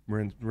just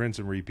rinse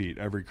and repeat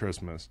every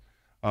Christmas.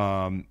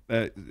 And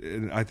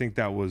I think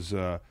that was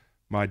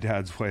my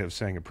dad's way of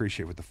saying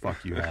appreciate what the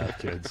fuck you have,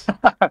 kids.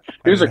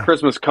 Here's a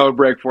Christmas code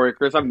break for you,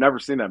 Chris. I've never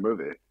seen that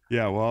movie.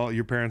 Yeah, well,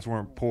 your parents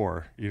weren't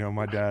poor.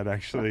 My dad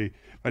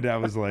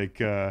was like,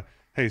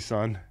 hey,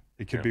 son,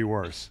 it could be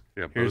worse.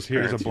 Yeah, here's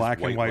a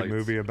black and white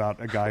movie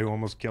about a guy who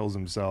almost kills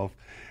himself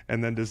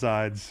and then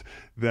decides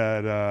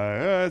that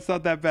it's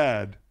not that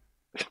bad.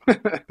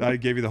 I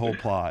gave you the whole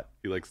plot.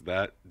 He likes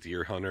that,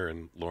 Deer Hunter,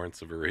 and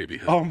Lawrence of Arabia.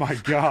 Oh, my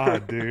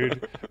God,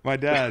 dude. My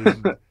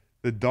dad,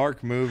 the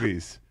dark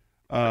movies.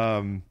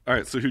 All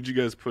right, so who'd you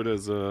guys put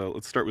as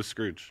let's start with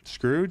Scrooge.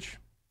 Scrooge?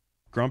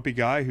 Grumpy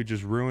guy who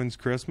just ruins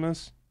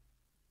Christmas?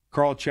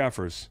 Carl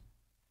Cheffers.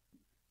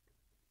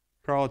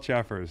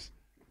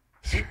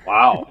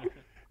 Wow.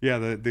 Yeah,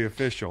 the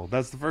official.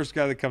 That's the first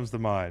guy that comes to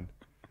mind.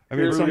 I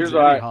mean, Here's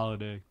Any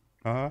holiday.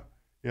 Uh-huh.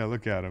 Yeah,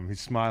 look at him.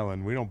 He's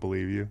smiling. We don't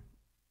believe you.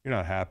 You're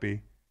not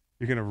happy.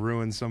 You're going to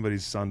ruin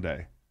somebody's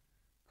Sunday.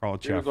 Carl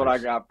Cheffers. Here's what I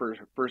got for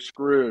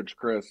Scrooge,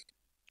 Chris.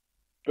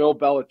 Bill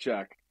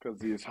Belichick, because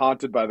he's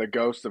haunted by the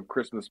ghost of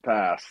Christmas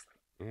past.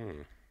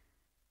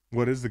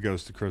 What is the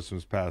ghost of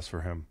Christmas past for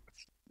him?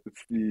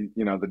 It's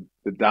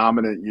the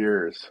dominant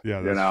years.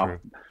 Yeah, that's true.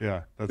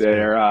 Yeah, that's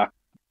they're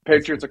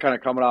Patriots are kind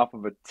of coming off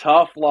of a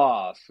tough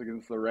loss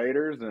against the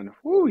Raiders, and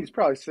he's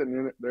probably sitting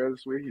in there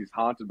this week. He's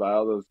haunted by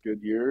all those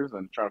good years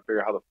and trying to figure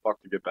out how the fuck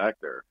to get back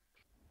there.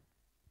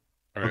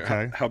 All right,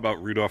 okay. How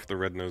about Rudolph the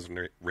Red-Nosed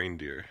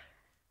Reindeer?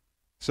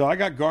 So I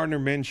got Gardner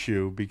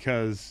Minshew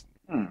because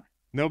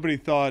nobody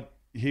thought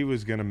he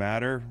was going to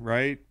matter,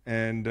 right?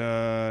 And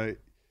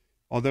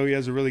although he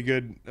has a really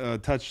good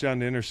touchdown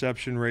to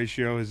interception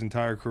ratio his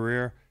entire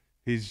career,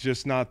 he's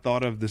just not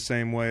thought of the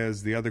same way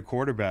as the other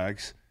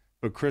quarterbacks.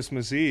 But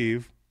Christmas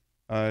Eve,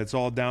 it's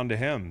all down to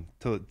him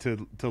to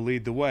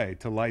lead the way,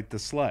 to light the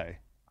sleigh.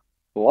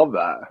 Love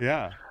that.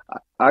 Yeah.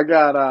 I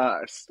got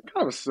kind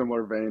of a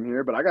similar vein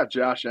here, but I got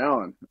Josh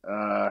Allen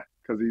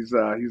because he's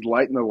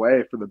lighting the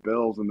way for the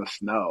Bills in the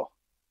snow.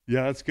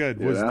 Yeah, that's good.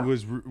 Yeah.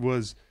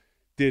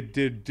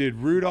 Did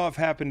Rudolph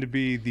happen to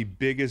be the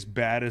biggest,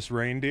 baddest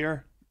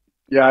reindeer?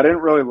 Yeah, I didn't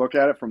really look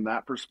at it from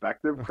that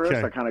perspective, Chris.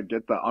 Okay. I kind of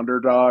get the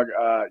underdog,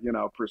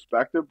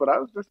 perspective, but I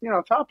was just,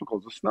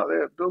 topicals. The snow.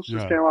 Bills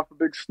just came off a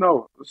big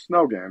snow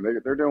game.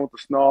 They're dealing with the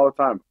snow all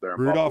the time there in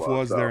Rudolph Buffalo,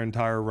 was their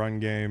entire run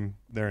game,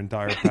 their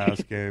entire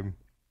pass game.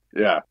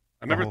 Yeah.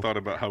 I never thought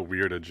about how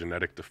weird a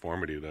genetic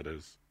deformity that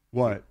is.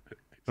 What?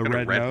 The got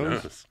a red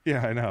nose?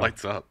 Yeah, I know.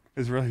 Lights up.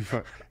 It's really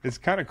fun. It's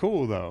kind of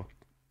cool, though.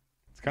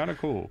 It's kind of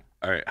cool.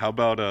 All right, how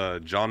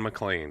about John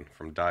McClane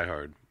from Die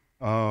Hard?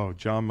 Oh,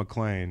 John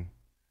McClane.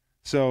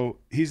 So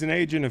he's an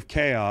agent of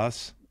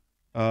chaos.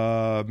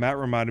 Matt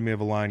reminded me of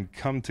a line,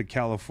 "Come to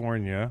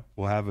California.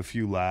 We'll have a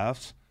few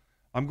laughs."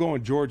 I'm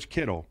going George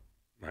Kittle.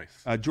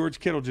 Nice. George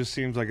Kittle just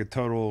seems like a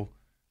total,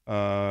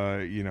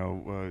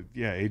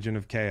 agent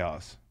of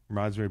chaos.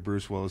 Reminds me of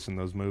Bruce Willis in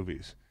those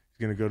movies. He's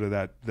going to go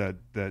to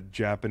that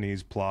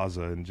Japanese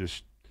plaza and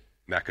just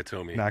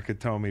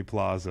Nakatomi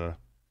Plaza.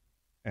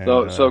 And,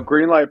 so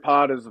Greenlight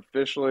Pod is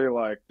officially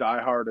like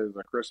Die Hard is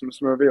a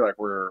Christmas movie. Like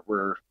we're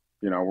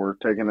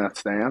taking that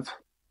stance.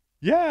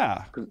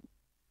 Yeah,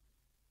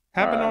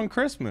 happened on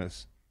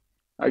Christmas.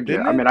 I get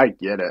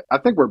it. I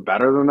think we're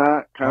better than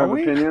that kind of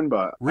opinion,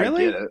 but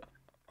really? I get it.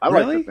 I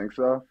like to think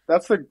so.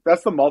 That's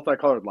the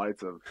multicolored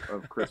lights of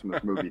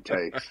Christmas movie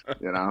takes.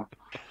 You know,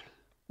 a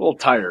little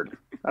tired.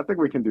 I think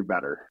we can do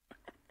better.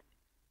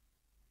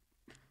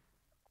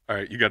 All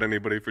right, you got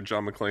anybody for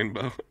John McClane,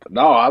 Beau?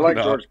 No, I like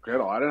George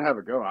Kittle. I didn't have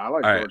a go. I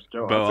like All George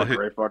Kittle. Beau, That's a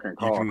great fucking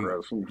call,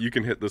 Chris. You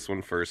can hit this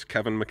one first.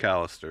 Kevin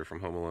McAllister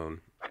from Home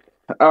Alone.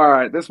 All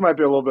right, this might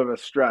be a little bit of a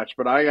stretch,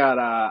 but I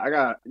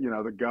got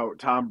the GOAT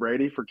Tom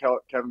Brady for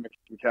Kevin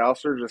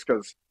McAllister just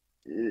because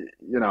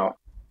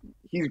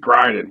he's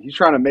grinding. He's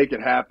trying to make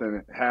it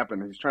happen.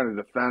 He's trying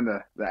to defend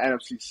the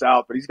NFC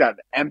South, but he's got an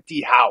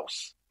empty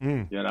house.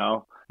 You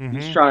know,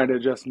 he's trying to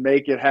just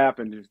make it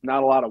happen. There's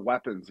not a lot of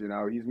weapons. You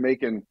know, he's just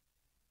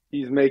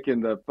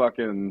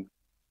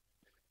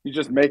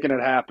making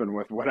it happen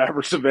with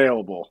whatever's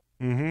available.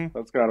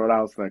 That's kind of what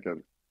I was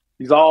thinking.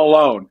 He's all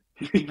alone.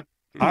 He's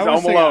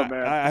home alone,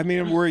 man. I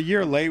mean, we're a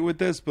year late with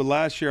this, but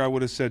last year I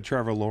would have said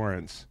Trevor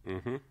Lawrence.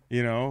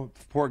 You know,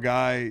 poor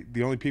guy.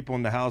 The only people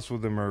in the house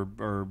with him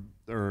are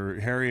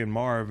Harry and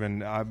Marv,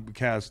 and I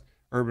cast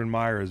Urban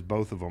Meyer as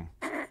both of them.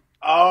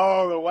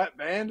 Oh, the wet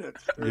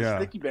bandits. They're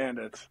sticky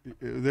bandits.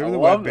 They were the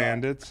wet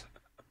bandits.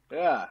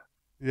 Yeah.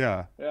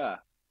 Yeah. Yeah.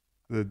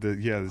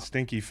 The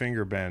stinky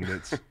finger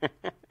bandits.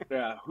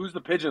 Yeah, who's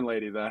the pigeon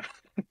lady then?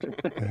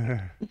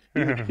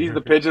 He's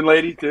the pigeon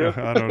lady too.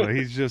 I don't know.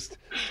 He's just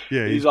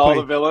He's all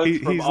the villains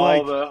from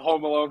all the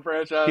Home Alone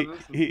franchises.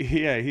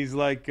 He's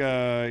like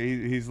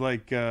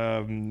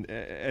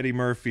Eddie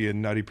Murphy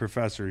in Nutty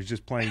Professor. He's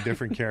just playing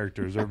different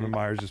characters. Urban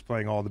Meyer's just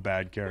playing all the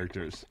bad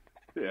characters.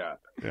 Yeah.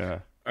 Yeah.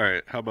 All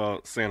right. How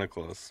about Santa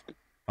Claus?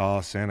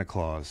 Oh, Santa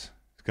Claus.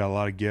 He's got a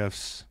lot of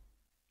gifts.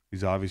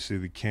 He's obviously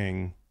the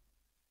king.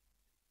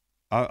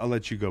 I'll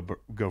let you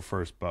go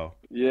first, Beau.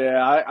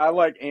 Yeah, I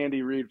like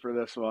Andy Reid for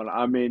this one.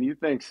 I mean, you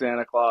think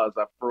Santa Claus,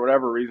 for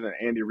whatever reason,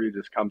 Andy Reid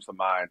just comes to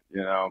mind.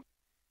 You know,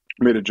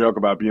 I made a joke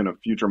about being a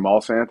future mall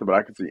Santa, but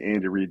I could see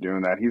Andy Reid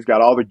doing that. He's got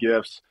all the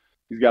gifts.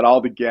 He's got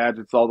all the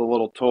gadgets, all the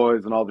little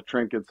toys, and all the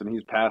trinkets, and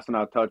he's passing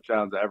out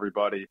touchdowns to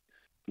everybody.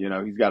 You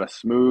know, he's got a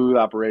smooth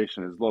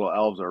operation. His little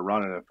elves are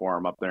running it for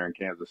him up there in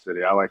Kansas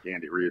City. I like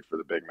Andy Reid for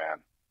the big man.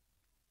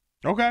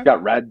 Okay. He's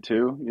got red,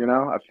 too. You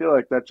know, I feel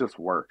like that just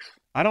works.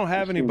 I don't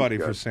have anybody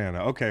for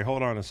Santa. Okay,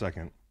 hold on a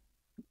second.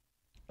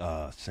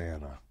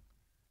 Santa.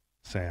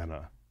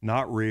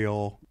 Not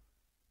real.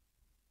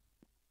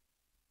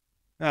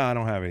 No, I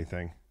don't have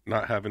anything.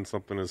 Not having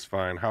something is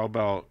fine. How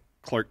about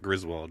Clark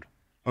Griswold?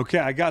 Okay,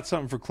 I got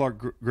something for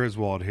Clark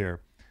Griswold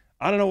here.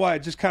 I don't know why.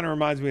 It just kind of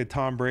reminds me of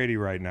Tom Brady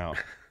right now.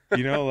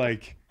 You know,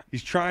 like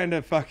he's trying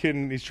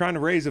to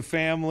raise a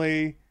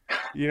family.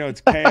 You know,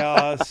 it's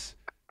chaos.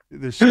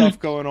 There's stuff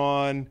going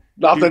on.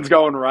 Nothing's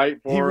going right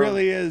for him.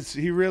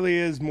 He really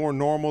is more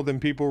normal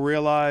than people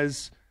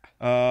realize.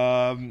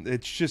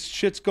 It's just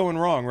shit's going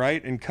wrong,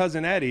 right? And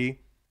Cousin Eddie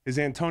is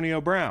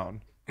Antonio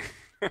Brown.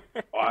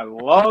 I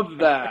love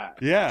that.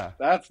 Yeah.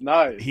 That's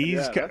nice.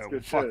 That's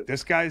good shit.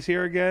 This guy's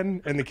here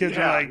again? And the kids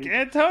are like,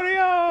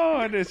 Antonio!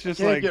 And it's just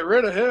can't get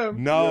rid of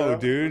him. No,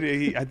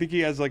 dude. I think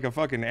he has like a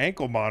fucking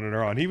ankle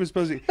monitor on. He was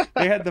supposed to,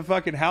 they had the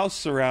fucking house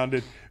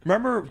surrounded.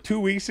 Remember 2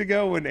 weeks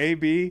ago when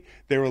AB,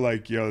 they were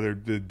like, they're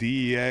the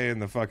DEA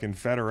and the fucking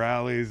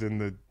federales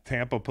and the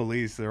Tampa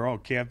police, they're all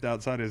camped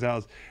outside his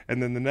house.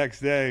 And then the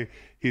next day,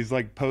 he's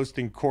like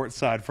posting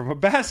courtside from a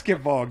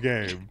basketball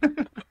game.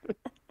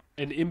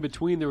 And in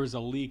between, there was a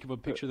leak of a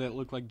picture that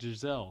looked like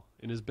Giselle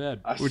in his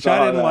bed, which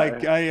I didn't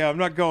like. I'm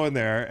not going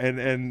there,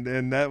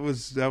 and that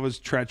was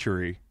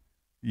treachery.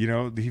 You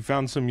know, he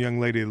found some young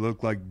lady that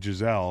looked like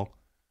Giselle.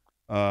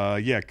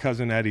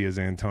 Cousin Eddie is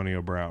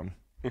Antonio Brown.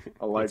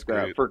 I like that.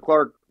 Great. For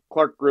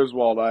Clark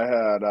Griswold, I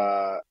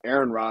had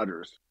Aaron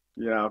Rodgers.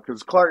 You know,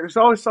 because Clark, there's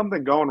always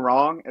something going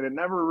wrong, and it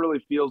never really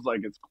feels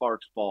like it's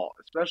Clark's fault,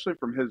 especially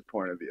from his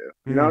point of view.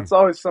 You know, it's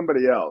always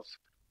somebody else.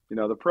 You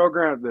know, the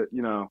program that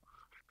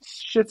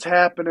shit's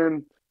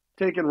happening,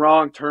 taking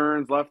wrong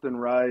turns left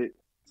and right.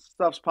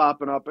 Stuff's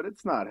popping up, but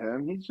it's not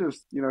him. He's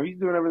just, he's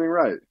doing everything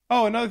right.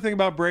 Oh, another thing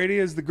about Brady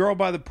is the girl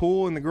by the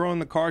pool and the girl in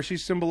the car, she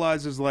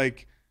symbolizes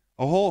like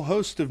a whole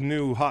host of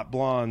new hot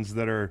blondes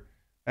that are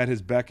at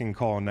his beck and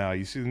call now.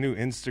 You see the new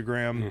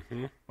Instagram.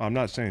 Well, I'm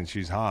not saying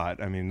she's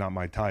hot. I mean, not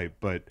my type,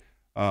 but,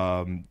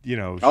 I'll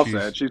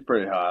say it. She's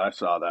pretty hot. I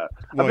saw that.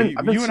 Well,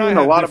 I've been seeing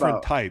a lot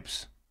different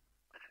types.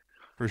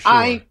 For sure.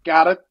 I ain't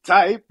got a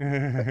type.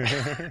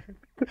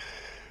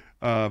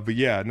 But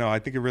yeah, no, I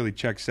think it really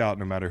checks out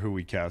no matter who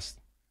we cast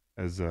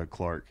as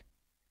Clark.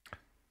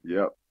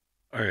 Yep.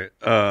 All right.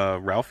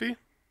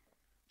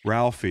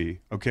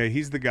 Ralphie. Okay,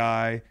 he's the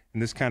guy,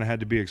 and this kind of had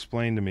to be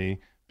explained to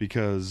me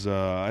because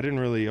I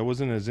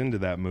wasn't as into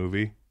that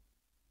movie.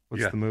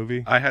 What's the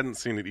movie? I hadn't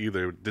seen it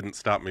either. It didn't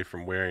stop me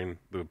from wearing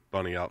the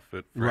bunny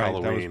outfit for Right,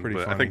 Halloween. that was pretty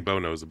but funny. I think Beau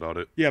knows about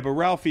it. Yeah, but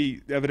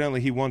Ralphie,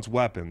 evidently he wants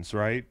weapons,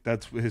 right?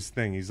 That's his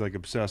thing. He's like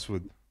obsessed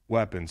with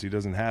weapons. He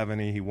doesn't have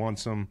any. He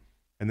wants them.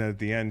 And then at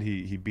the end,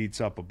 he beats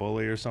up a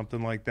bully or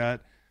something like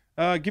that.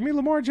 Give me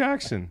Lamar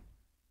Jackson.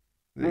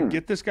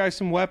 Get this guy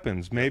some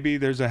weapons. Maybe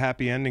there's a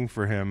happy ending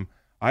for him.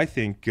 I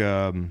think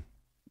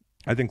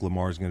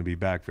Lamar's going to be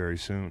back very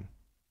soon.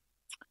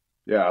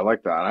 Yeah, I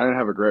like that. I didn't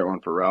have a great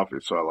one for Ralphie,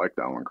 so I like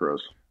that one, Chris.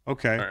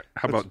 Okay. All right.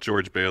 How about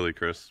George Bailey,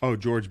 Chris? Oh,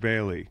 George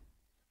Bailey.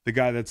 The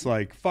guy that's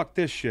like, fuck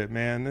this shit,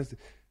 man.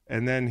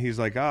 And then he's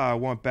like, I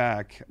want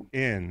back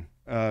in.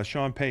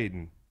 Sean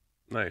Payton.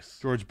 Nice.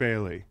 George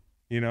Bailey.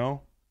 You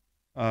know?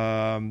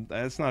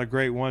 That's not a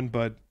great one,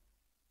 but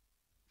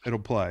it'll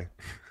play.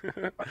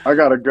 I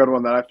got a good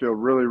one that I feel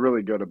really,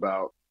 really good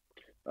about.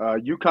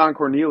 Yukon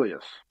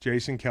Cornelius.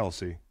 Jason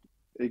Kelsey.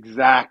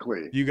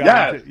 Exactly. You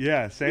got it.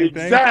 Yeah, same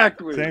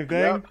exactly. thing. Same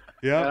thing.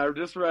 Yeah. And I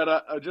just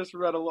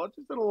did a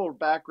little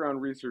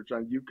background research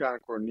on Yukon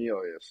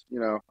Cornelius. You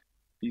know,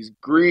 he's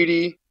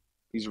greedy,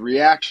 he's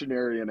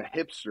reactionary, and a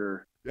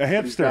hipster. A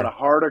hipster. He's got a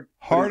heart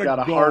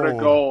of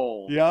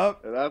gold.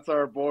 Yep. And that's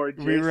our boy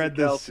Jason We read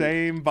the Kelsey.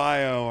 same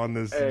bio on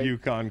this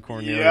Yukon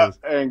Cornelius.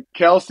 Yeah, and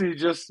Kelsey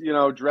just,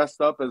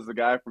 dressed up as the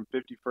guy from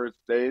 51st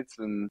States.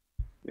 And,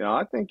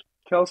 I think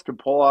Kels could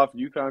pull off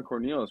Yukon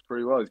Cornelius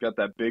pretty well. He's got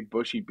that big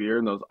bushy beard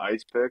and those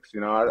ice picks.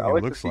 I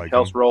like to see like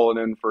Kels him.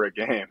 rolling in for a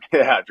game.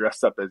 Yeah,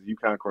 dressed up as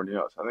Yukon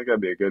Cornelius. I think that'd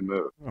be a good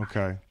move.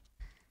 Okay.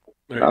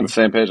 On the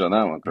same page on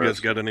that one, You Chris. guys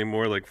got any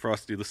more like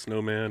Frosty the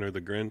Snowman or the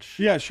Grinch?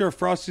 Yeah, sure.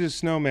 Frosty the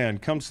Snowman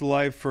comes to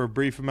life for a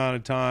brief amount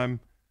of time,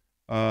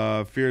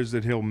 fears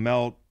that he'll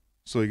melt,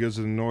 so he goes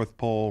to the North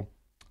Pole.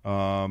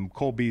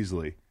 Cole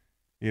Beasley,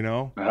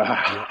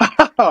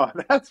 Oh,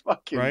 that's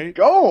fucking Right?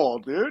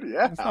 gold, dude.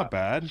 Yeah. That's not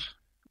bad.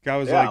 Guy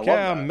was Yeah, I like, love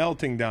I'm that.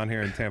 melting down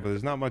here in Tampa.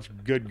 There's not much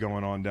good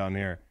going on down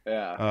here.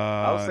 Yeah.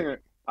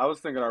 I was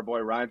thinking our boy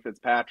Ryan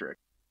Fitzpatrick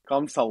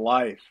comes to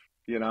life,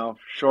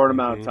 short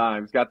amount of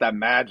time. He's got that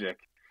magic.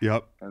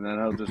 Yep. And then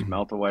he'll just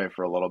melt away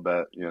for a little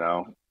bit,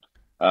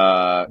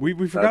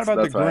 We forgot about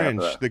the that's what I have for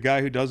Grinch, that. the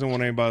guy who doesn't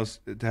want anybody else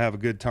to have a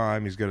good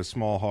time. He's got a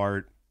small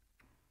heart.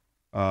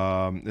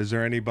 Is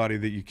there anybody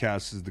that you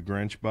cast as the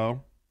Grinch,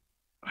 Beau?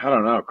 I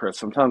don't know, Chris.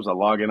 Sometimes I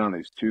log in on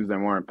these Tuesday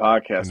morning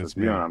podcasts And it's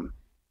with you me. on them,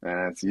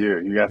 and it's you.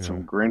 You got Yeah.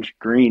 some Grinch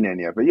green in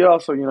you. But you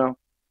also, I'm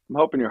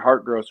hoping your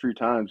heart grows 3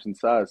 times in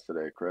size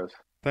today, Chris.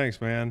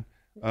 Thanks, man.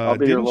 I'll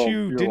be your Didn't little-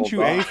 you your didn't you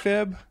little dog.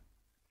 AFib?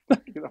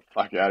 Get the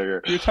fuck out of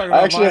here. You're talking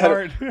I about my actually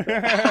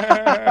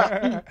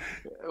heart.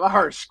 My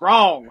heart's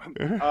strong.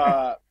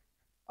 I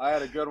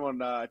had a good one,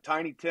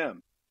 Tiny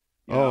Tim.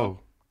 you know? Oh,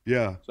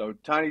 yeah. So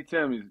Tiny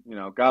Tim, he's,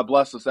 God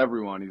bless us,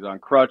 everyone. He's on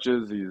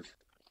crutches. He's,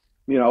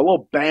 a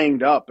little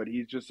banged up, but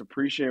he's just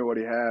appreciating what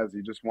he has.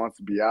 He just wants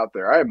to be out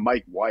there. I have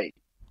Mike White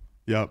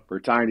Yep. for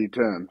Tiny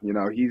Tim.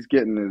 He's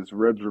getting his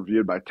ribs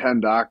reviewed by 10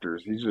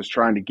 doctors. He's just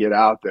trying to get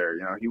out there.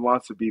 He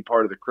wants to be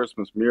part of the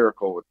Christmas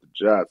miracle with the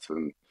Jets.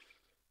 And,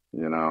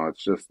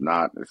 it's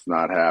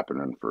not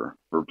happening for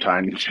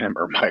Tiny Tim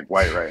or Mike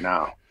White right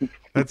now.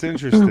 That's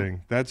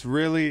interesting. That's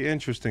really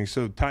interesting.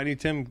 So Tiny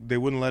Tim, they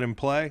wouldn't let him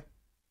play?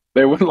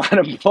 They wouldn't let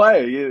him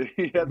play.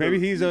 He had Maybe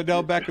the- he's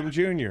Odell Beckham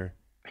Jr.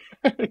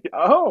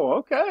 Oh,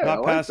 okay. I Not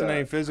like passing that.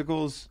 any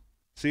physicals.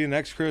 See you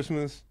next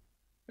Christmas.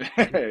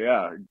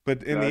 Yeah.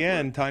 But in Exactly. the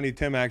end, Tiny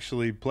Tim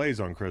actually plays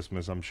on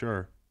Christmas, I'm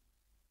sure.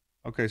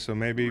 Okay, so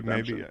maybe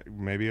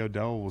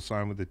Odell will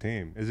sign with the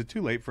team. Is it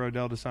too late for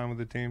Odell to sign with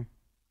the team?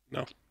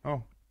 No.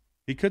 Oh,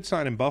 he could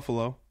sign in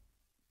Buffalo.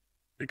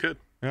 He could.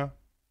 Yeah.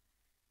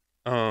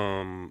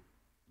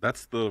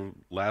 That's the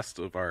last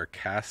of our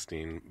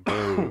casting.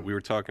 Though we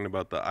were talking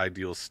about the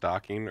ideal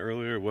stocking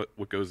earlier. What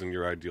goes in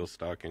your ideal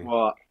stocking?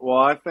 Well,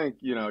 I think,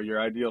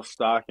 your ideal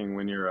stocking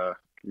when you're a,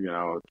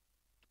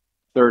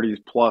 30s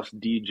plus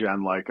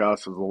degen like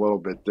us is a little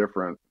bit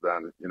different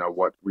than,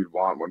 what we'd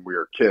want when we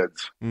were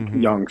kids,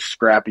 Mhm. young,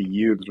 scrappy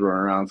youths running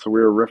around. So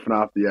we were riffing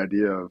off the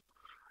idea of,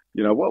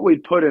 what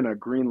we'd put in a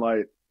green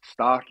light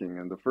stocking.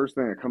 And the first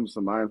thing that comes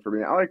to mind for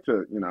me, I like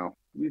to,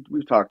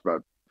 we've talked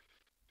about,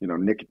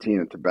 nicotine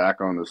and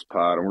tobacco on this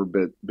pod, and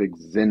we're big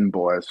Zin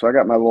boys. So I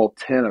got my little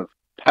tin of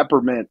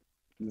peppermint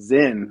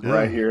Zin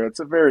right here. It's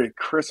a very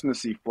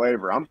Christmassy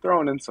flavor. I'm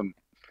throwing a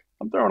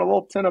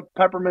little tin of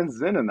peppermint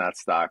Zin in that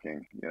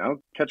stocking.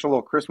 Catch a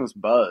little Christmas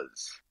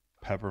buzz.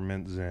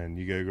 Peppermint Zen.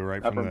 You gotta go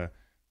right from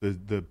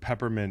the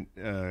peppermint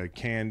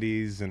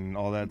candies and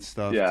all that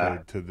stuff Yeah.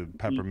 to the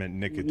peppermint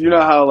nicotine. You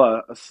know how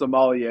a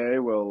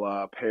sommelier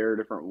will pair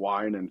different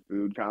wine and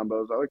food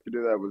combos? I like to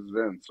do that with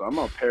Zin. So I'm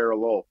going to pair a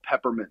little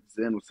peppermint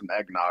Zin with some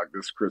eggnog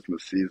this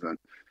Christmas season.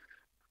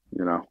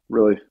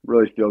 Really,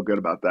 really feel good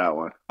about that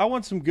one. I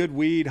want some good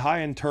weed, high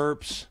in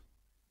terps.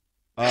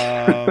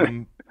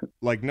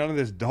 Like none of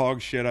this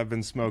dog shit I've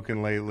been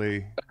smoking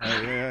lately.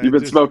 You've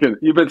been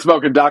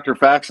smoking Dr.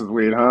 Fax's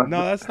weed, huh?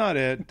 No, that's not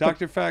it.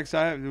 Dr. Fax,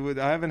 I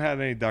haven't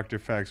had any Dr.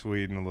 Fax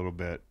weed in a little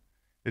bit.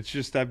 It's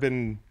just I've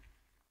been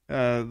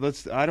I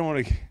don't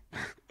want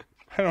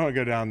to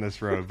go down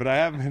this road, but I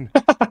have been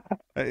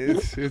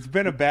It's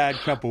been a bad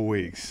couple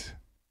weeks.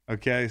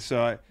 Okay,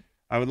 so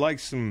I would like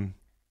some.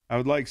 I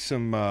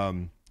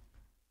want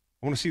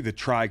to see the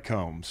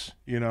trichomes.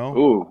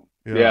 Ooh,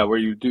 yeah, where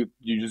you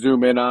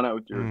zoom in on it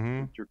with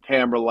your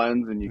camera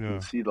lens and you Yeah.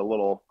 can see the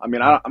little. I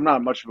mean, I'm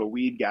not much of a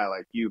weed guy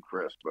like you,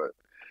 Chris, but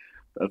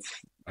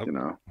that's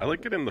I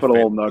like it in the put a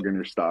little nug in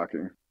your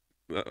stocking.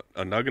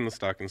 A nug in the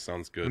stocking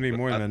sounds good. We need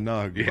more than a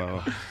nug,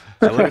 yeah.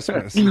 Bo. It's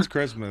Christmas. It's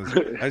Christmas.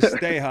 I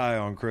stay high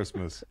on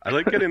Christmas. I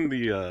like it in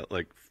the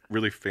like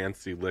really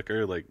fancy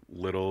liquor, like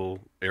little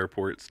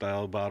airport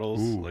style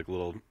bottles, Ooh. like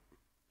little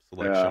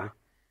selection. Yeah.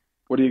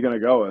 What are you gonna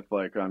go with,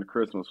 like on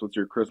Christmas? What's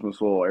your Christmas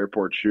little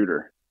airport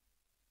shooter?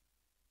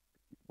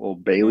 Little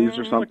Baileys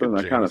or something? like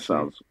a That kind of Jameson.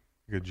 sounds.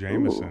 Good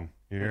Jameson.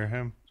 Ooh. You hear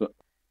him?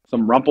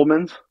 Some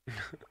Rumplemans.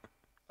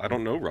 I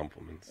don't know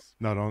Rumplemans.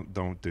 No,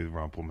 don't do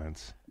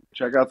Rumplemans.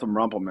 Check out some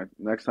Rumplemans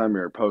next time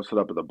you're posted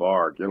up at the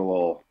bar. Get a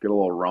little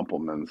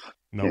Rumplemans,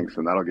 Nope.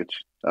 Kingston. That'll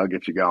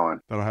get you going.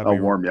 That'll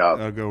warm you up.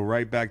 That'll go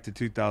right back to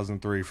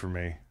 2003 for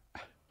me.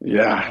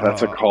 Yeah,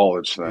 that's a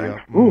college thing. Yeah.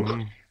 Ooh,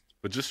 Mhm.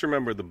 But just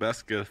remember, the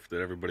best gift that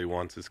everybody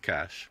wants is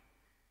cash,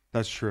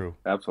 That's true.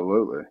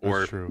 absolutely. That's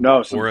or true. No,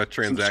 or a some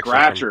transaction from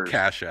scratchers.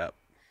 Cash App.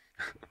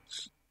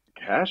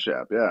 Cash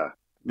App, yeah. Yeah,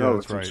 No,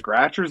 that's some right.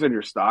 scratchers in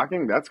your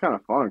stocking. That's kind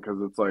of fun because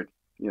it's like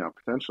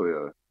potentially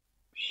a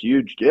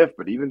huge gift,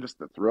 but even just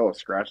the thrill of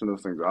scratching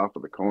those things off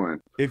with a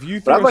coin. If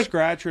you But I'd throw a like-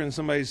 scratcher in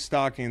somebody's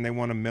stocking and they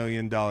won $1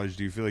 million,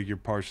 do you feel like you're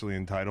partially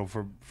entitled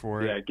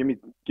for it? Yeah,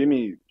 give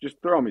me,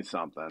 just throw me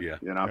something. Yeah.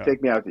 Yeah.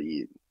 Take me out to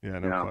eat. Yeah,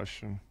 no Yeah.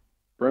 question.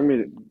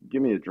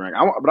 Give me a drink.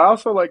 But I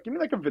also give me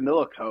like a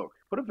vanilla Coke.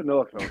 Put a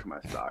vanilla Coke in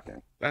my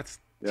stocking. That's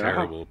Yeah.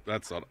 terrible.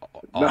 That's an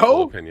awful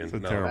No? opinion. It's a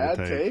No. terrible Bad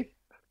take. take.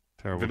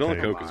 Terrible Vanilla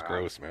take. Coke is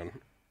gross, man.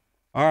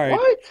 All right.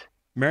 What?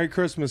 Merry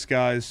Christmas,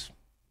 guys.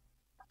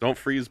 Don't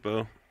freeze,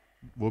 Bo.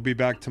 We'll be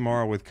back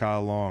tomorrow with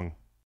Kyle Long.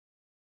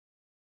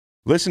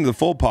 Listen to the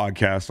full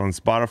podcast on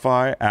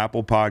Spotify,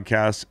 Apple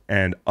Podcasts,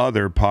 and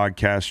other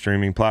podcast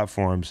streaming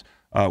platforms.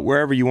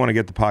 Wherever you want to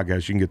get the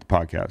podcast, you can get the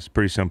podcast.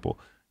 Pretty simple.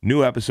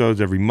 New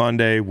episodes every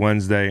Monday,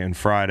 Wednesday, and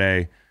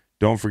Friday.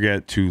 Don't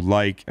forget to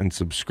like and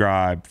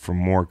subscribe for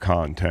more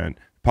content.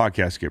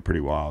 Podcasts get pretty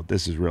wild.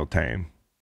 This is real tame.